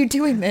 Why are you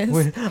doing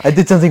this? I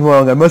did something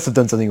wrong. I must have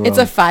done something wrong. It's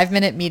a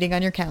 5-minute meeting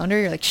on your calendar.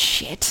 You're like,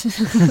 shit.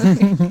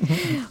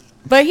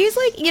 But he's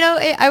like,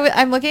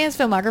 I'm looking at his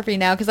filmography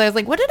now because I was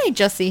like, what did I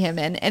just see him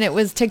in? And it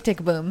was Tick, Tick,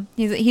 Boom.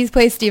 He's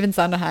played Stephen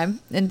Sondheim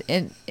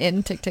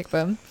in Tick, Tick,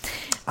 Boom.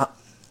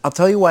 I'll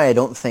tell you why I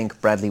don't think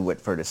Bradley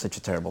Whitford is such a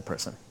terrible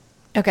person.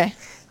 Okay.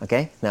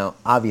 Okay? Now,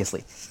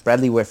 obviously,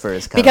 Bradley Whitford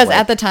is kind Because of like,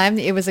 at the time,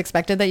 it was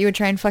expected that you would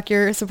try and fuck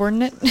your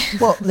subordinate.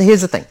 well,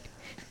 here's the thing.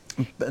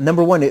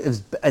 Number one,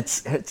 it's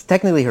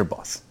technically her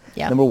boss.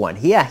 Yeah. Number one,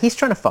 he's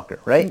trying to fuck her,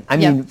 right? I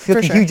Yeah, mean, for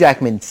fucking sure. Hugh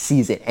Jackman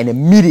sees it and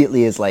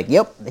immediately is like,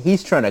 yep,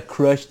 he's trying to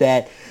crush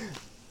that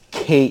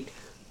Kate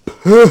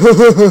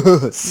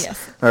puss.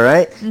 Yes. All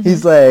right?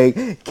 He's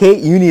like,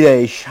 Kate, you need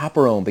a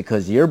chaperone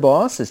because your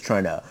boss is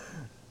trying to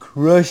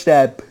crush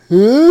that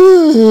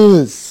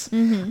puss.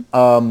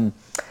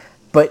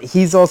 But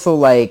he's also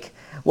like,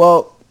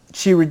 well,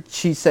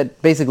 she said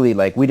basically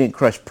like, we didn't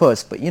crush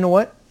puss, but you know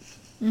what?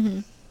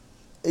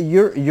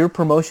 Your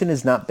promotion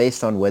is not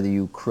based on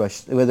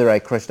whether I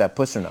crushed that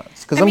puss or not.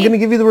 Because I'm mean, going to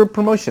give you the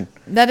promotion.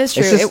 That is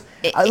true. It's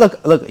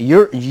just, look,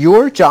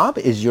 your job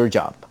is your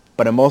job.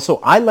 But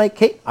I like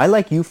Kate. I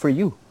like you for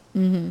you.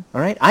 All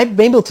right? I've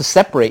been able to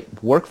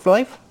separate work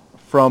life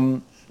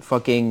from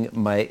fucking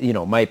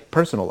my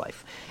personal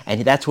life.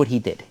 And that's what he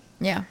did.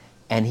 Yeah.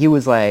 And he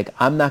was like,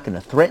 I'm not going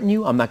to threaten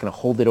you. I'm not going to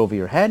hold it over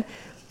your head.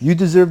 You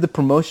deserve the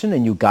promotion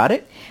and you got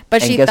it.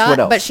 But and she guess thought, what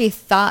else? but she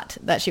thought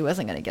that she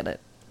wasn't going to get it.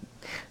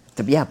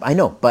 Yeah, I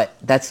know, but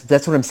that's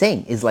what I'm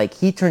saying is like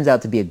he turns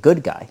out to be a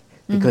good guy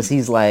because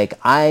he's like,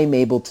 I'm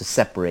able to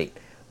separate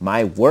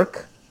my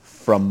work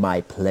from my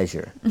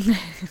pleasure.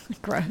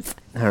 Gross.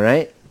 All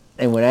right?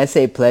 And when I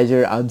say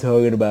pleasure, I'm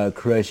talking about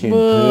crushing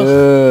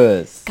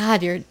puss.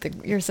 God,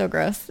 you're so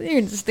gross.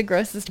 You're just the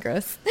grossest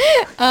gross.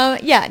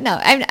 Yeah, no,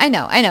 I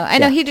know.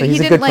 Yeah, He so he's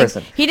a didn't good like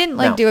person. he didn't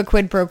like Now- do a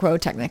quid pro quo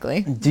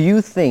technically. Do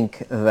you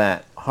think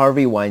that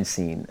Harvey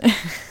Weinstein,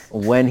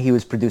 when he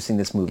was producing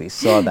this movie,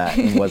 saw that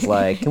and was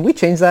like, can we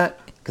change that?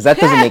 Because that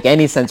doesn't make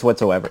any sense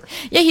whatsoever.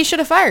 Yeah, he should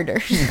have fired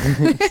her.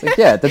 It's like,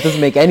 yeah, that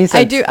doesn't make any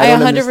sense. I do. I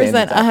don't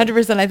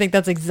 100%. I think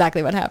that's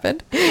exactly what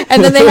happened.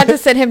 And then they had to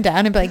sit him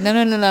down and be like,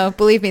 no.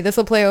 Believe me, this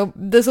will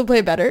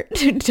play better.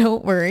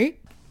 Don't worry.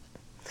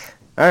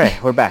 All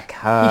right, we're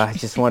back. I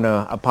just want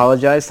to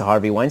apologize to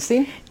Harvey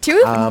Weinstein.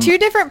 Two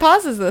different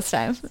pauses this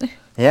time.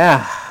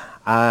 Yeah,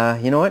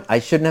 You know what? I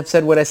shouldn't have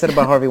said what I said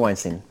about Harvey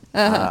Weinstein.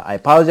 I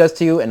apologize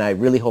to you, and I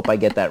really hope I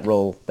get that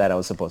role that I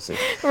was supposed to.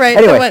 Right,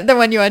 Anyway, the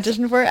one you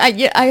auditioned for. I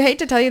hate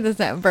to tell you this,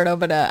 Berto,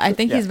 but I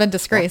think Yeah. he's been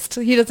disgraced.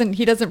 He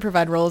doesn't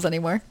provide roles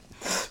anymore.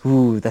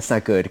 ooh, that's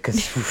not good,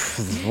 because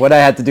what I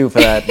had to do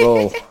for that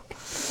role.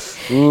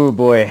 Ooh,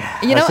 boy.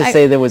 Let's just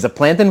say there was a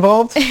plant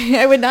involved.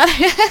 I would not.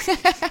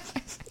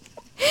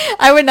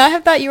 I would not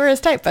have thought you were his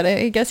type, but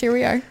I guess here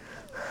we are.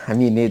 I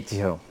mean,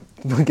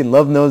 fucking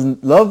love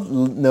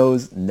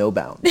knows no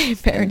bounds.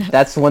 Fair And enough.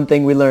 that's one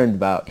thing we learned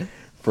about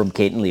from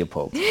Kate and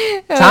Leopold.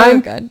 Oh, Time,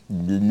 God.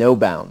 no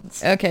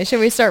bounds. Okay, should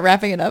we start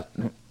wrapping it up?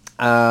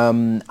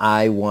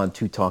 I want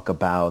to talk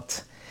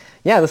about.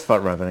 Yeah, let's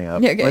start wrapping it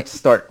up. Okay. Let's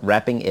start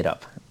wrapping it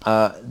up.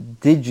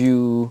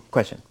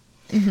 Question.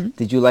 Mm-hmm.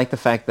 Did you like the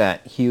fact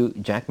that Hugh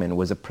Jackman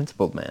was a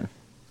principled man?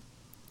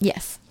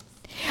 Yes.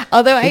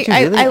 Although Did you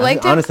I really?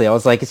 liked it. Honestly, I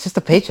was like, it's just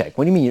a paycheck.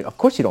 What do you mean? Of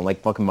course you don't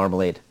like fucking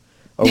marmalade.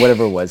 Or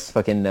whatever it was.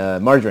 Fucking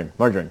margarine.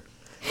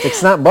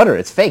 It's not butter.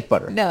 It's fake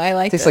butter. No, I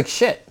liked It tastes it. like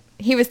shit.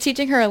 He was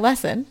teaching her a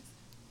lesson.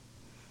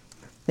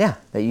 Yeah,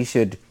 that you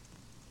should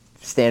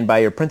stand by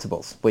your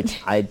principles, which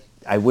I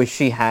wish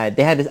she had.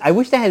 I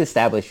wish they had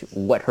established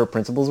what her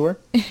principles were.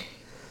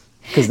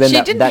 Because then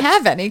She didn't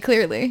have any,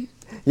 clearly.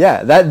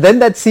 Yeah,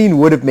 that scene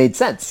would have made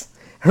sense.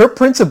 Her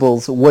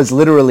principles was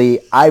literally,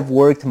 I've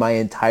worked my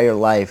entire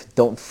life.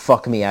 Don't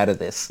fuck me out of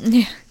this.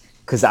 Yeah.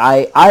 Because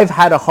I've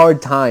had a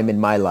hard time in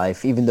my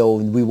life, even though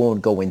we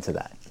won't go into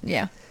that.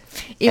 Yeah.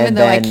 Even And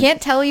though I then-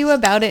 can't tell you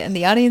about it and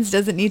the audience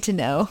doesn't need to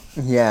know.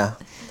 Yeah.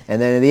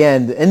 And then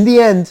in the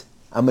end,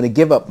 I'm going to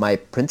give up my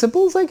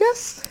principles, I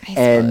guess. I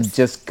and suppose.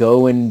 just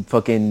go and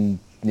fucking,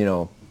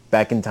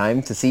 back in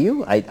time to see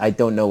you. I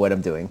don't know what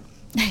I'm doing.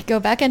 I go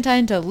back in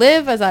time to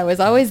live as I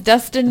was always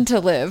destined to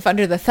live,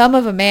 under the thumb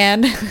of a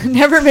man,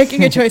 never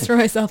making a choice for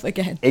myself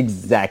again.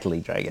 Exactly,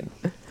 Dragon.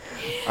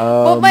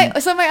 Well, my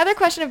other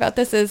question about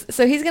this is,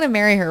 so he's going to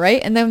marry her,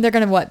 right? And then they're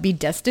going to, what, be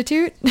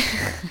destitute?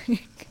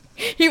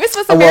 He was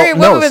supposed to marry a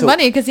woman with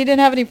money because he didn't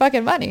have any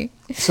fucking money.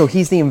 So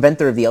he's the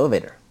inventor of the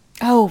elevator.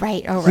 Oh,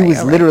 right. He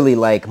was literally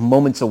like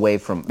moments away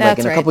from That's like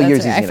in a right, couple that's years.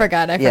 right. He's I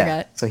gonna-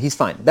 forgot. So he's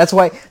fine. That's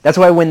why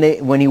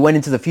when he went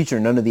into the future,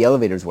 none of the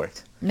elevators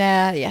worked.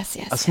 Nah, yes.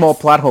 A small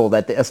plot hole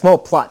a small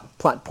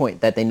plot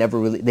point that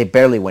they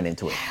barely went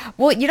into it.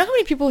 Well, you know how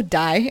many people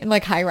die in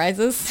like high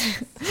rises?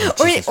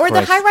 Jesus or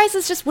the Christ. high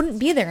rises just wouldn't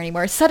be there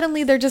anymore.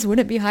 Suddenly there just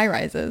wouldn't be high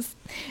rises.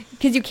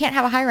 Because you can't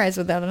have a high rise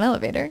without an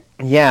elevator.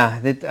 Yeah,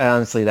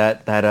 honestly,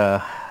 that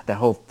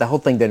whole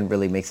thing didn't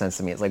really make sense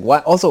to me. It's like, why?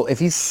 Also, if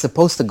he's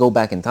supposed to go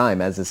back in time,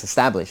 as is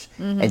established,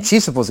 and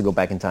she's supposed to go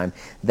back in time,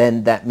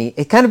 then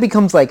it kind of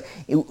becomes like,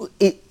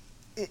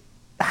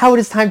 how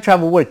does time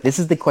travel work? This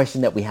is the question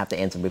that we have to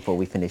answer before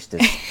we finish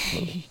this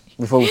movie.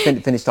 Before we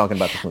finish talking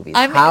about this movie,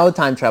 how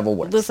time travel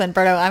works. Listen,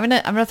 Berto, I'm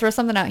gonna throw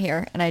something out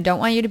here, and I don't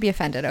want you to be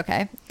offended,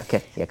 okay?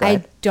 Okay, yeah, go I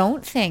ahead.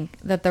 don't think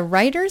that the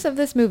writers of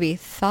this movie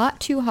thought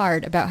too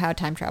hard about how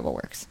time travel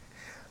works.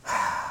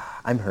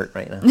 I'm hurt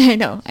right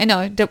now. I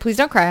know. Please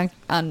don't cry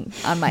on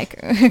mic,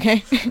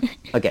 okay?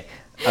 Okay.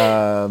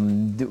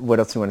 What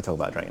else do you want to talk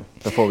about, Dragon,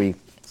 before we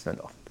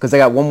send off? Because I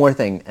got one more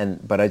thing,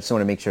 but I just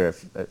want to make sure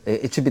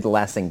it should be the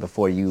last thing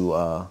before we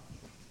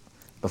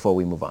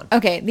move on.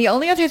 Okay, the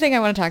only other thing I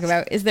want to talk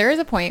about is there is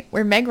a point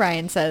where Meg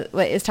Ryan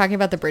is talking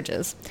about the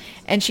bridges,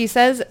 and she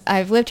says,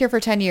 "I've lived here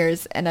for 10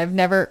 years and I've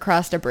never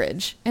crossed a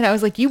bridge." And I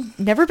was like, "You've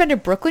never been to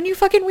Brooklyn, you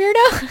fucking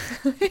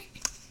weirdo?"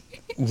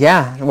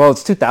 Yeah, well,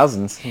 it's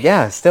 2000s.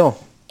 Yeah, still.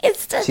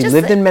 It's just, She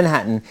lived in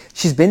Manhattan.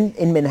 She's been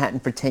in Manhattan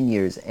for 10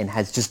 years and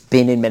has just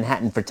been in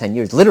Manhattan for 10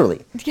 years,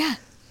 literally. Yeah,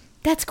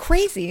 that's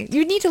crazy.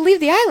 You need to leave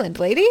the island,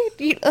 lady.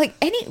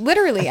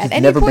 Literally at You've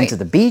any never point. been to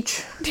the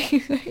beach.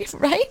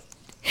 Right?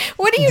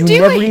 What are you You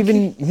doing? never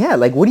even,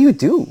 like, what do you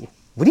do?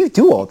 What do you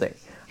do all day?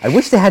 I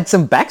wish they had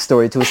some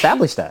backstory to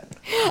establish that.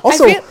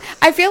 Also,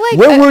 I feel like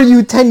where were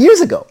you 10 years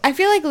ago? I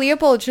feel like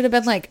Leopold should have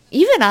been like,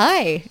 even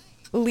I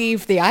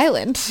leave the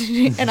island,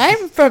 and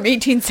I'm from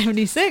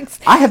 1876.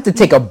 I have to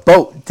take a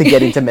boat to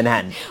get into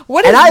Manhattan.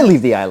 And I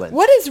leave the island.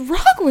 What is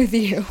wrong with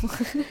you?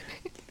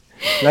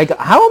 Like,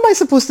 how am I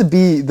supposed to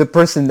be the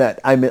person that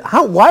I'm in?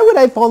 Why would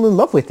I fall in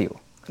love with you?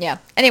 Yeah.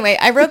 Anyway,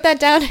 I wrote that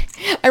down.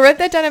 I wrote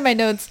that down in my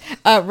notes,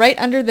 right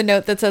under the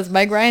note that says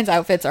Meg Ryan's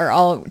outfits are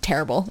all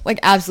terrible. Like,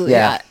 absolutely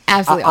not.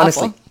 Absolutely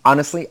awful.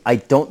 Honestly, I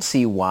don't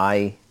see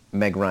why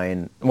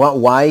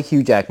why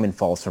Hugh Jackman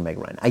falls for Meg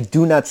Ryan. I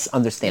do not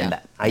understand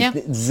that.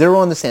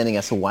 Zero understanding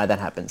as to why that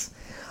happens.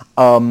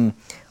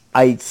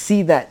 I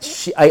see that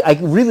I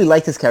really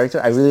like his character.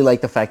 I really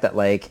like the fact that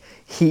like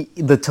he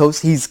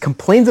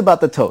complains about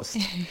the toast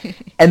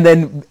and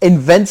then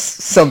invents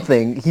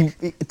something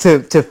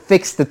to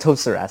fix the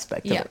toaster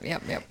aspect of it.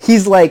 Yep.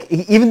 He's like,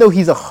 even though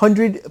he's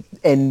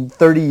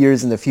 130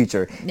 years in the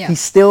future, Yeah.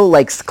 he's still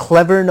like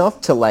clever enough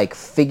to like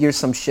figure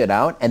some shit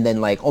out and then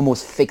like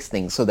almost fix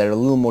things so they're a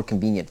little more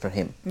convenient for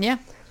him. Yeah.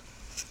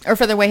 Or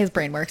for the way his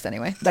brain works,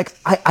 anyway. Like,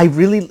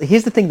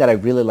 here's the thing that I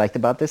really liked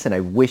about this, and I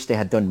wish they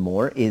had done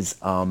more, is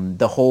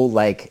the whole,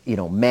 like,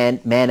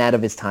 man out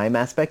of his time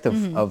aspect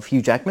of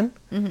Hugh Jackman.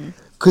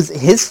 Because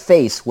his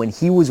face when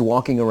he was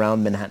walking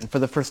around Manhattan for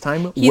the first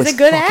time He's was a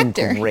good fucking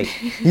actor. great.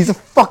 He's a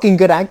fucking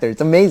good actor.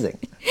 It's amazing.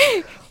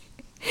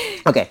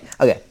 Okay.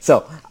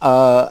 So,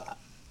 now-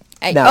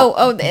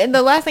 and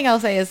the last thing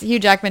I'll say is Hugh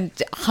Jackman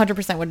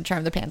 100% would have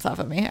charmed the pants off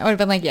of me. I would have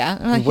been like, yeah.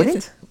 I'm like,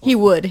 wouldn't? He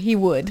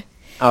would.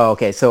 oh,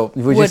 okay. So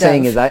what you're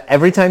saying is that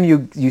every time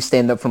you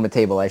stand up from a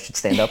table, I should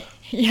stand up?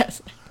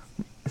 Yes.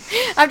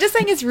 I'm just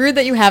saying it's rude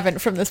that you haven't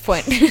from this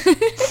point.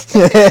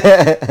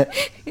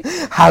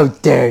 How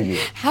dare you?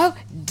 How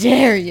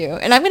dare you?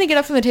 And I'm going to get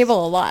up from the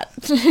table a lot.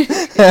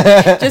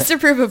 Just to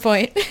prove a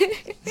point.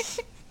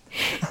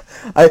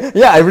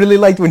 I really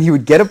liked when he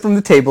would get up from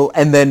the table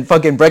and then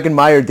fucking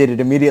Breckenmeyer did it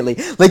immediately.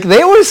 Like,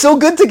 they were so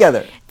good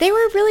together. They were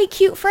really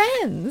cute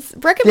friends.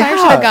 Breckenmeyer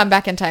should have gone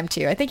back in time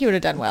too. I think he would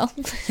have done well.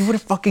 He would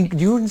have fucking,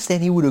 you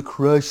understand, he would have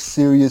crushed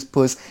Serious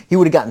Puss. He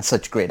would have gotten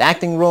such great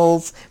acting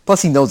roles.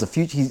 Plus he knows the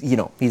future.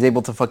 He's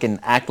able to fucking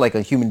act like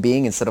a human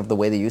being instead of the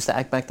way they used to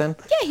act back then.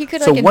 Yeah, he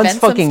could so like once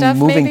invent some fucking stuff,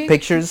 moving maybe.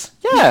 pictures.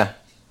 Yeah.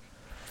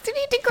 So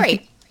he did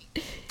great.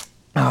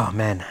 Oh,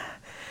 man.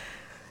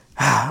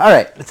 All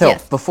right, so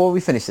Yes. before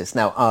we finish this,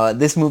 now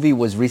this movie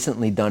was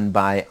recently done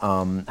by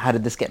How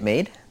Did This Get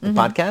Made, the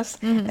podcast,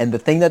 and the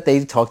thing that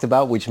they talked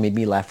about, which made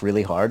me laugh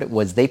really hard,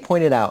 was they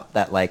pointed out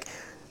that like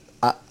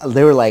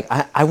they were like,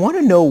 I want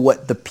to know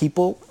what the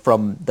people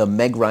from the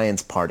Meg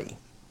Ryan's party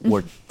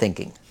were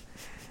thinking,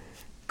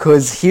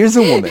 because here's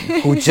a woman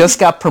who just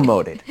got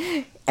promoted,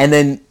 and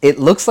then it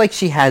looks like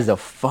she has a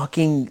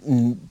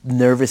fucking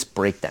nervous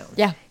breakdown.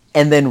 Yeah.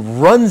 And then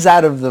runs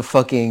out of the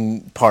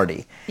fucking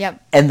party.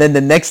 Yep. And then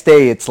the next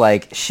day, it's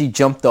like she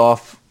jumped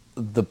off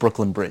the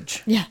Brooklyn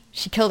Bridge. Yeah,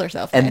 she killed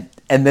herself. And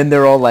then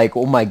they're all like,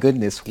 "Oh my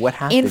goodness, what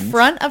happened?" in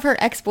front of her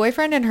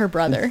ex-boyfriend and her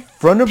brother. In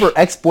front of her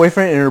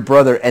ex-boyfriend and her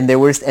brother, and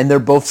they're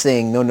both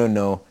saying,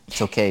 "No,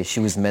 it's okay. She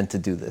was meant to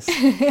do this."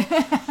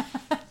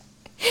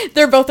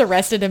 They're both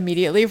arrested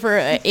immediately for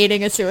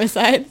aiding a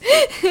suicide.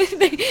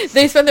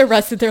 they spend the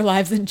rest of their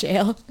lives in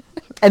jail.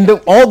 And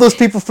all those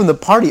people from the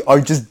party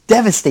are just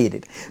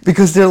devastated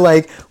because they're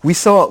like, we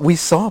saw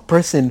a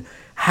person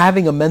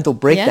having a mental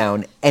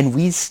breakdown, and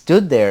we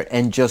stood there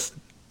and just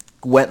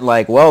went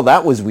like, well,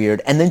 that was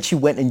weird. And then she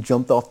went and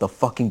jumped off the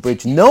fucking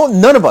bridge. No,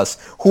 none of us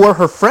who are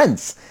her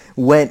friends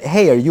went,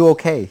 hey, are you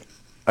okay?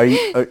 Do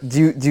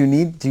you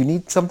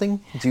need something?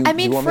 I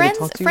mean, do you want me to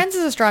talk to you? friends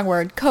is a strong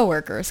word.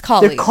 Coworkers,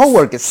 colleagues. They're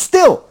coworkers.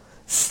 Still.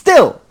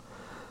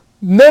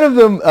 None of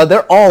them,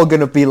 they're all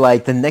going to be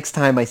like, the next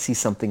time I see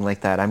something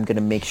like that, I'm going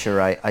to make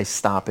sure I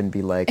stop and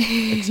be like,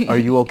 are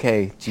you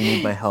okay? Do you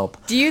need my help?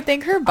 Do you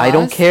think her boss? I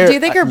don't care. Do you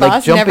think her Like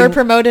boss jumping- never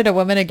promoted a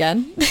woman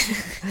again?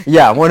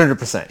 Yeah,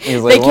 100%.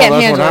 He's like, They can't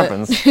well,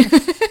 that's handle what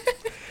happens.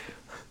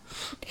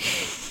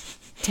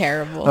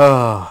 Terrible.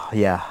 Oh,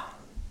 yeah.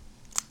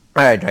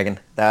 All right, Dragon.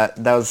 That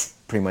was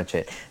pretty much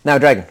it. Now,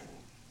 Dragon,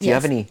 do you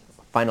Yes. have any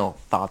final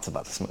thoughts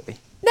about this movie?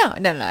 No.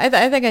 I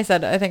think I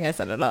said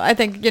it all. I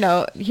think,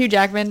 Hugh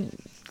Jackman,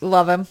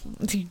 love him.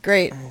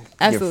 Great.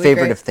 Absolutely Your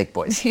favorite great. of thick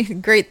boys.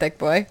 Great thick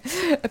boy.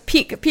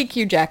 Peak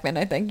Hugh Jackman,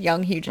 I think.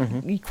 Young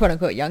Hugh, quote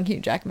unquote, young Hugh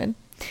Jackman.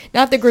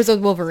 Not the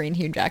grizzled Wolverine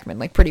Hugh Jackman,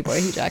 like pretty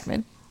boy Hugh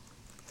Jackman.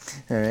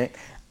 All right.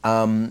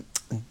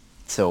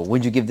 So,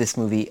 would you give this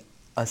movie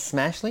a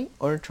smashly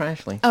or a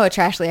trashly? Oh, a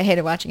trashly. I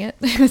hated watching it.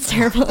 It was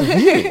terrible.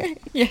 Really?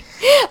 Yeah.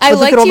 I But look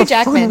liked at all Hugh the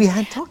fun Jackman. we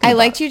had talking I about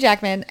liked it. Hugh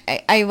Jackman.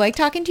 I like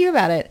talking to you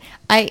about it.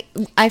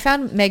 I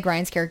found Meg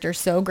Ryan's character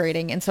so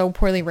grating and so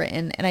poorly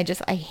written, and I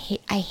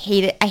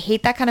hate it. I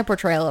hate that kind of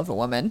portrayal of a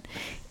woman.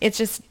 It's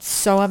just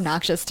so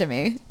obnoxious to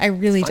me. I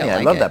really don't Yeah,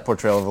 like I love it. that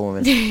portrayal of a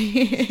woman.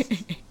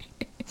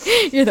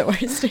 You're the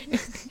worst.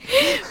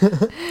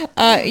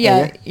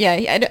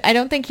 Yeah. I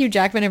don't think Hugh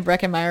Jackman and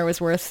Breckenmeyer was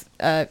worth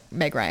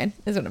Meg Ryan,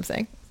 is what I'm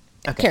saying.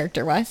 Okay.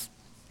 Character-wise.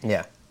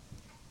 Yeah.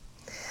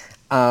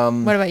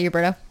 What about you,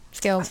 Berto?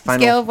 Scale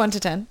of 1 to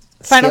 10.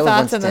 Scale Final of 1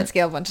 thoughts to and then 10.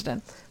 scale of 1 to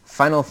 10.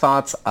 Final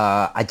thoughts.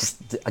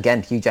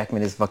 Again, Hugh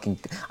Jackman is fucking.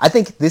 I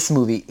think this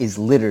movie is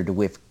littered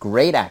with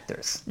great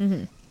actors,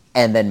 and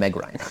then Meg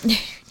Ryan,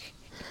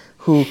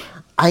 who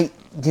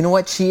you know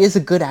what? She is a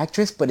good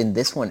actress, but in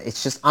this one,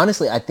 it's just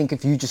honestly, I think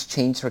if you just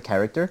changed her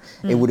character,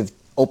 it would have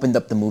opened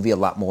up the movie a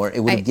lot more. It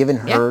would have given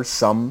her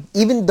some,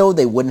 even though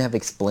they wouldn't have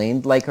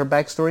explained like her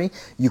backstory,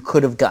 you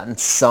could have gotten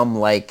some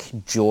like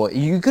joy.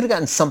 You could have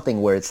gotten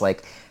something where it's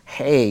like,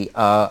 hey,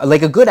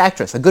 like a good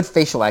actress, a good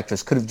facial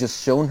actress could have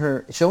just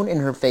shown in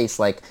her face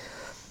like,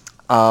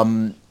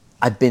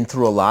 I've been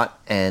through a lot,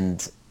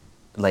 and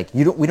like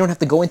we don't have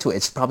to go into it.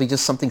 It's probably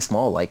just something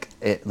small, like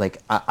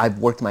I've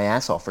worked my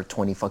ass off for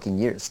 20 fucking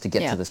years to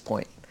get to this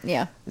point.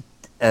 Yeah.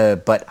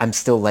 But I'm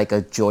still like a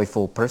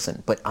joyful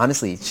person. But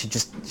honestly, she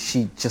just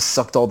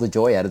sucked all the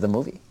joy out of the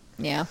movie.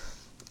 Yeah.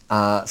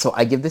 So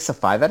I give this a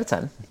 5 out of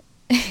 10.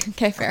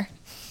 Okay, fair.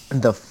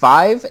 The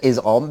 5 is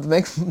all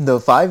Meg. The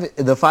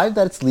 5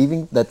 that's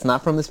leaving, that's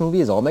not from this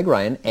movie, is all Meg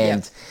Ryan,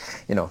 and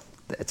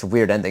it's a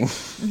weird ending.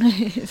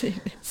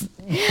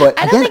 But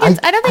I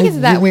don't think it's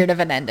that weird of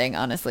an ending,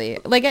 honestly.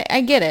 Like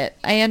I get it.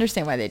 I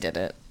understand why they did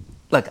it.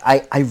 look,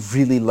 I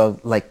really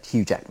like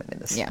Hugh Jackman in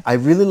this. Yeah. I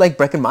really like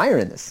Breckin Meyer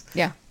in this.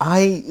 Yeah.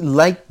 I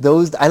like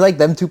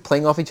them two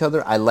playing off each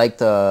other. I liked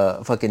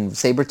fucking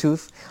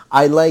Sabretooth.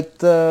 I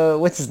liked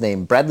what's his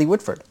name? Bradley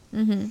Whitford.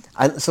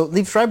 Mm-hmm. So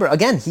Liev Schreiber,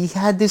 again, he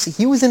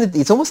was in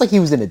it's almost like he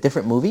was in a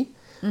different movie,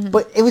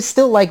 but it was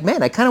still like,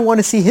 man, I kind of want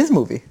to see his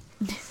movie.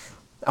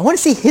 I want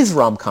to see his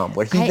rom-com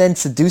where he then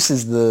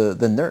seduces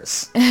the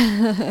nurse.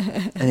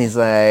 And he's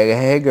like,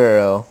 hey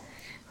girl,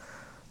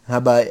 how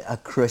about I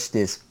crush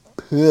this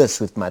puss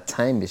with my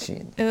time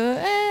machine?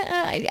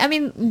 I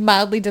mean,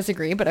 mildly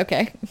disagree, but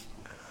okay.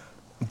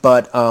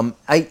 But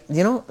I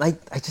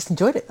just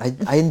enjoyed it.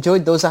 I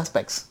enjoyed those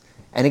aspects.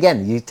 And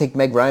again, you take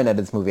Meg Ryan out of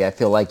this movie, I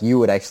feel like you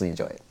would actually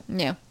enjoy it.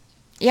 Yeah.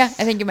 Yeah,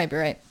 I think you might be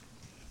right.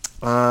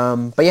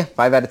 But yeah,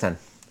 5 out of 10.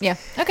 Yeah.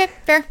 Okay,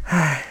 fair.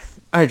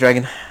 All right,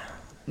 Dragon.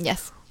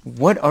 Yes.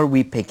 What are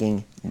we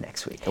picking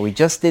next week?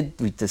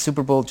 The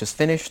Super Bowl just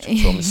finished, so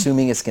I'm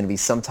assuming it's going to be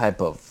some type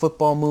of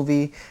football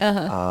movie.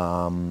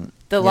 The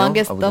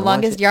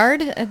longest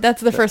yard.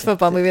 That's the first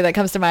football movie that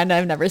comes to mind.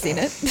 I've never seen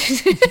it.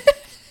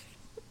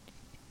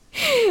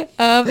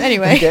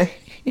 Anyway. Okay.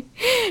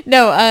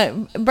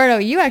 No,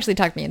 Berto, you actually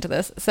talked me into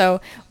this. So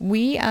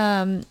we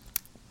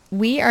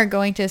are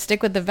going to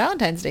stick with the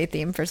Valentine's Day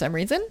theme for some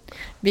reason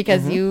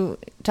because you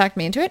talked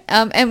me into it.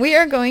 And we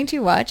are going to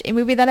watch a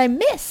movie that I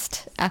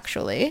missed,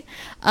 actually,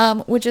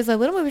 which is a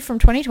little movie from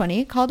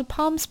 2020 called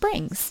Palm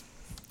Springs.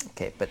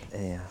 Okay, but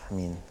I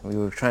mean, we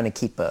were trying to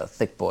keep a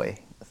thick boy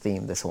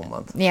theme this whole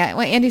month. Yeah,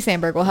 well, Andy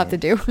Samberg will have to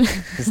do. I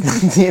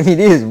mean,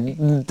 he is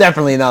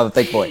definitely not a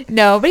thick boy.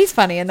 No, but he's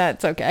funny, and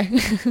that's okay.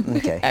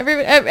 Okay.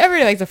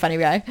 Everybody likes a funny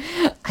guy.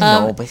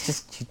 I know, but it's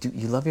just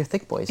you love your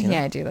thick boys. You know?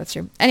 Yeah, I do. That's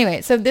true.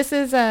 Anyway, so this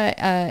is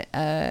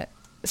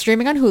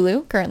streaming on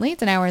Hulu currently.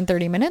 It's an hour and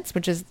 30 minutes,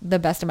 which is the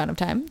best amount of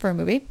time for a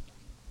movie.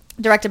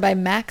 Directed by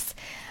Max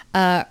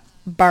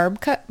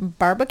Barbakow.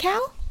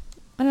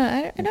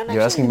 I don't know.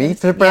 You're asking me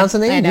to pronounce the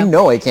name? I know. You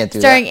know I can't do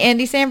Starring that.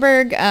 Andy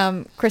Samberg,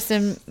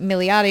 Kristen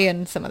Milioti,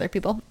 and some other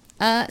people.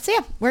 So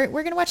yeah, we're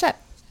going to watch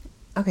that.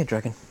 Okay,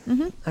 Dragon.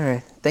 All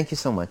right. Thank you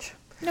so much.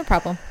 No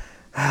problem.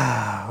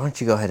 Why don't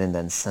you go ahead and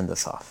then send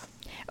us off?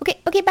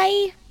 Okay,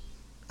 bye.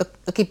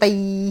 Okay,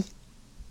 bye.